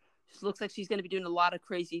 where it looks like she's going to be doing a lot of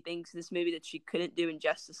crazy things in this movie that she couldn't do in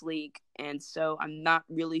Justice League, and so I'm not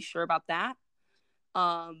really sure about that.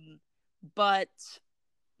 But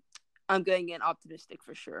I'm going in optimistic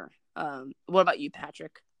for sure. What about you,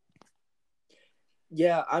 Patrick?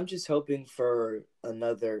 Yeah, I'm just hoping for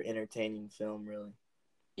another entertaining film, really.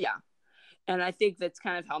 Yeah. And I think that's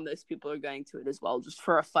kind of how most people are going to it as well, just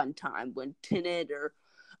for a fun time when Tenet or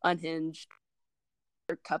Unhinged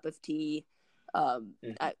or Cup of Tea. I'm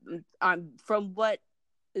from what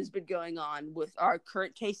has been going on with our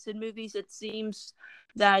current taste in movies, it seems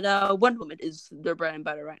that Wonder Woman is their bread and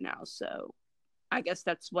butter right now. So I guess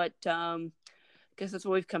that's what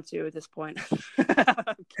we've come to at this point.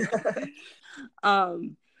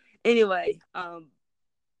 Anyway,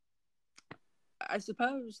 I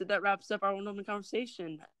suppose that wraps up our Wonder Woman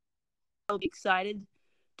conversation. I'll be excited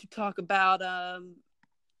to talk about that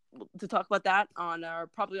on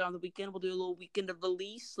probably on the weekend. We'll do a little weekend of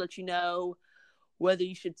release, let you know whether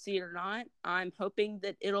you should see it or not. I'm hoping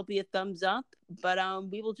that it'll be a thumbs up, but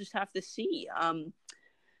we will just have to see. I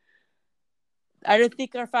don't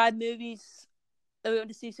think our 5 movies that we want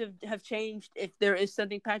to see have changed. If there is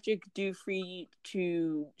something, Patrick, do free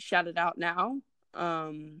to shout it out now.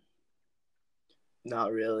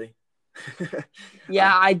 Not really.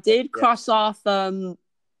 Yeah, I did cross off the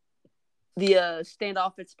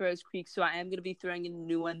Standoff at Sparrows Creek, so I am going to be throwing in a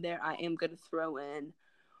new one there. I am going to throw in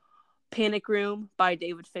Panic Room by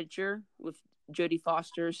David Fincher with Jodie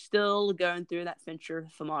Foster, still going through that Fincher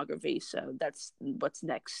filmography, so that's what's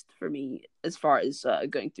next for me as far as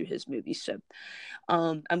going through his movies. So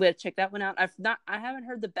I'm going to check that one out. I haven't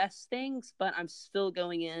heard the best things, but I'm still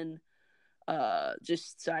going in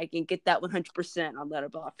just so I can get that 100% on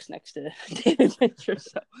Letterboxd next to David Fincher.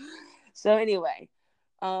 So anyway,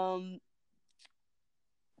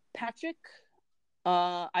 Patrick,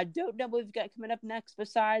 I don't know what we've got coming up next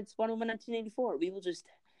besides Wonder Woman 1984.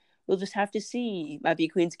 We'll just have to see. Might be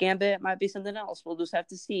Queen's Gambit, might be something else. We'll just have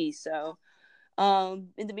to see. So,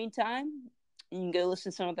 in the meantime, you can go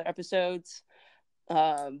listen to some other episodes.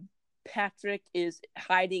 Patrick is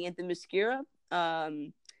hiding in the Mascara.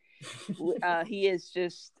 He is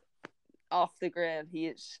just off the grid. He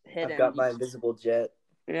is hidden. I've got my invisible jet.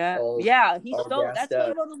 Yeah. He stole. That's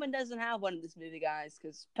why Wonder Woman doesn't have one in this movie, guys,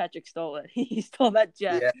 because Patrick stole it. He stole that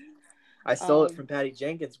jet. Yeah, I stole it from Patty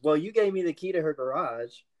Jenkins. Well, you gave me the key to her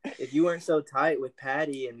garage. If you weren't so tight with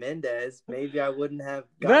Patty and Mendez, maybe I wouldn't have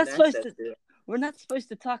gotten access to it. We're not supposed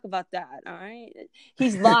to talk about that, all right?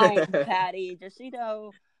 He's lying, Patty. Just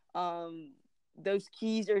those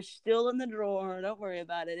keys are still in the drawer. Don't worry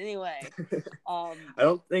about it. Anyway, I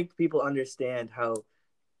don't think people understand how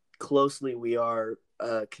closely we are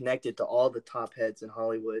connected to all the top heads in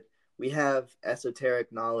Hollywood. We have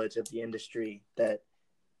esoteric knowledge of the industry that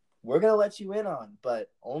we're gonna let you in on,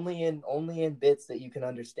 but only in bits that you can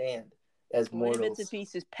understand as mortals. Bits and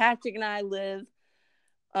pieces. Patrick and I live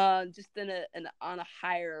just on a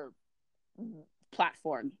higher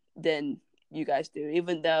platform than you guys do,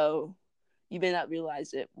 even though you may not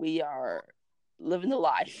realize it. We are living the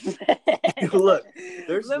life. Look,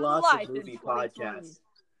 there's living lots the of movie podcasts,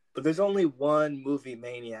 but there's only one Movie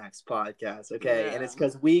Maniacs podcast, okay? Yeah. And it's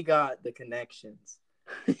because we got the connections.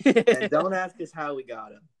 And don't ask us how we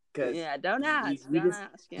got them. Don't ask.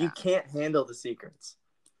 You can't handle the secrets.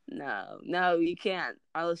 No, you can't.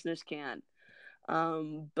 Our listeners can't.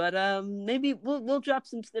 But maybe we'll drop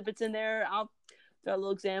some snippets in there. I'll throw a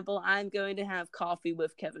little example. I'm going to have coffee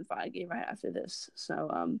with Kevin Feige right after this,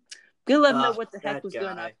 so gonna let him know what the heck was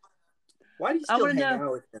going on. Why do you still hang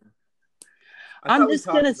out with him? I'm just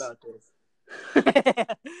gonna about this.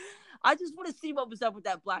 I just want to see what was up with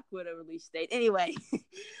that Black Widow release date. Anyway,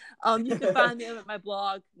 you can find me at my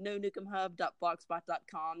blog,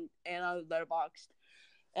 nonukemhub.blogspot.com, and on Letterboxd.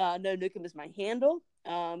 No Nukem is my handle.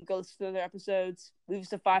 Go listen to other episodes. Leave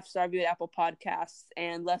us a 5-star review at Apple Podcasts,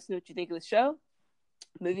 and let us know what you think of the show.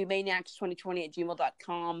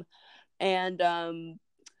 MovieManiacs2020@gmail.com. And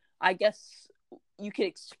I guess you can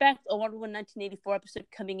expect a Wonder Woman 1984 episode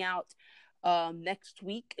coming out next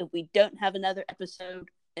week if we don't have another episode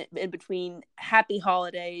in between. Happy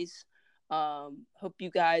holidays. Hope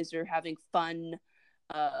you guys are having fun,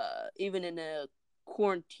 even in a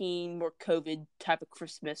quarantine, more COVID type of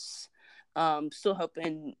Christmas. Still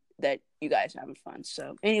hoping that you guys are having fun.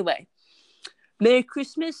 So anyway, Merry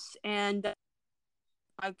Christmas, and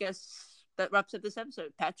I guess that wraps up this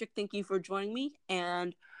episode. Patrick, thank you for joining me,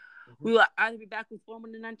 and we will either be back with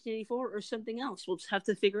Woman in 1984 or something else. We'll just have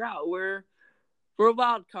to figure out. We're a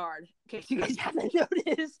wild card, in case you guys haven't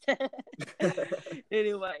noticed.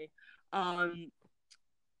 Anyway,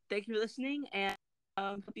 thank you for listening, and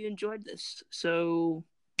hope you enjoyed this. So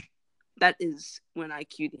that is when I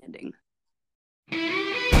cue the ending.